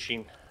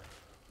machine.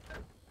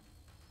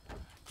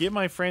 Get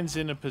my friends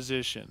in a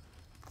position.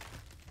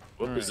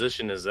 What All right.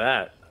 position is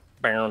that?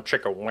 Bow,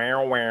 chicka,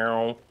 wow,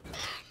 wow.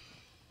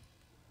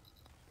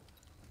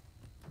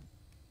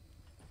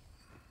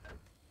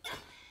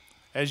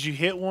 As you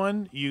hit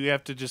one, you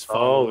have to just Oh,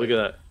 follow. look at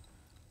that.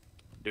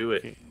 Do it.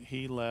 Okay,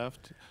 he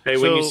left. Hey,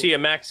 when you So- see a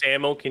max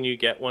ammo, can you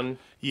get one?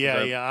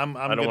 Yeah, I'm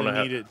I don't gonna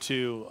wanna need it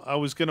too. I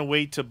was gonna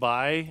wait to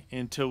buy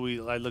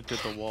until I looked at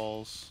the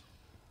walls.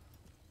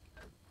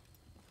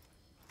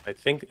 I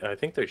think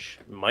there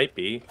might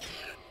be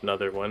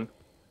another one.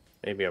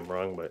 Maybe I'm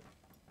wrong, but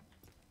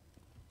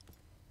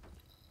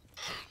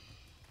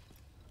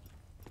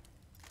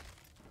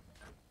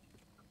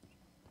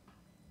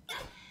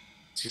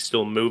is he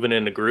still moving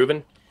and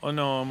grooving? Oh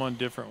no, I'm on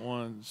different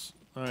ones.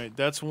 All right,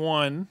 that's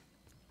one.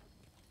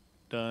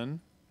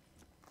 Done.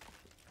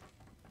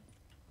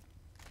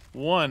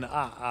 One. What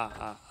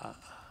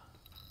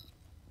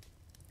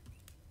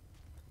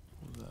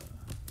was that?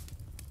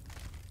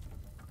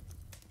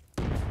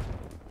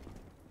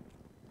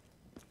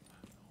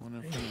 One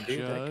in front of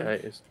Dude, that Judd.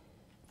 guy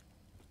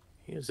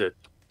he is a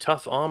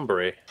tough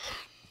hombre.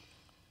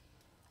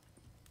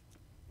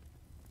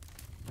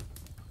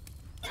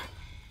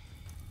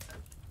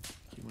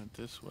 He went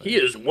this way. He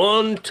is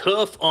one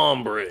tough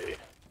hombre.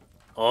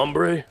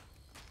 Hombre?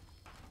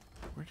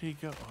 Where did he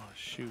go? Oh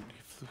shoot!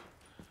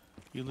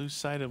 You lose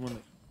sight of when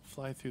they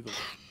fly through the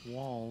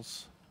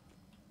walls.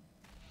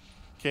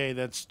 Okay,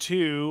 that's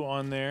 2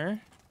 on there.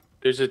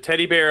 There's a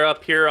teddy bear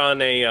up here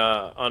on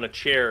a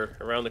chair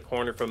around the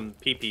corner from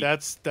PP.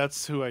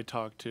 That's who I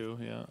talked to.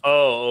 Yeah.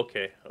 Oh,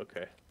 okay,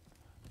 okay.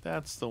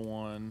 That's the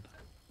one.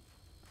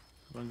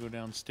 I'm gonna go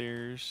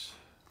downstairs.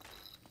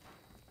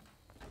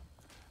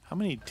 How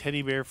many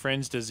teddy bear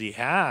friends does he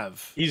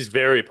have? He's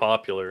very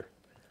popular.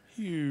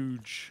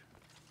 Huge.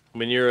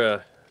 When you're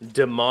a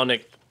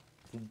demonic,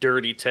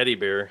 dirty teddy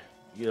bear,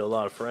 you get a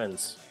lot of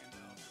friends.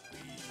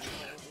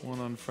 One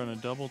on front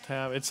of double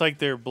tap. It's like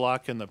they're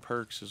blocking the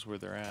perks is where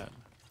they're at.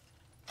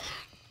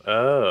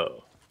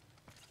 Oh.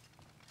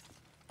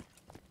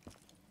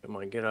 Come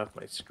on, get off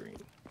my screen.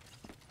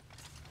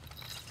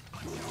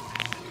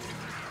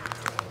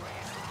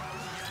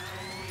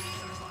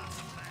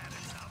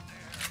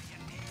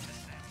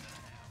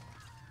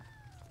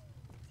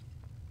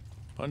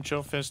 Punch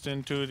your fist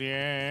into the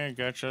air.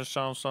 Got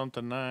yourself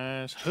something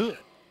nice. Huh.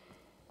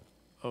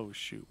 Oh,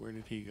 shoot. Where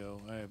did he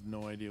go? I have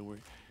no idea where.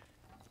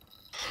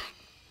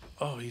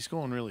 Oh, he's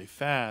going really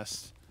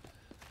fast.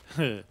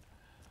 There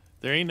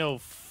ain't no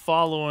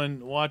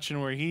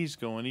watching where he's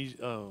going.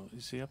 Oh,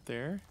 is he up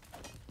there?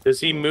 Does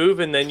he move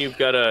and then you've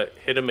got to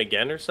hit him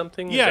again or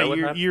something? Yeah,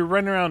 you're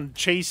running around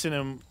chasing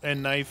him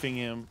and knifing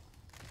him.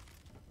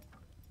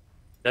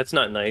 That's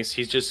not nice.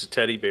 He's just a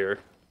teddy bear.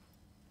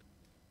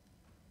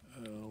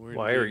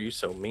 Why are you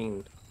so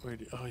mean?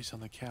 Oh, he's on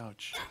the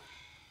couch.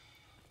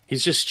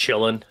 He's just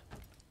chilling.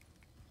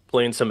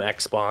 Playing some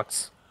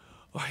Xbox.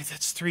 All right,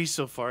 that's 3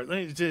 so far.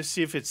 Let me just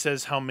see if it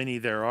says how many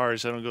there are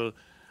so I don't go...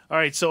 All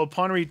right, so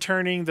upon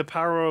returning, the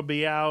power will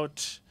be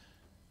out.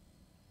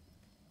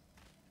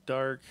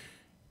 Dark.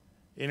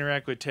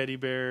 Interact with teddy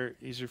bear.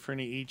 He's referring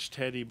to each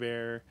teddy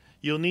bear.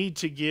 You'll need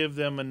to give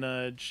them a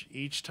nudge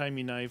each time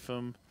you knife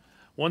them.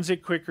 One's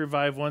at quick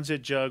revive, one's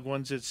at jug,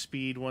 one's at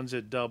speed, one's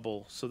at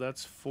double. So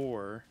that's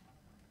 4.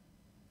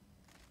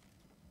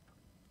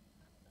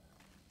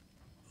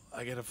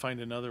 I gotta find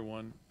another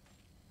one.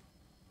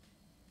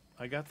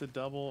 I got the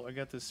double. I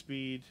got the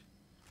speed.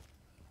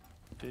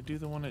 Did I do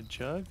the one at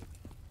jug?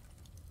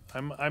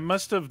 I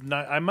must have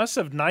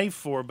knifed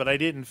 4, but I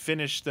didn't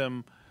finish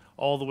them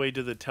all the way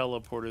to the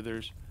teleporter.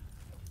 There's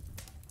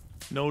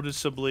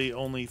noticeably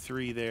only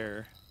 3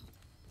 there.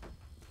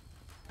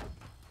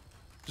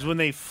 Because when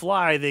they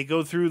fly, they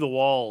go through the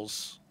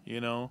walls.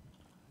 You know.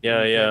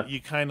 Yeah, yeah.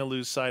 You kind of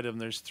lose sight of them.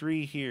 There's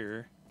 3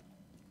 here.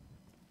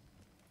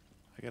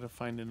 I gotta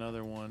find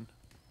another one.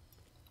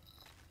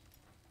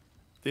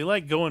 They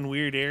like going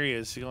weird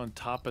areas. They go on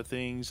top of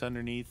things,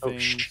 underneath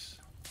things.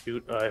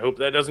 Shoot, I hope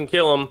that doesn't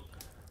kill him.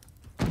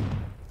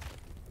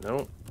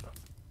 No.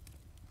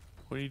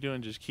 What are you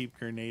doing? Just keep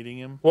grenading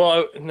him?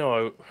 Well,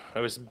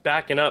 I was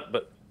backing up,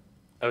 but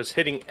I was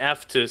hitting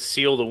F to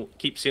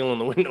keep sealing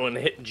the window and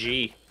hit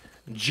G.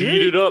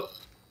 G'd it up.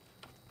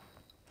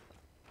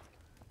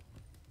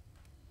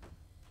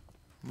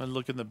 I'm gonna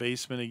look in the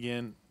basement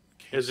again.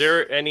 Is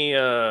there any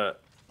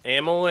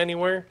ammo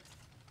anywhere?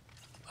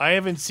 I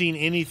haven't seen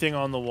anything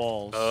on the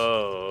walls.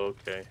 Oh,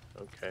 okay,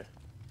 okay.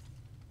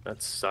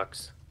 That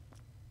sucks.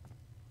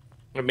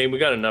 I mean, we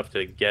got enough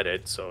to get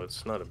it, so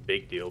it's not a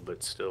big deal,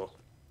 but still.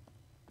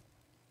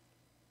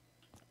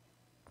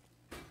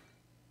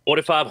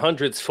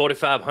 4,500's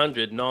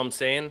 4,500, know what I'm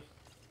saying?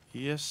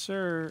 Yes,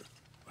 sir.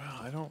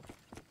 Well, I don't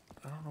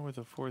know where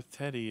the 4th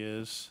teddy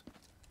is.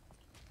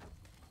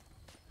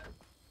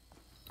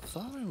 I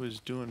thought I was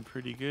doing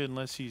pretty good,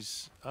 unless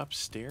he's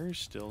upstairs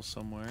still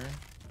somewhere.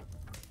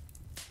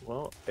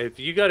 Well, if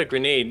you got a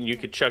grenade and you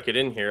could chuck it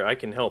in here, I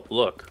can help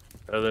look,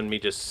 other than me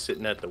just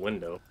sitting at the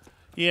window.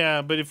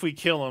 Yeah, but if we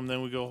kill him,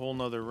 then we go a whole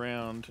nother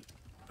round.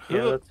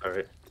 Yeah, that's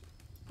alright.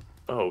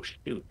 Oh,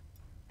 shoot.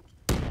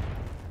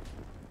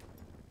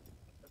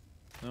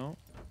 No?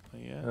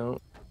 Yeah. No.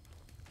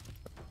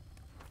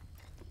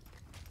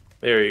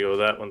 There you go,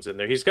 that one's in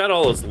there. He's got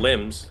all his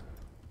limbs.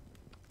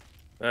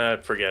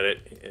 Forget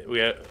it.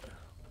 We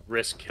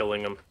risk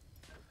killing him.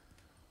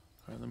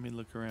 Alright, let me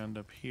look around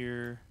up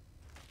here.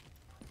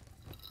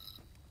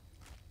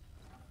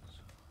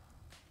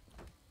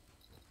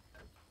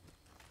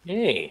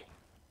 Hey.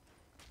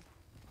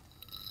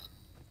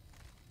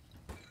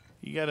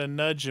 You gotta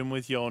nudge him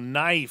with your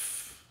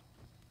knife.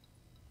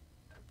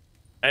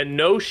 And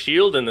no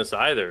shield in this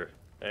either,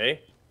 eh?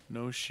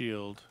 No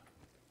shield.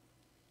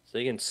 So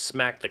you can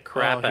smack the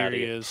crap out of you.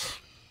 Here he is.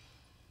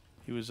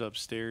 He was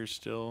upstairs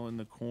still in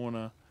the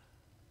corner.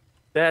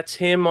 That's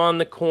him on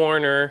the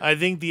corner. I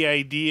think the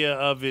idea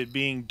of it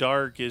being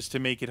dark is to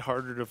make it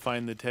harder to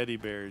find the teddy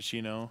bears,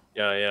 you know?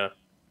 Yeah, yeah.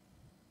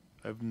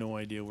 I have no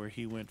idea where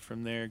he went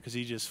from there because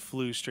he just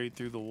flew straight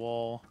through the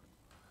wall.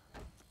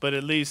 But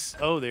at least...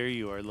 Oh, there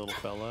you are, little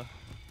fella.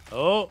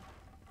 Oh!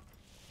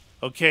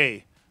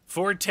 Okay.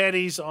 4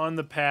 teddies on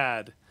the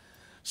pad.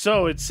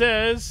 So it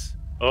says...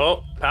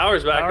 Oh,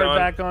 power's back on. Power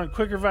back on.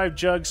 Quick revive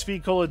jug.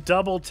 Speed cola.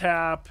 Double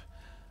tap.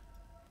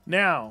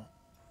 Now...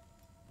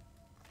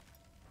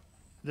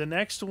 The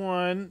next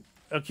one...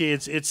 Okay,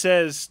 it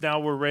says now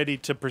we're ready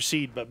to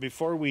proceed. But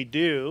before we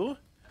do...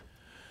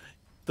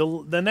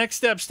 The next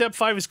step, step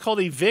 5, is called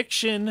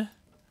eviction.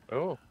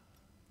 Oh.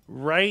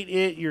 Write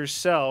it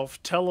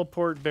yourself.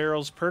 Teleport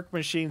barrels, perk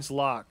machines,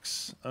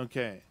 locks.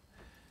 Okay.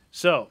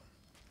 So,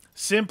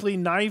 simply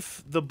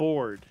knife the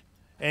board,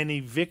 and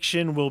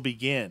eviction will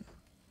begin.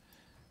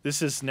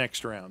 This is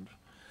next round.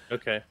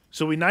 Okay.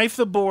 So we knife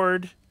the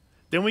board,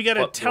 then we got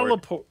to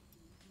teleport. Board?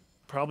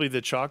 Probably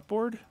the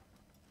chalkboard.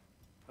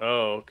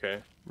 Oh,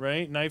 okay.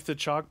 Right? Knife the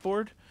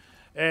chalkboard.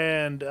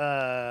 And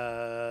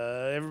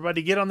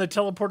everybody get on the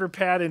teleporter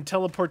pad and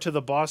teleport to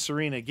the boss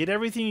arena. Get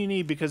everything you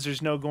need because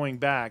there's no going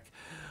back.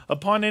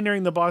 Upon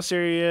entering the boss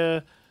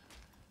area,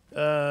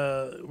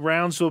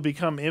 rounds will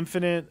become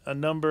infinite. A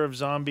number of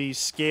zombies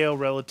scale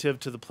relative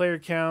to the player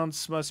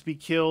counts must be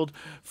killed.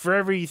 For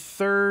every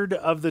third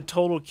of the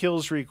total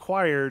kills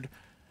required,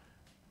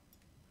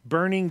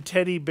 burning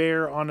teddy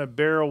bear on a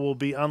barrel will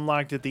be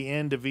unlocked at the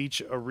end of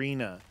each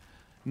arena.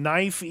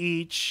 Knife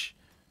each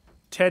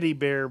teddy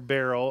bear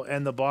barrel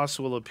and the boss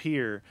will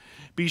appear.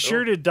 Be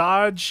sure to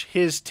dodge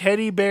his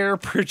teddy bear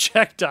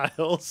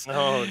projectiles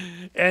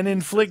and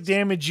inflict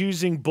damage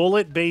using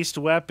bullet-based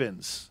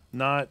weapons,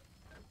 not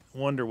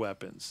wonder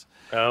weapons.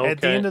 Okay.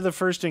 At the end of the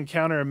first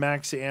encounter, a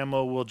max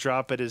ammo will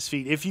drop at his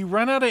feet. If you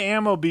run out of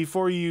ammo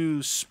before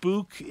you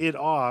spook it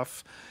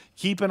off,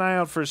 keep an eye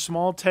out for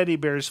small teddy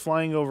bears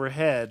flying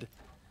overhead.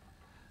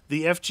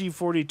 The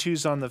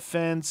FG-42's on the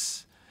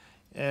fence.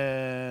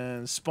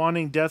 And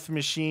spawning death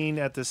machine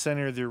at the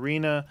center of the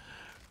arena.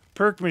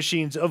 Perk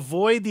machines.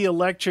 Avoid the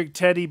electric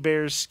teddy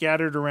bears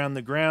scattered around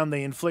the ground.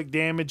 They inflict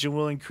damage and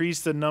will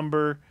increase the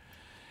number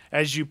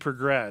as you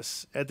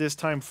progress. At this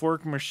time, 4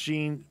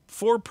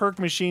 perk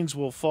machines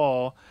will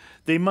fall.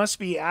 They must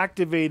be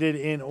activated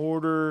in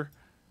order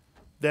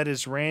that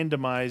is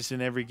randomized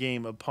in every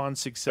game. Upon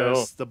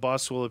success, the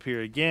boss will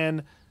appear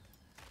again.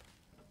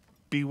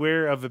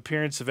 Beware of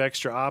appearance of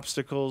extra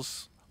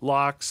obstacles.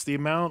 Locks. The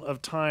amount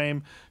of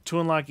time to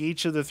unlock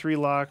each of the 3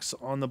 locks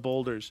on the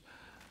boulders.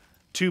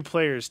 2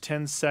 players,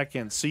 10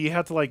 seconds. So you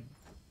have to, like,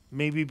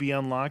 maybe be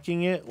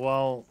unlocking it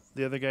while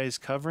the other guy is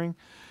covering.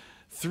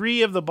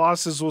 3 of the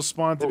bosses will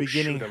spawn at the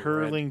beginning,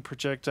 hurling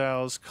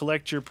projectiles.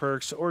 Collect your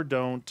perks or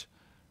don't.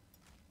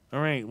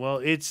 All right.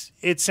 Well,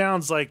 it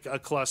sounds like a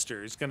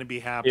cluster. It's going to be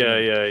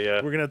happening. Yeah.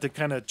 We're going to have to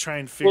kind of try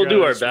and figure out. We'll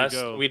do our as we best.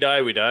 go. We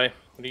die. What are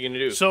you going to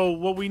do? So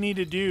what we need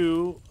to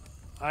do...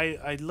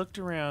 I looked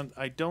around.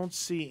 I don't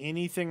see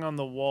anything on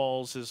the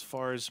walls as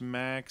far as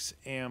max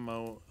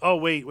ammo. Oh,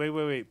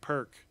 wait.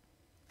 Perk.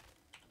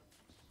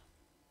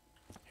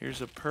 Here's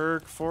a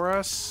perk for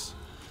us.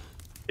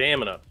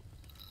 Stamina.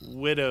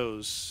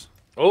 Widows.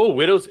 Oh,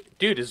 Widows.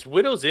 Dude, is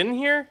Widows in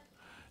here?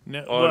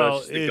 No, Oh,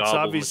 well, it's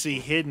obviously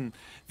hidden.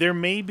 There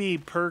may be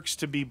perks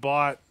to be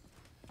bought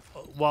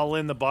while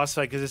in the boss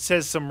fight, because it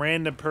says some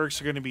random perks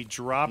are going to be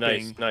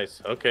dropping.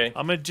 Nice. Okay.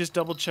 I'm going to just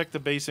double check the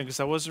basement, because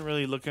I wasn't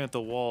really looking at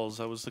the walls.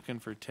 I was looking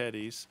for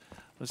teddies.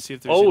 Let's see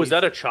if there's is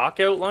that a chalk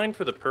outline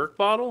for the perk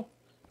bottle?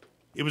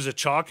 It was a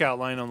chalk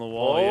outline on the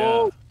wall,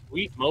 yeah. yeah.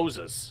 Sweet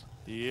Moses.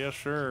 Yeah,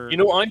 sure. You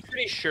know, I'm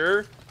pretty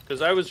sure,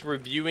 because I was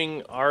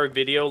reviewing our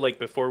video, like,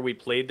 before we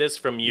played this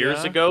from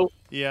years ago.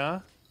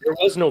 Yeah. There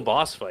was no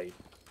boss fight.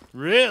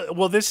 Really?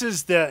 Well, this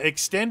is the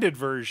extended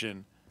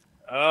version.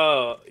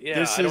 Oh,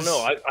 yeah, I don't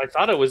know. I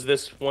thought it was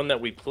this one that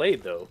we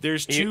played, though.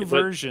 There's 2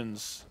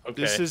 versions.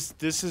 Okay. This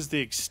is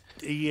the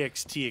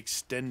EXT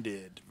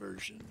extended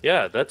version.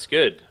 Yeah, that's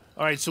good.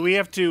 All right, so we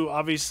have to,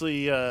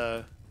 obviously,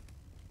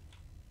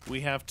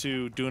 we have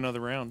to do another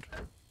round.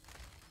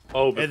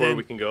 Oh, before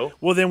we can go?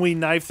 Well, then we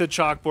knife the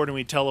chalkboard and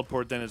we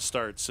teleport, then it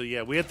starts. So,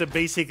 yeah, we have to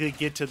basically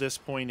get to this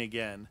point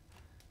again.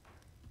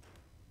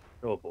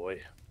 Oh,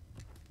 boy.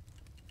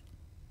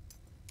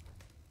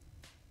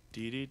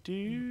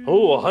 Dee-dee-doo.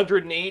 Oh,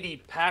 180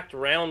 packed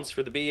rounds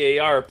for the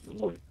BAR.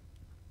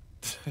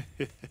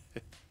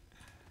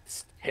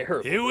 It's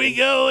terrible. Here we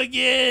go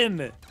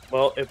again.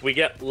 Well, if we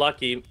get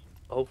lucky,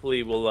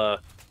 hopefully we'll,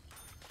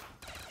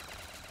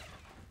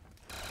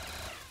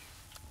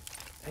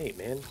 Hey,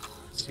 man.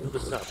 See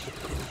what's up.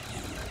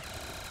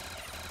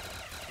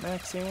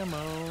 Max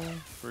ammo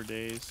for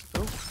days.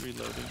 Oh,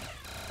 reloading.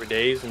 For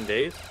days and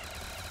days?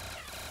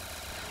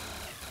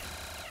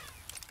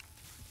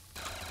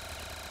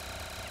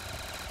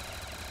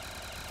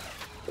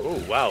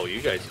 Oh, wow,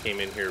 you guys came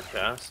in here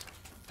fast.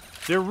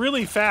 They're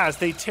really fast.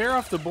 They tear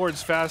off the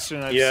boards faster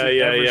than I've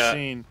ever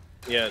seen.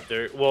 Yeah,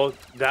 well,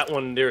 that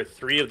one,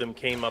 3 of them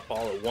came up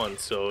all at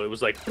once, so it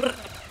was like...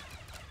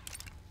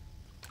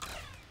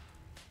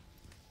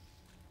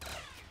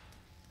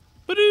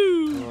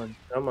 Badoo!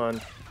 Come on.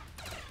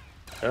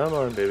 Come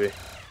on, baby.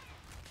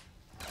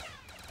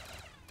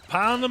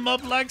 Pound them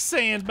up like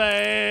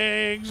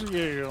sandbags.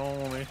 Yeah,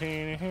 only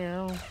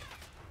here.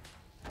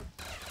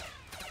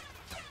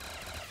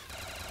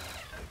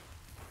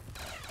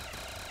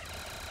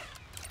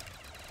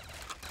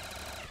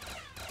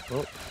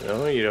 Oh,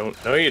 no, you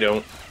don't. No, you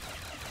don't.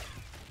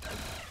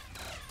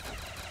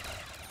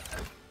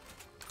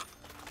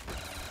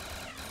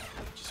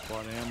 Just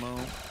bought ammo.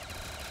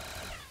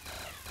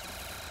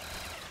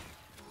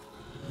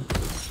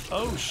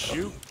 Oh,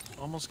 shoot.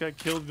 Almost got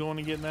killed going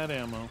and getting that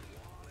ammo.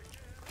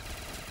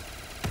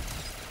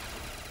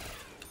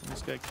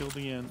 Almost got killed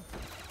again.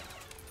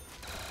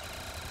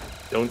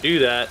 Don't do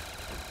that.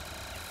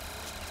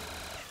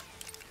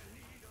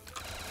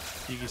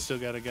 You still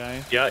got a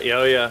guy? Yeah, yeah,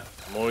 oh yeah.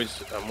 I'm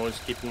always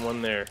keeping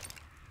one there.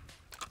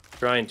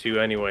 Trying to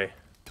anyway.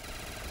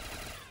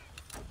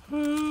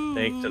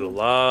 Makes it a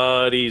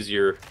lot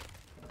easier.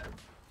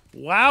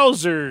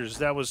 Wowzers!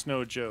 That was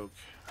no joke.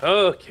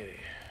 Okay.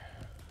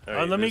 All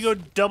right, let me go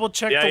double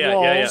check the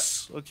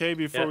walls, okay,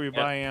 before we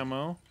buy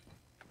ammo.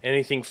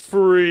 Anything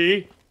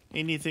free?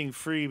 Anything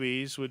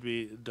freebies would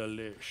be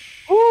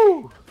delish.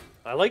 Woo!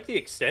 I like the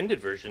extended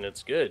version.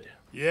 It's good.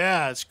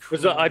 Yeah, it's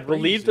crazy. Because I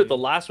believe that the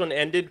last one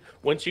ended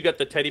once you got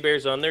the teddy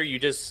bears on there. You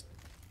just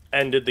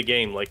ended the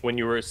game. Like when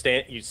you were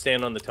you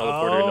stand on the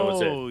teleporter and that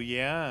was it. Oh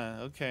yeah,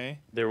 okay.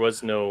 There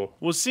was no.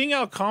 Well, seeing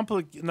how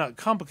not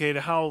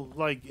complicated, how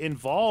like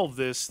involved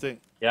this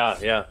thing. Yeah,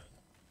 yeah.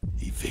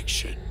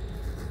 Eviction.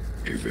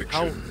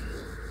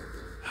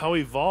 How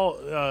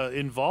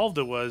involved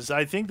it was.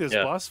 I think this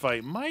boss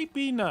fight might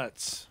be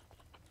nuts.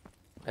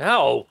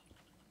 Ow.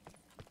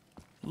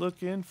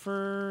 Looking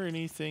for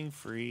anything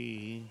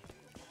free.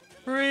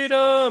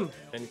 Freedom!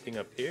 Anything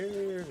up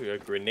here? We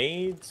got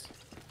grenades.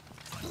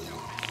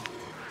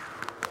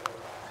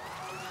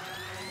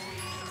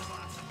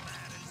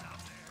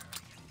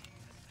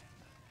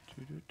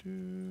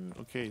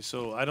 Okay,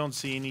 so I don't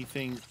see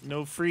anything.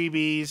 No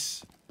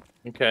freebies.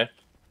 Okay.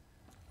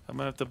 I'm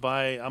gonna have to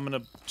buy. I'm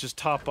gonna just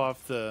top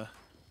off the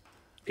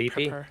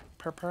PP.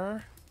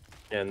 Purr.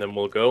 And then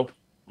we'll go.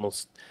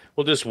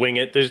 We'll just wing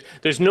it.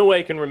 There's no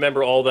way I can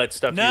remember all that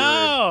stuff you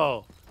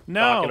were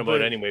talking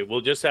about anyway. We'll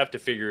just have to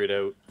figure it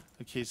out.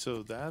 Okay,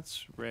 so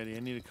that's ready.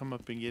 I need to come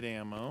up and get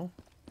ammo.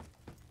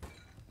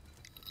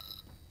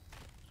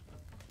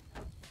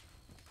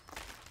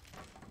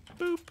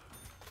 Boop.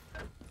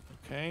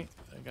 Okay,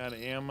 I got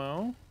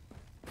ammo.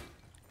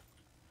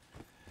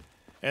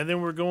 And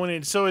then we're going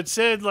in. So it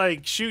said,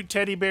 like, shoot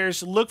teddy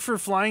bears. Look for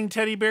flying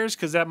teddy bears,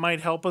 because that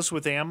might help us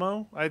with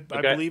ammo. I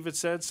believe it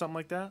said something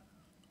like that.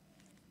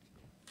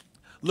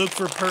 Look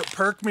for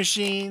perk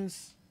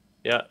machines.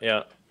 Yeah,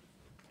 yeah.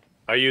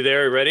 Are you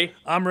there? Ready?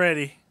 I'm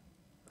ready.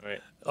 All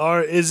right.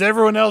 Or is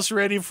everyone else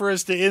ready for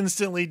us to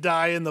instantly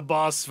die in the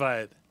boss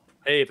fight?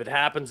 Hey, if it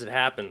happens, it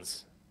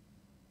happens.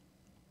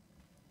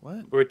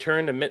 What?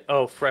 Return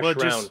to fresh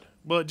round.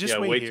 Just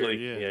wait here.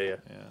 Yeah.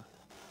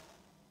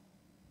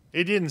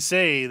 It didn't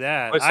say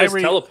that. Oh, it says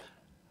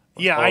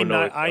yeah, I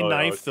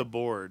knifed the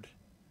board.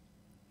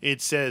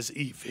 It says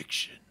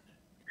eviction.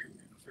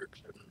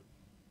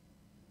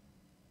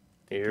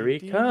 Here he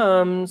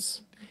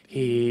comes.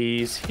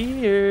 He's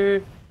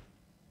here.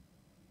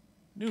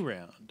 New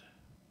round.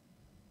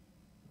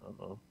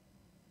 Uh-oh.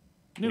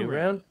 New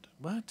round?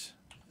 What?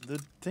 The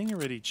thing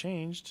already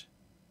changed.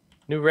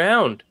 New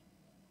round.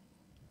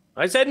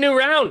 I said new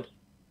round.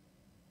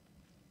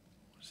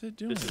 What's it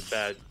doing? This is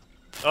bad.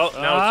 Oh,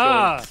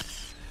 now it's going.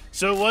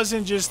 So it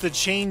wasn't just the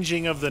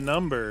changing of the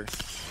number.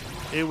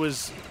 It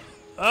was...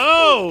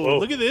 Oh,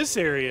 look at this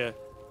area.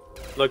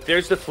 Look,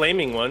 there's the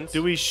flaming ones.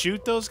 Do we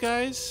shoot those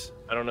guys?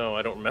 I don't know.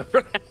 I don't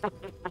remember.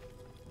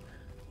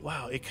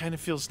 Wow, it kind of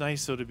feels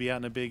nice, though, to be out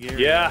in a big area.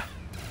 Yeah.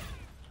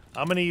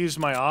 I'm going to use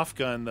my off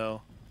gun,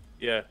 though.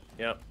 Yeah,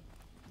 yeah.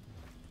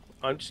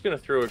 I'm just going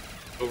to throw it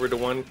over to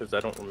one because I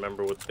don't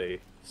remember what they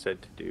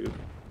said to do.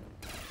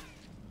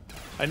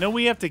 I know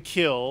we have to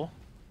kill,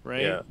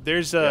 right? Yeah.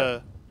 There's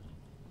an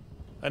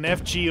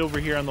FG over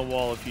here on the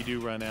wall if you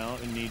do run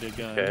out and need a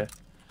gun. Okay.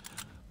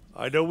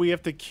 I know we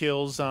have to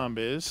kill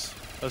zombies,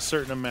 a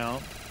certain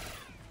amount.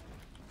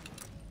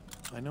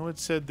 I know it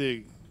said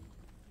the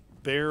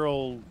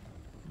barrel...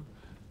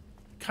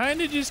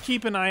 Kind of just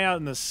keep an eye out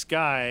in the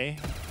sky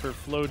for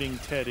floating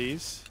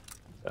teddies.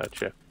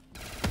 Gotcha.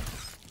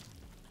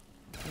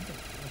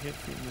 I hit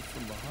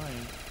from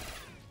behind.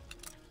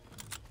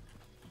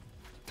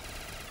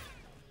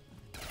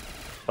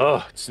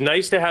 Oh, it's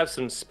nice to have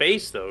some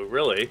space, though,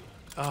 really.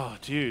 Oh,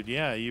 dude,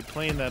 yeah, you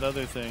playing that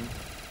other thing.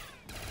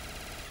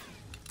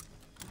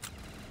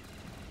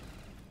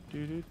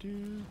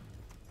 Do-do-do.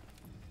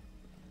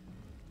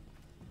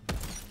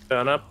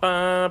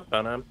 Ba-na-ba,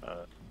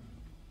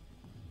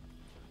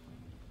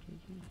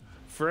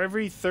 For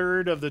every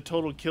third of the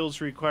total kills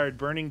required,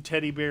 burning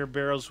teddy bear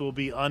barrels will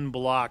be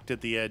unblocked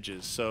at the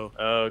edges. So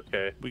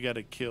okay, we got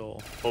to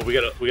kill. Well, we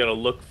gotta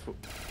look for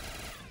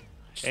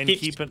and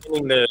keep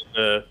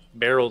the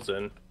barrels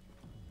in.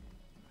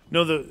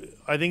 No,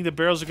 I think the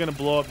barrels are gonna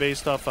blow up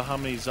based off of how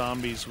many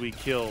zombies we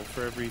kill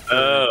for every third.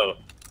 Oh.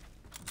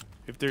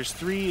 If there's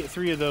three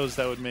of those,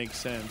 that would make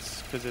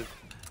sense because it.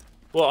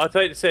 Well, I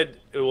thought it said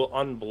it will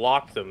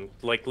unblock them.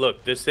 Like,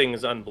 look, this thing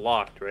is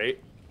unblocked, right?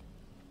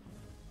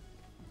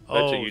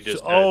 That's what you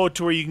just said.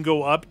 To where you can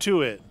go up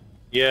to it.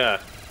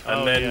 Yeah,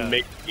 and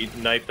then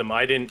knife them.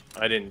 I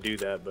didn't do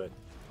that, but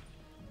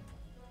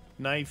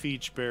knife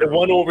each barrel. The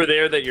one over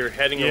there that you're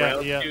heading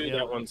around to,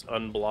 that one's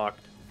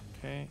unblocked.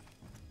 Okay.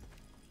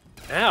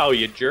 Ow,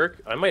 you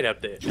jerk! I might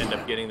have to end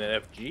up getting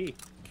that FG.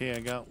 Okay, I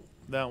got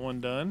that one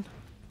done.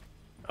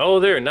 Oh,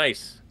 there,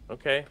 nice.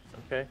 Okay,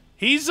 okay.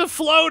 He's a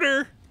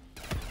floater.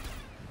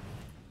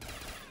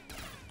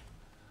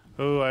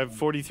 Oh, I have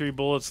 43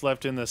 bullets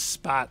left in the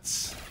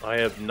spots. I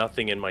have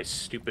nothing in my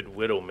stupid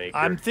Widowmaker.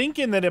 I'm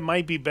thinking that it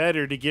might be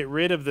better to get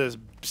rid of the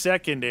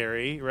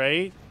secondary,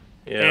 right?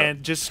 Yeah.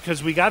 And just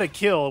because we got to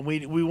kill,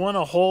 we want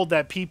to hold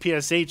that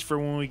PPSH for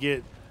when we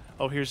get...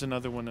 Oh, here's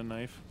another one, a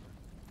knife.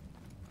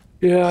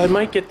 Yeah, I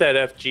might get that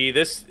FG.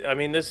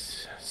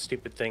 This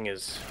stupid thing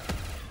is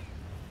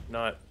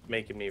not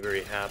making me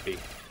very happy. Do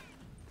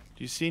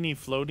you see any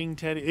floating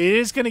teddy? It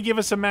is going to give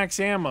us a max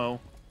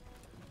ammo.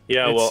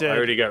 Yeah, well, I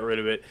already got rid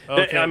of it.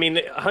 Okay. I mean,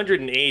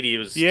 180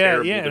 was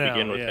terrible to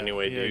begin with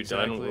anyway, dude.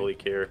 Exactly. I don't really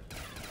care.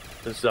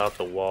 This is off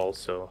the wall,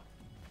 so... All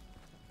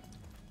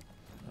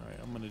right,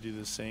 I'm going to do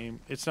the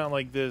same. It's not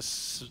like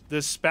this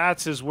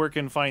spats is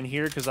working fine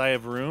here because I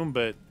have room,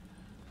 but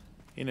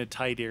in a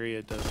tight area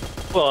it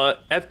doesn't. Well,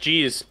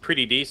 FG is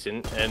pretty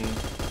decent, and,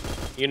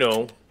 you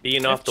know,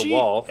 being off the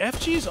wall...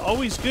 FG is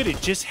always good.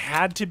 It just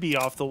had to be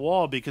off the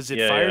wall because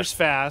it fires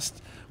fast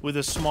with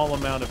a small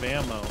amount of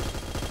ammo.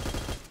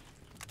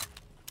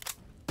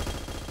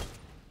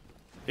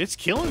 It's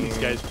killing these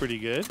guys pretty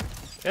good.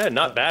 Yeah,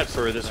 not bad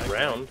for this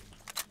round.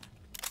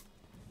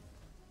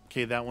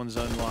 Okay, that one's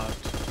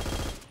unlocked.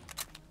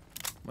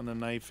 I'm gonna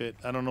knife it.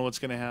 I don't know what's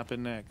gonna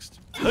happen next.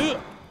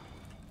 Oh.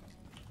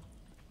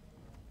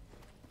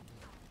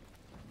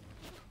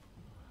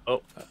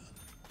 What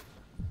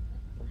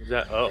was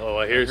that? Uh-oh,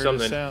 I hear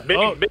something.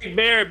 Big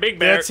bear, big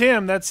bear. That's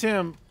him, that's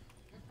him.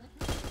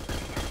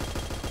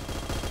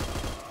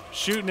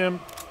 Shooting him.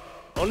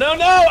 Oh, no,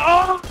 no!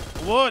 Oh!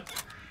 What?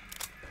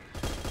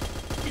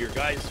 Your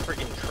guys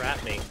freaking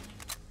trapped me.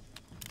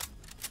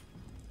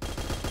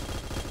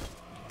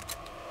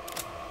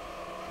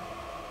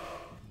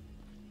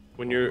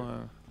 When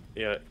you're...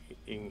 Yeah.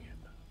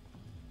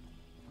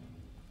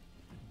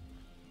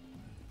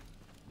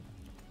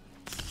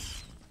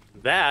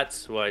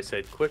 That's why I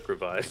said quick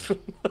revive.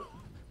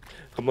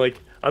 I'm like,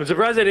 I'm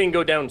surprised I didn't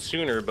go down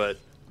sooner, but...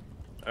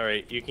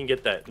 Alright, you can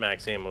get that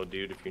max ammo,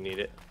 dude, if you need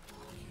it.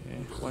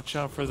 Okay, watch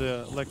out for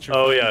the electric.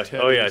 Oh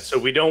yeah, so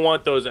we don't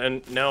want those.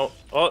 And now,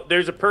 oh,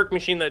 there's a perk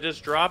machine that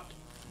just dropped.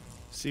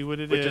 See what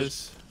it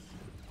is.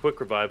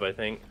 Quick revive, I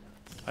think.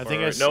 I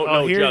think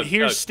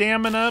here's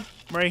stamina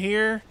right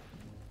here.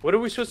 What are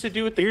we supposed to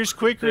do with the... Here's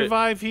quick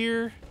revive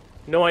here.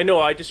 No, I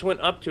know. I just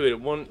went up to it. It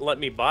won't let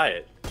me buy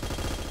it.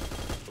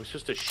 We're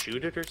supposed to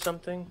shoot it or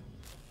something?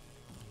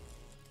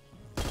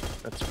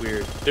 That's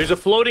weird. There's a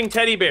floating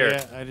teddy bear.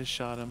 Yeah, I just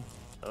shot him.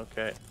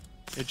 Okay.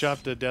 It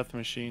dropped a death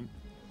machine.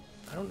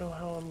 I don't know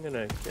how I'm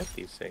gonna get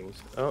these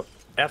things. Oh,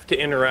 F to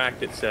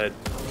interact, it said.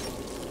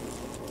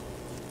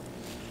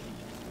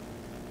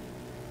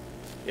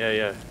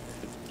 Yeah.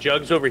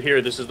 Jug's over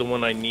here. This is the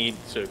one I need,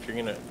 so if you're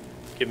gonna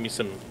give me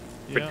some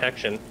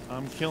protection.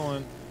 I'm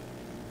killing.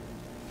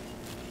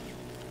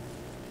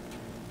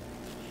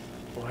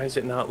 Why is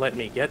it not letting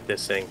me get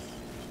this thing?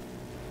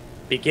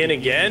 Begin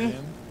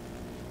again?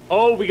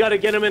 Oh, we gotta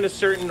get them in a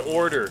certain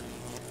order.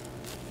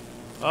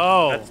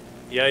 Oh.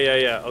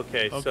 Yeah.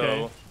 Okay,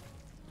 so...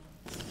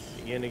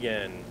 Begin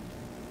again.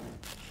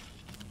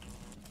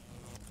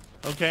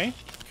 Okay,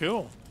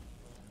 cool.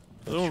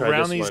 Let's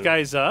round these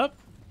guys up.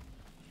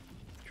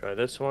 Try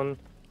this one.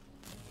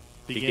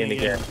 Begin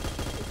again.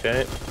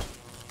 Okay.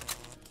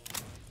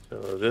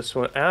 So this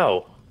one.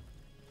 Ow.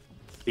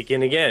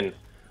 Begin again.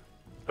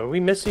 Are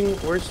we missing?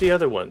 Where's the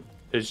other one?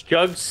 There's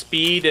Jug,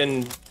 Speed,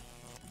 and...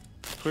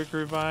 Quick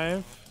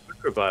revive.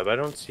 Quick revive. I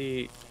don't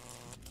see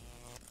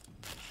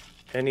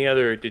any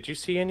other... Did you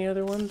see any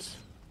other ones?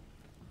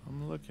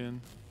 I'm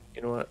looking.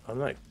 You know what? I'm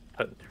not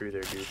cutting through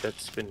there, dude.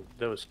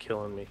 That was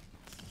killing me.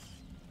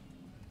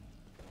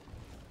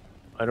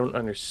 I don't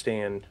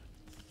understand.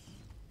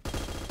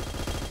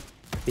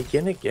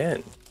 Begin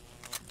again.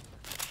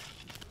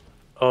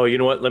 Oh, you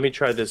know what? Let me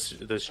try this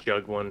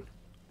Jug one.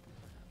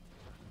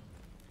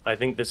 I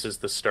think this is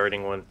the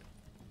starting one.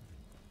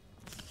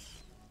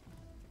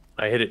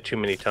 I hit it too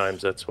many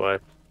times, that's why.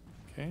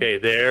 Okay,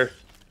 there.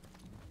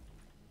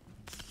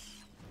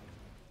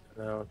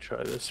 Now I'll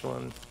try this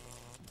one.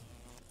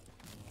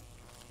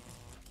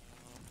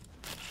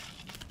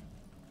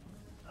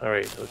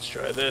 Alright, let's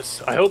try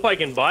this. I hope I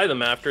can buy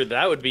them after.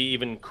 That would be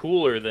even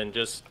cooler than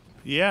just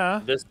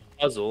this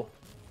puzzle.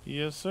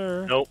 Yes,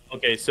 sir. Nope.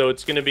 Okay, so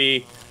it's going to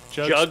be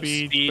Jug,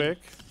 speed,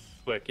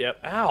 quick.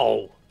 Yep.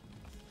 Ow!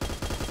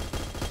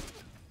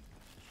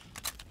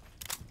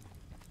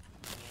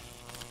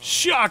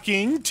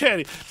 Shocking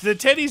teddy. The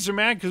teddies are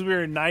mad because we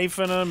were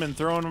knifing them and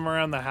throwing them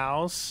around the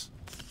house.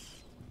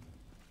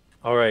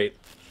 Alright.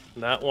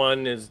 That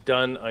one is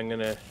done. I'm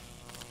going to...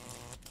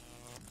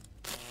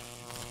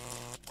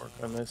 work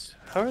on this.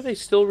 How are they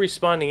still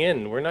respawning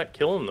in? We're not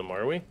killing them,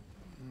 are we?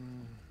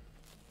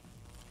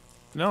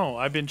 No,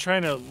 I've been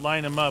trying to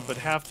line them up, but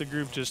half the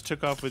group just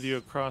took off with you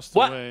across the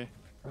way.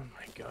 Oh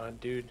my god,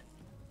 dude.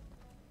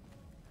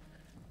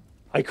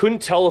 I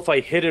couldn't tell if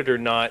I hit it or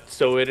not,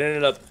 so I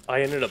ended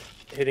up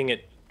hitting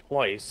it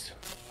twice.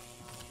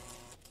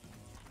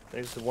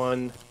 There's the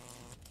one.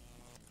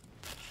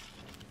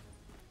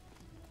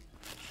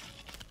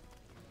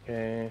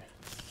 Okay.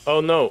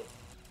 Oh no.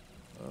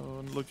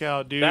 Oh, look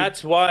out, dude.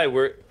 That's why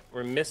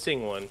We're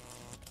missing one.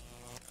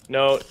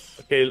 No,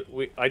 okay,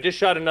 I just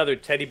shot another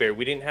teddy bear.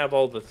 We didn't have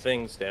all the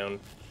things down.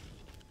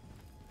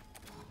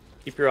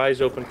 Keep your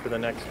eyes open for the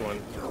next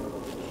one.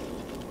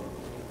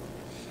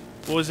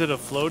 Was it a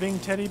floating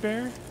teddy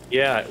bear?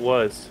 Yeah, it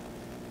was.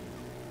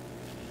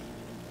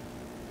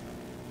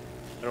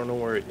 I don't know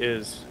where it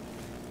is.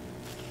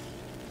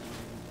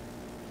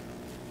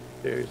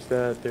 There's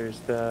that, there's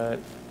that.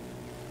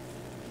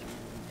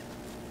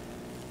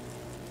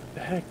 What the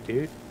heck,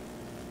 dude?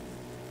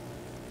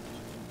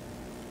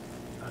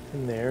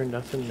 Nothing there,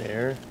 nothing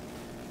there.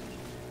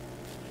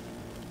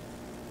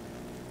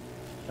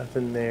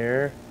 Nothing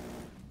there.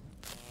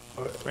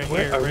 Right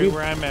here, right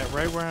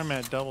where I'm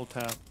at, double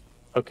tap.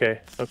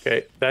 Okay,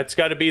 okay. That's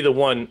got to be the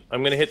one.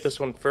 I'm going to hit this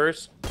one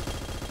first.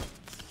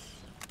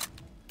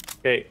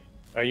 Okay,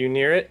 are you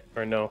near it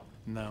or no?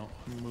 No,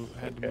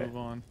 had to move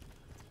on.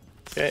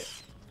 Okay.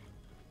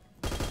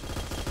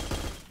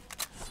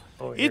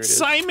 Oh, here It's it is.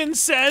 Simon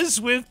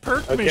Says with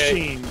perk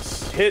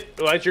machines. Hit,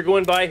 as you're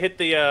going by, hit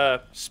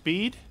the,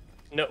 Speed?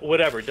 No,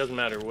 whatever, it doesn't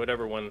matter,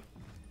 whatever one.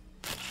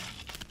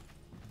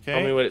 Okay.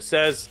 Tell me what it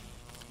says.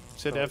 It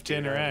said F to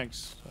interact.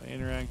 So I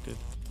interacted.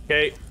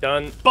 Okay,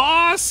 done.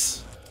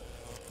 Boss!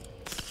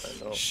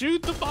 I know.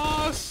 Shoot the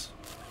boss!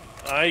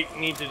 I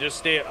need to just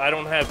stay, I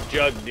don't have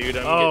jug, dude,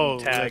 I'm getting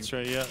tagged. That's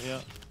right, yeah, yeah.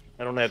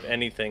 I don't have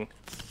anything.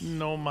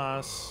 No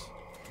mas.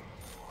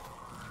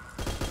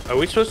 Are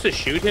we supposed to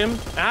shoot him?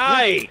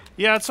 Aye!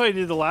 Yeah, that's what I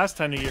did the last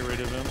time to get rid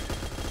of him.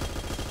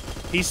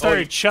 He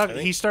started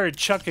He started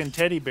chucking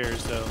teddy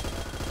bears though.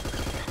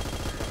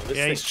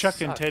 Yeah, he's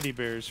chucking teddy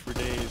bears for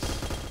days.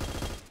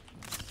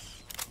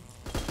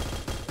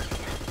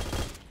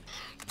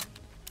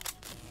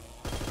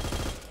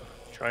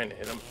 Trying to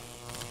hit him.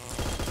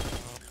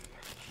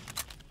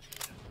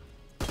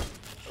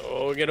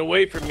 Oh, get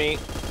away from me.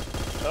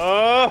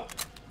 Oh!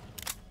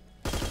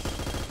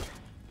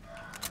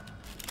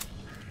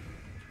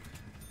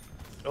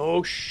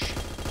 Oh,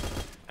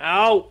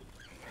 Ow!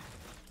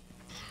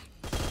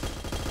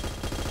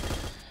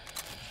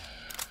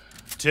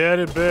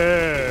 Teddy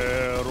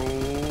bear. Oh.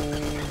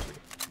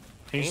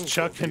 He's Painful,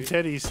 chucking dude.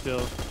 teddy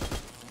still.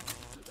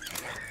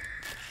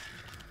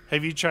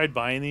 Have you tried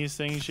buying these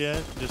things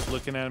yet? Just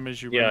looking at them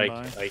as you run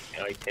by? I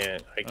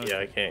can't. Okay. Yeah,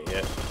 I can't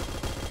yet.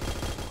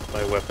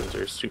 My weapons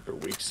are super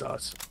weak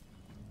sauce.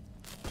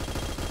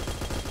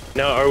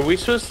 Now, are we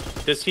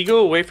supposed... Does he go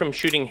away from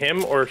shooting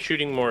him or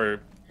shooting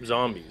more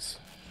zombies?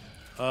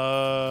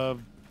 You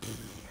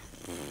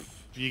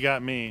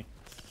got me.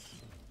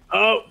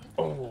 Oh!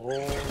 Oh,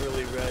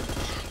 really red.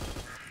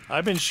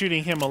 I've been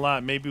shooting him a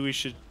lot. Maybe we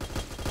should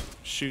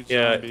shoot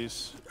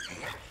zombies.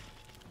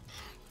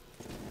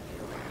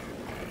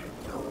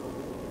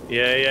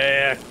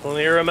 Yeah.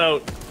 Clear him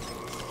out.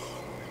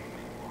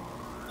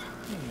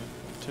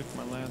 Took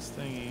my last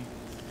thingy.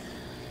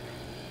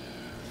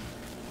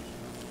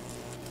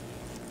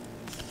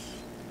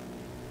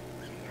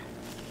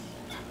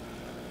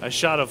 I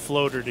shot a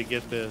floater to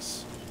get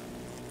this.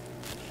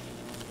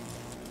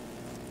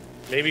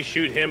 Maybe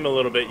shoot him a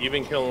little bit. You've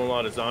been killing a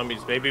lot of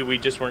zombies. Maybe we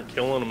just weren't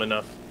killing them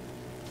enough.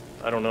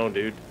 I don't know,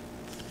 dude.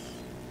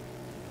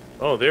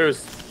 Oh,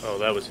 there's... Oh,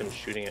 that was him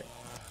shooting it.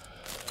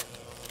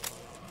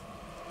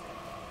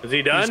 Is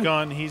he done? He's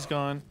gone. He's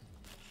gone.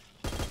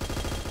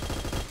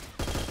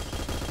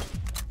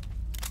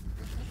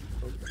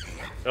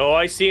 Oh,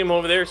 I see him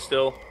over there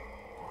still.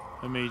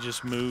 I mean, he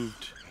just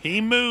moved. He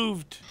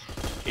moved.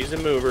 He's a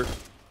mover.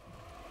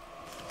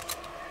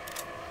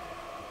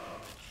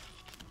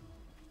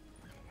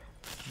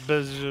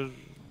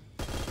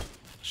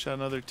 Shot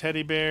another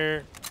teddy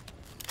bear.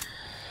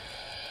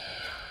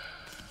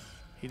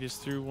 He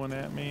just threw one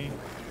at me.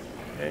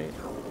 Okay.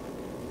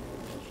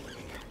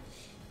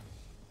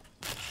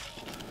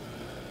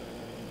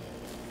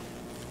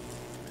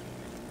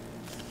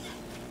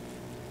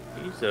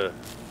 He's a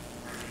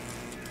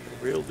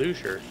real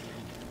doucher.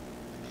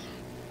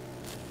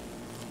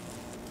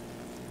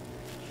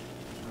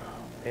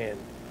 Oh, man.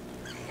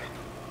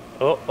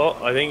 Oh,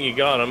 I think you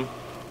got him.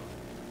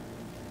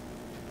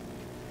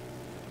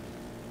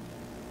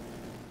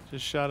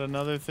 Just shot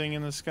another thing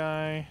in the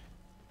sky.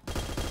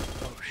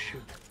 Oh,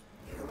 shoot.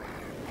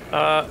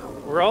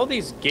 Were all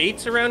these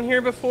gates around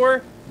here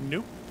before?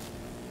 Nope.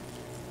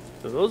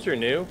 So those are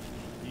new.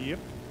 Yep.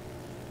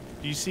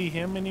 Do you see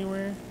him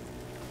anywhere?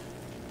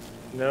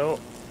 No.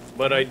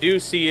 What I do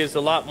see is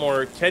a lot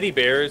more teddy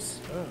bears.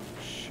 Oh,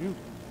 shoot.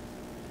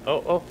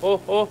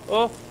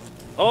 Oh.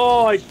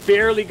 Oh, I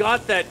barely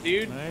got that,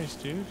 dude. Nice,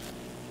 dude.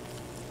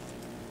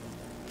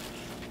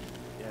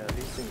 Yeah,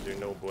 these things are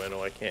no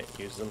bueno. I can't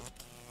use them.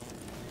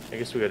 I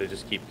guess we gotta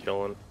just keep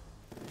killing.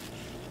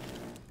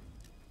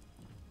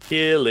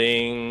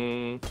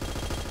 Killing.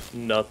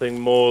 Nothing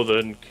more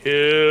than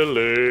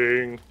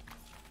killing.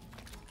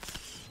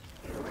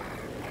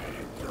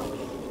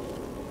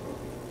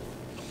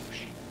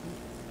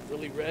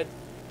 Really red.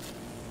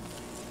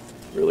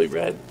 Really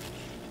red.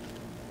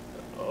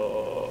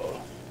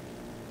 Oh.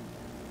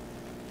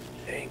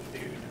 Dang,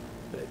 dude.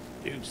 That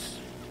deuce.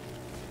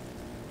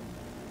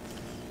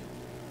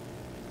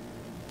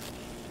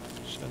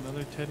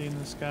 Another Teddy in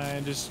the sky.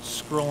 And just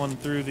scrolling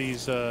through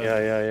these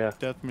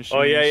death machines.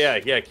 Oh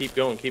yeah. Keep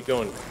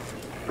going.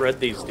 Shred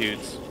these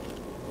dudes.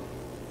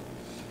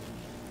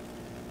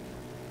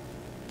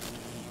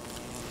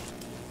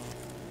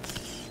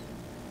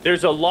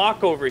 There's a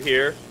lock over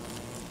here.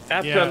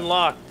 Have to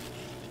unlock.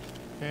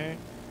 Okay.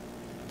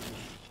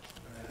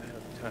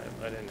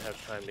 I didn't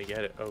have time to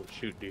get it. Oh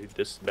shoot, dude,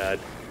 this is bad.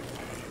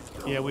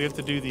 Yeah, we have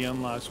to do the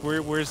unlocks.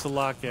 Where's the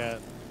lock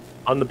at?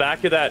 On the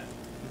back of that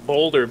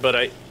boulder, but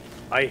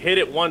I hit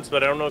it once,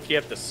 but I don't know if you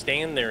have to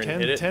stand there and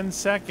hit it. 10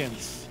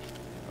 seconds.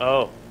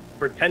 Oh,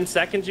 for 10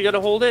 seconds you gotta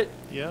hold it?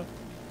 Yep.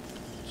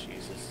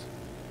 Jesus.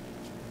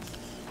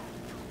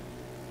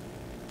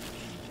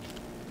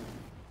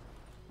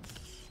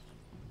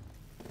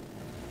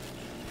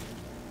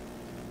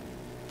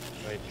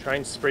 Alright, try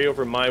and spray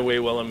over my way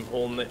while I'm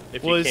holding it.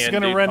 If well, you can, it's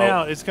gonna run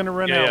out. It's gonna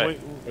run out.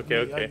 Yeah.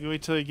 Okay.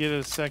 Wait till you get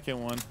a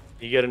second one.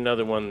 You get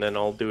another one, then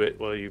I'll do it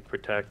while you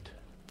protect.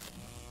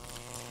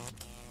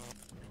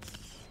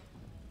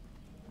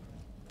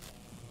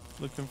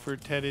 Looking for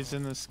Teddy's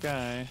in the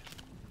sky.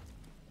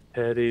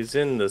 Teddy's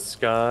in the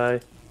sky.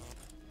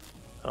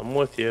 I'm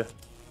with you.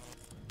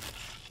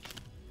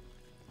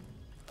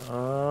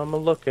 I'm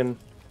looking.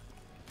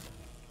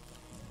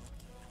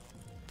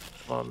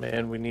 Come on,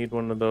 man. We need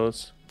one of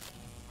those.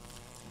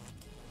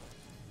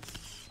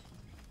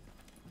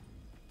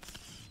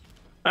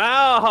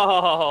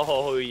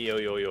 Ow! Yo.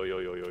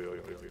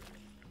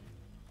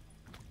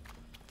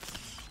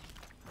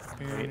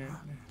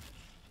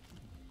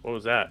 What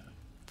was that?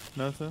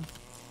 Nothing.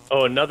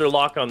 Oh, another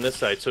lock on this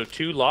side. So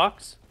 2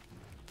 locks?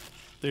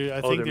 I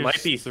think there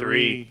might be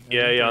 3.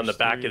 Yeah, on the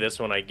back of this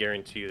one, I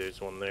guarantee you there's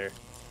one there.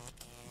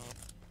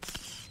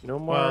 No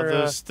more.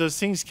 Well, those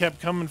things kept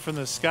coming from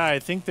the sky. I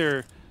think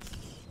it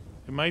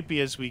might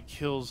be as we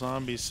kill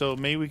zombies. So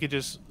maybe we could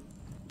just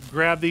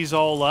grab these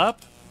all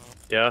up.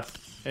 Yeah.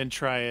 And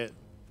try it.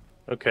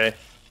 Okay.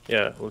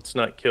 Yeah, let's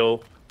not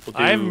kill.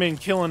 I haven't been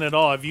killing at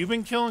all. Have you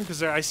been killing?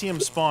 Because I see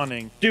them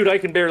spawning. Dude, I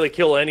can barely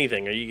kill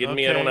anything. Are you kidding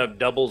me? I don't have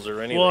doubles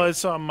or anything. Well,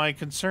 it's my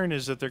concern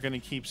is that they're going to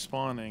keep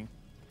spawning.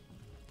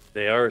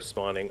 They are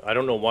spawning. I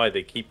don't know why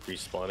they keep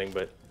respawning,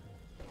 but...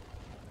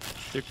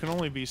 There can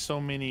only be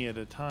so many at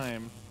a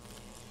time.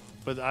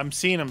 But I'm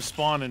seeing them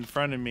spawn in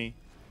front of me.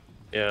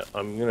 Yeah,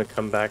 I'm going to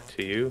come back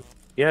to you.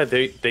 Yeah,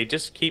 they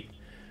just keep...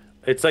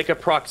 It's like a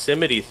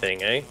proximity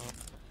thing, eh?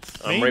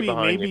 I'm right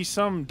behind you. Maybe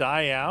some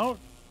die out?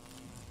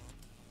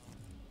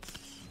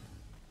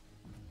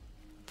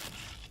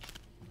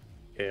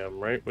 Okay,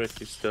 I'm right with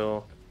you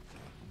still.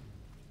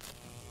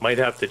 Might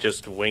have to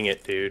just wing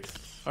it, dude.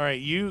 All right,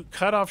 you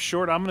cut off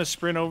short. I'm gonna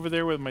sprint over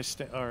there with my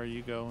or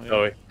you go. Yeah.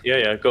 Oh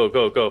yeah, go.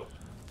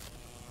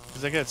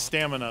 Cause I got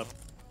stamina up.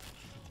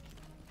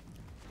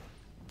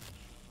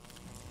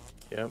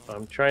 Yep,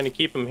 I'm trying to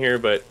keep him here,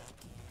 but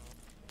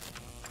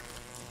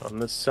on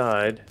this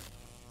side.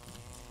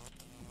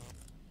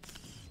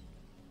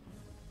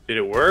 Did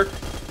it work?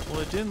 Well,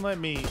 it didn't let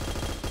me.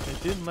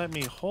 It didn't let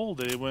me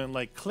hold it. It went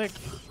like click.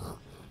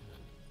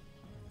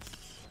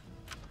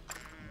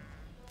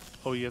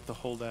 Oh, you have to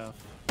hold F.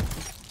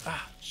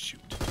 Ah, shoot.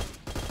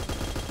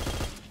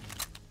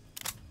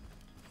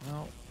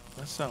 No,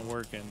 that's not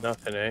working.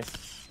 Nothing, eh?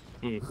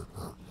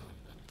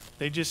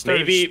 They just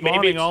started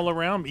spawning all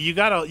around me. You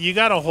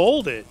gotta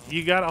hold it.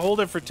 You gotta hold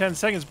it for 10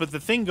 seconds, but the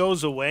thing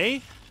goes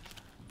away.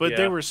 But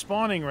they were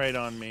spawning right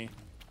on me.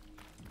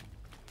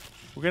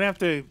 We're gonna have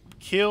to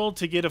kill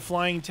to get a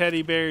flying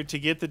teddy bear to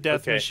get the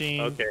death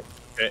machine. Okay.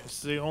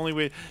 It's the only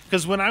way.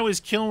 Because when I was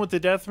killing with the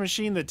death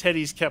machine, the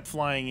teddies kept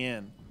flying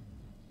in.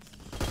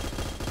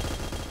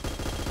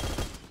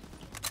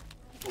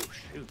 Oh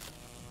shoot!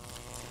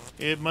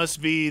 It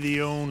must be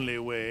the only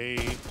way.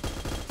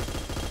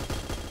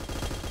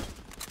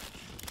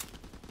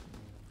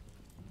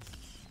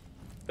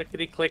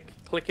 Clickety click,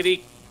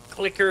 clickety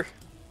clicker.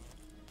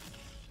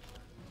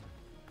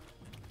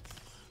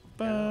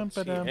 I don't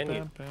see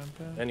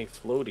any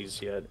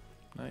floaties yet.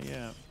 Not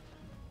yet.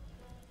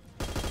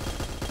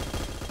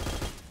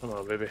 Come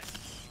on, baby.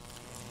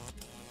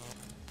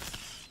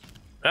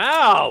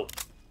 Ow!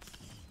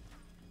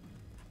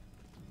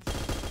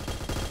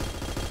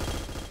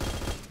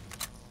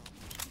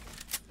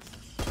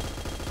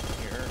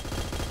 Here.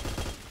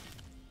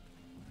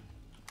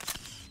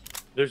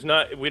 There's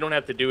not. We don't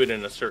have to do it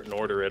in a certain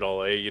order at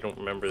all, eh? You don't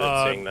remember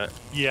that saying that?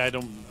 Yeah, I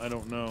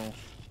don't know.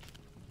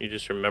 You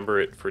just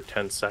remember it for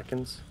 10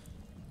 seconds?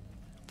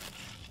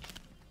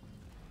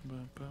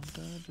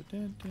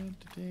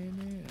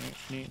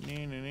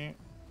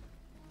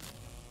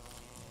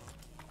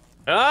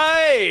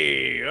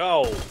 Hey!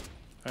 Oh!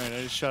 Alright,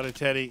 I just shot a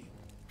teddy.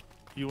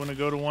 You want to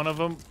go to one of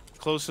them?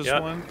 Closest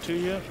one to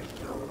you?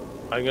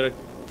 I'm gonna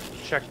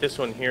check this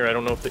one here. I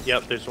don't know if it...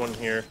 Yep, there's one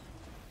here.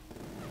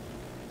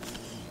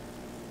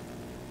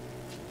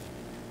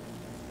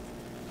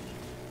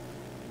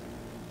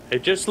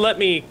 It just let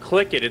me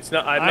click it. It's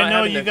not. I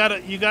know you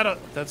gotta.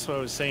 That's what I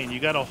was saying. You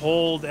gotta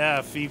hold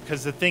F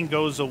because the thing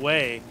goes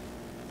away,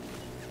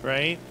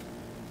 right?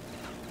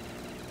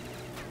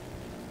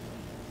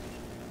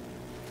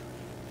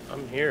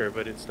 I'm here,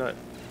 but it's not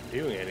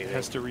doing anything. It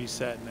has to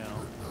reset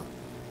now.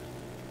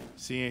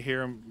 See, I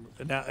hear him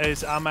now.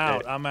 I'm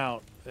out. I'm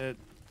out. That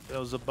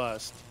was a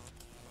bust.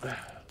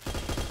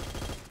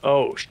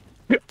 Oh, shoot.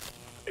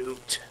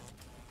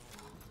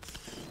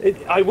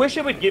 I wish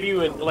it would give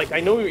you like I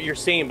know what you're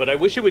saying, but I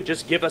wish it would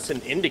just give us an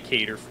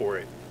indicator for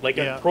it, like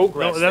a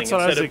progress. No, that's thing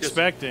what I was instead of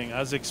expecting. I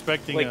was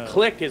expecting like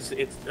click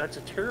that's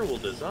a terrible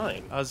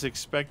design. I was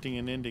expecting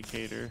an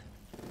indicator.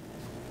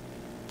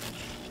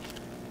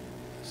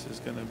 This is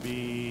gonna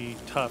be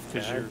tough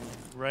because you're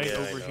right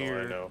over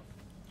here. I know.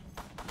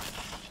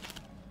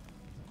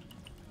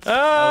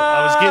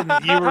 I was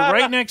getting. You were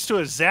right next to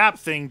a zap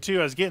thing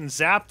too. I was getting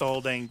zapped the whole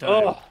dang time.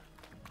 Oh.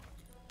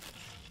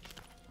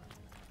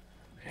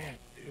 Man,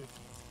 dude.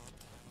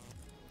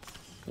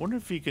 Wonder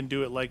if you can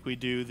do it like we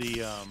do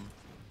the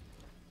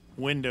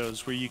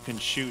Windows, where you can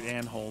shoot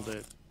and hold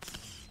it.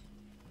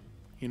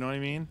 You know what I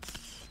mean?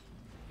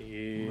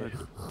 Yeah.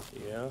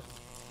 Yeah.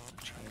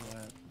 Try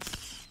that.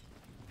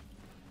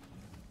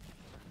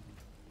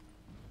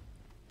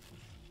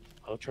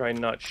 I'll try and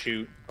not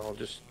shoot. I'll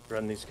just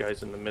run these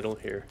guys in the middle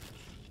here.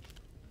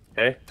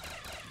 Okay?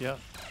 Yep.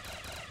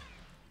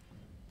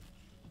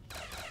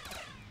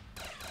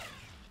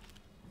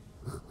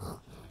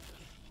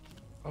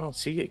 Oh,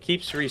 see, it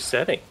keeps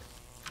resetting.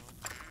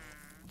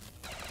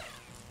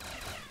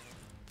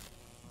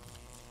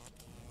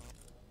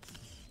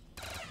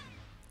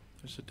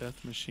 There's a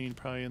death machine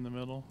probably in the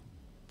middle.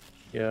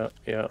 Yeah,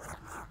 yeah.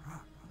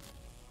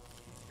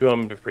 You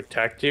want me to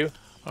protect you?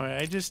 All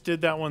right, I just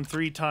did that one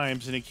 3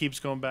 times, and it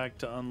keeps going back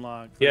to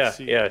unlock. Let's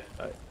see. Yeah.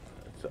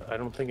 I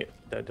don't think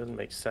that doesn't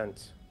make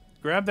sense.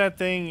 Grab that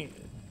thing.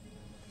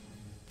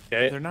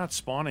 Okay. They're not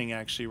spawning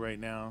actually right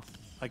now.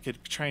 I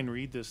could try and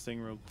read this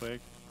thing real quick.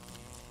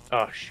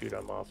 Oh shoot,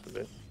 I'm off of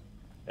it.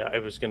 Yeah, I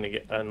was gonna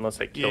get unless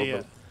I killed yeah.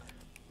 them.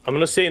 I'm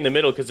gonna stay in the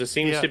middle because it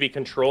seems to be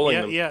controlling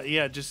them.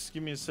 Yeah. Just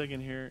give me a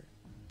second here.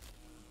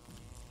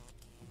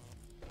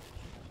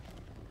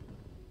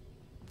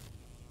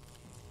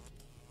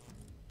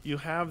 You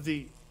have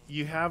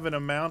an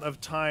amount of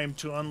time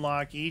to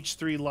unlock each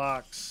 3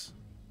 locks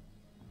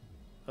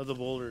of the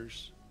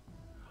boulders.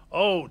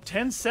 Oh,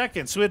 10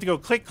 seconds. So we have to go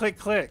click, click,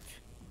 click.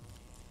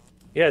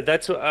 Yeah,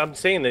 that's what I'm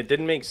saying. That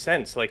didn't make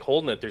sense. Like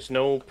holding it, there's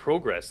no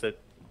progress. That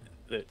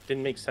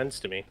didn't make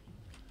sense to me.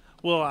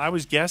 Well, I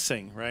was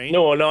guessing, right?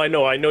 No, I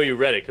know you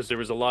read it because there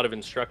was a lot of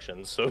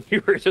instructions. So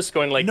you were just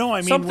going like, no,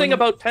 I mean something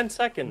about 10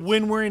 seconds.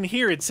 When we're in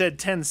here, it said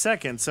 10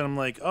 seconds, and I'm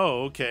like,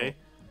 oh, okay.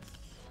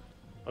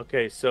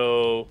 Okay,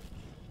 so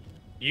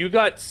you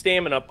got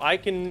stamina. I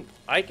can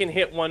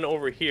hit one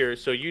over here.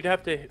 So you'd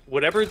have to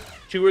whatever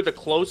 2 are the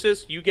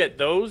closest. You get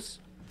those,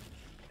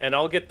 and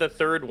I'll get the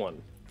 3rd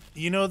one.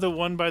 You know the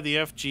one by the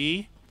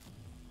FG?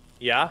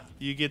 Yeah.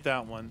 You get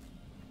that one.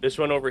 This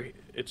one over.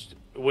 It's.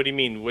 What do you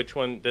mean? Which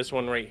one? This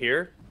one right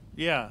here?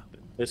 Yeah.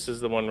 This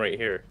is the one right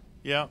here.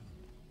 Yeah.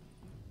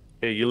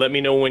 Okay, you let me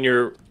know when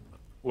you're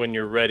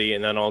ready,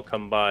 and then I'll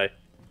come by.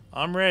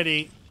 I'm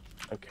ready.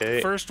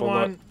 Okay. First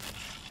one.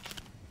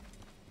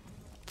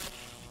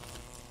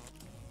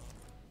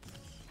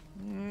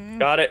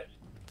 Got it.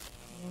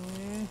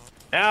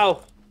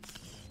 Ow.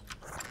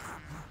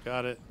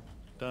 Got it.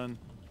 Done.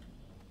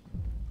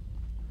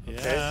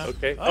 Okay, Yeah.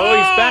 okay. Oh,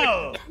 he's back.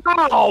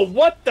 Oh,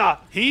 what the?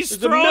 He's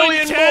There's throwing a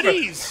million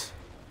teddies.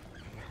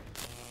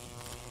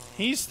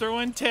 He's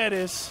throwing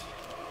teddies.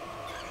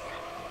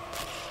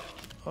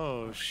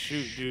 Oh,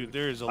 shoot, dude.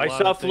 There's a lot I of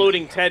saw things.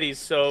 floating teddies,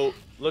 so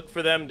look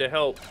for them to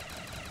help.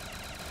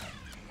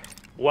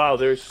 Wow,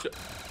 there's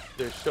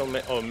so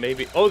many. Oh,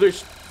 maybe. Oh,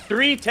 there's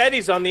 3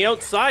 teddies on the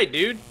outside,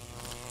 dude.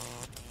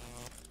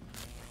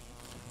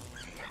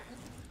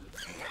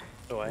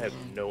 Oh, I have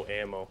no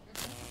ammo.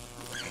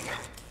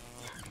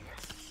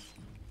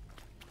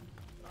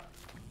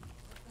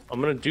 I'm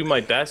gonna do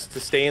my best to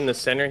stay in the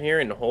center here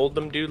and hold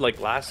them, dude,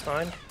 like last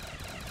time.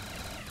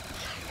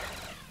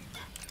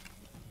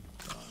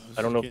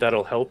 I don't know if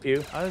that'll help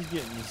you. I was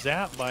getting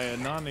zapped by a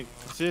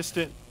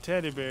non-existent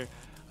teddy bear.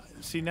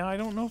 See, now I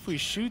don't know if we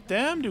shoot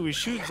them. Do we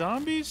shoot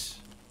zombies?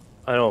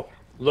 I know.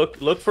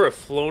 Look for a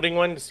floating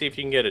one to see if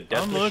you can get a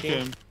death machine. I'm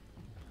looking.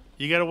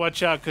 You gotta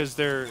watch out because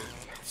they're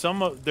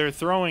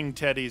throwing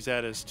teddies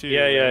at us too.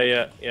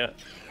 Yeah.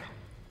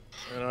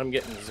 And I'm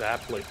getting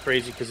zapped like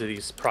crazy because of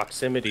these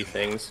proximity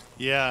things.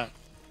 Yeah.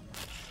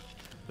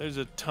 There's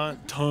a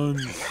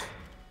tons.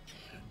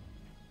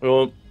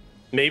 Well,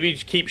 maybe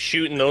keep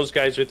shooting those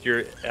guys with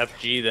your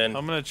FG then.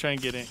 I'm gonna try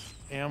and get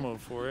ammo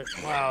for it.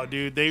 Wow,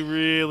 dude, they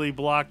really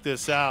blocked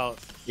this out.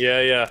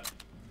 Yeah.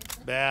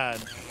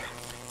 Bad. I'm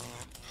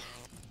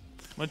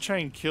gonna try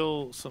and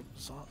kill some.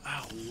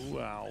 Ow!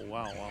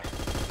 Wow.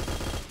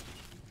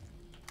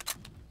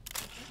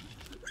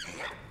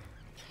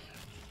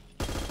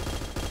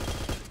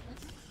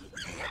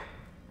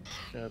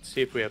 Yeah, let's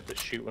see if we have to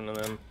shoot one of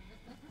them.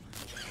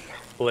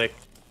 Flick.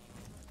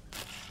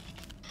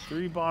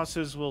 3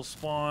 bosses will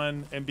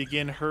spawn and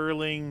begin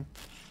hurling.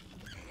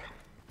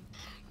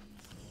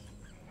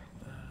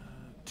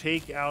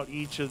 Take out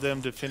each of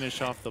them to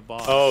finish off the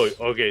boss. Oh,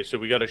 okay, so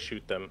we gotta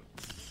shoot them.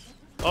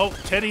 Oh,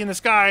 Teddy in the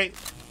sky.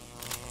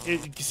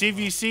 See if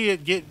you see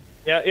it. Get.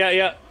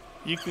 Yeah.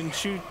 You can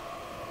shoot.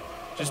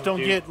 Just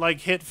don't get like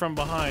hit from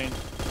behind.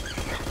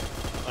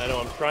 I know.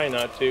 I'm trying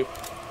not to.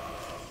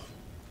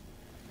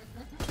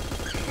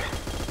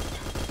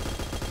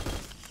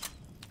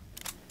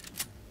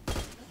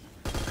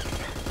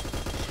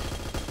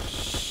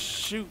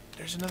 Shoot!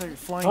 There's another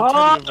flying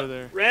Teddy over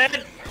there.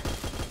 Red.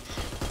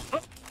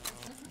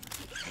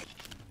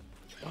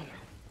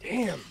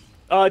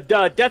 Oh,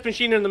 damn. Death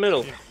machine in the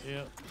middle.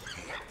 Yeah.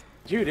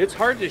 Dude, it's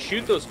hard to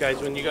shoot those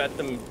guys when you got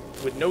them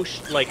with no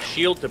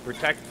shield to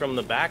protect from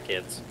the back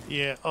hits.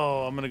 Yeah.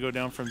 Oh, I'm gonna go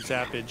down from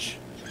zappage.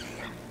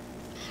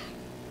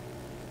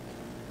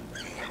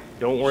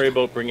 Don't worry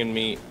about bringing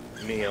me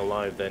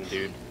alive, then,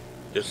 dude.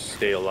 Just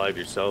stay alive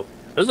yourself.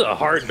 This is a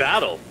hard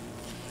battle.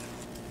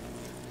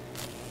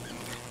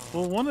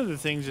 Well, one of the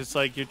things it's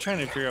like you're trying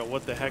to figure out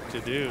what the heck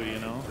to do, you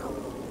know.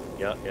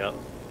 Yeah.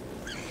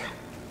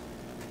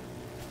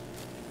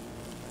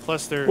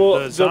 Plus, the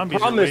the zombies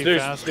problem are is way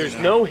faster there's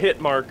now. no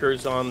hit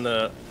markers on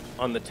the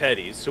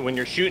teddies, so when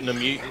you're shooting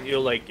them, you're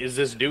like, is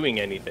this doing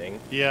anything?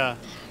 Yeah.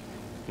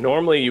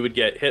 Normally, you would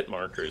get hit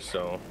markers,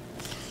 so.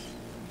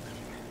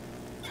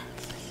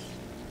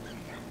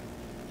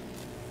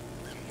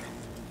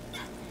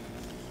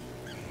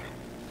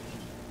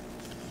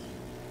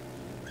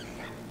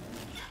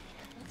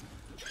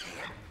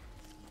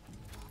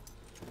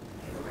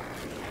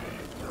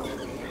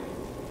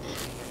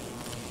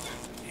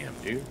 Damn,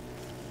 dude.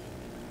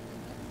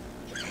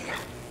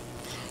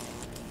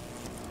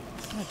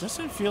 It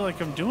doesn't feel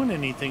like I'm doing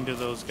anything to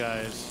those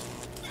guys.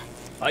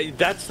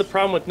 That's the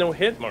problem with no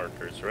hit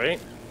markers, right?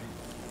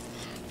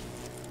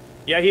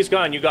 Yeah, he's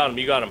gone. You got him.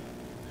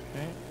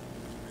 Okay.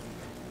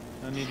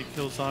 I need to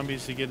kill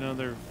zombies to get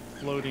another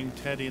floating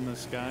Teddy in the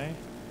sky.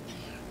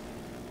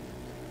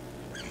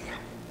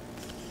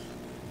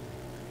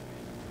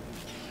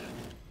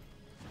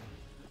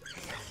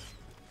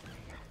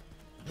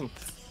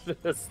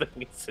 This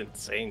thing is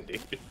insane, dude.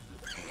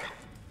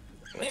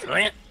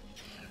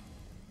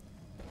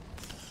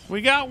 We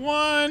got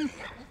one!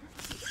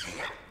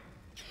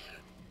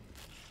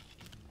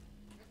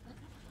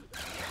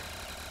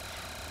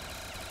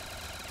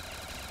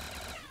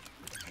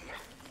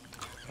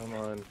 Come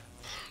on.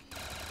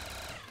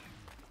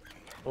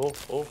 Oh,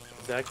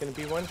 is that gonna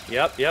be one?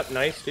 Yep,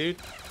 nice, dude.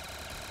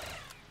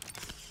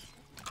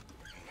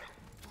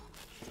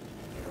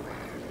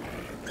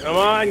 Come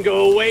on,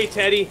 go away,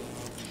 Teddy.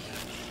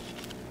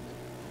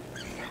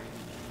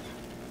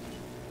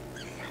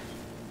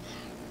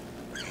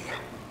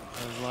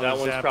 That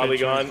one's probably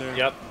gone. Right.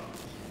 Yep.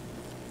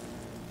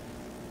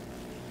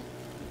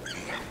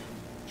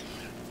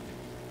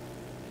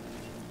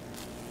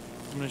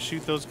 I'm gonna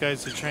shoot those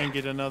guys to try and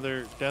get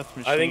another death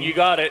machine. I think you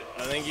got it.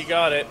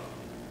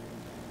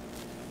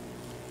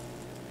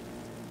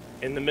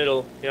 In the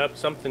middle. Yep,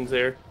 something's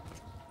there.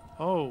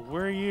 Oh,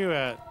 where are you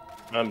at?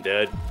 I'm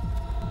dead.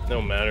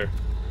 No matter.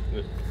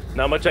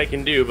 Not much I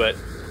can do, but...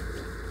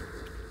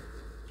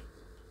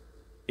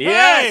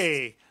 Yes!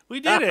 Hey! We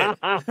did it!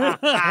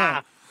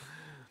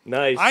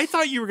 Nice. I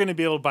thought you were going to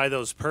be able to buy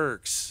those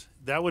perks.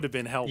 That would have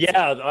been helpful.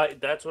 Yeah,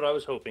 that's what I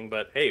was hoping,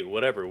 but hey,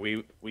 whatever.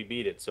 We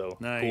beat it, so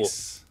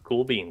nice.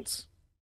 Cool beans.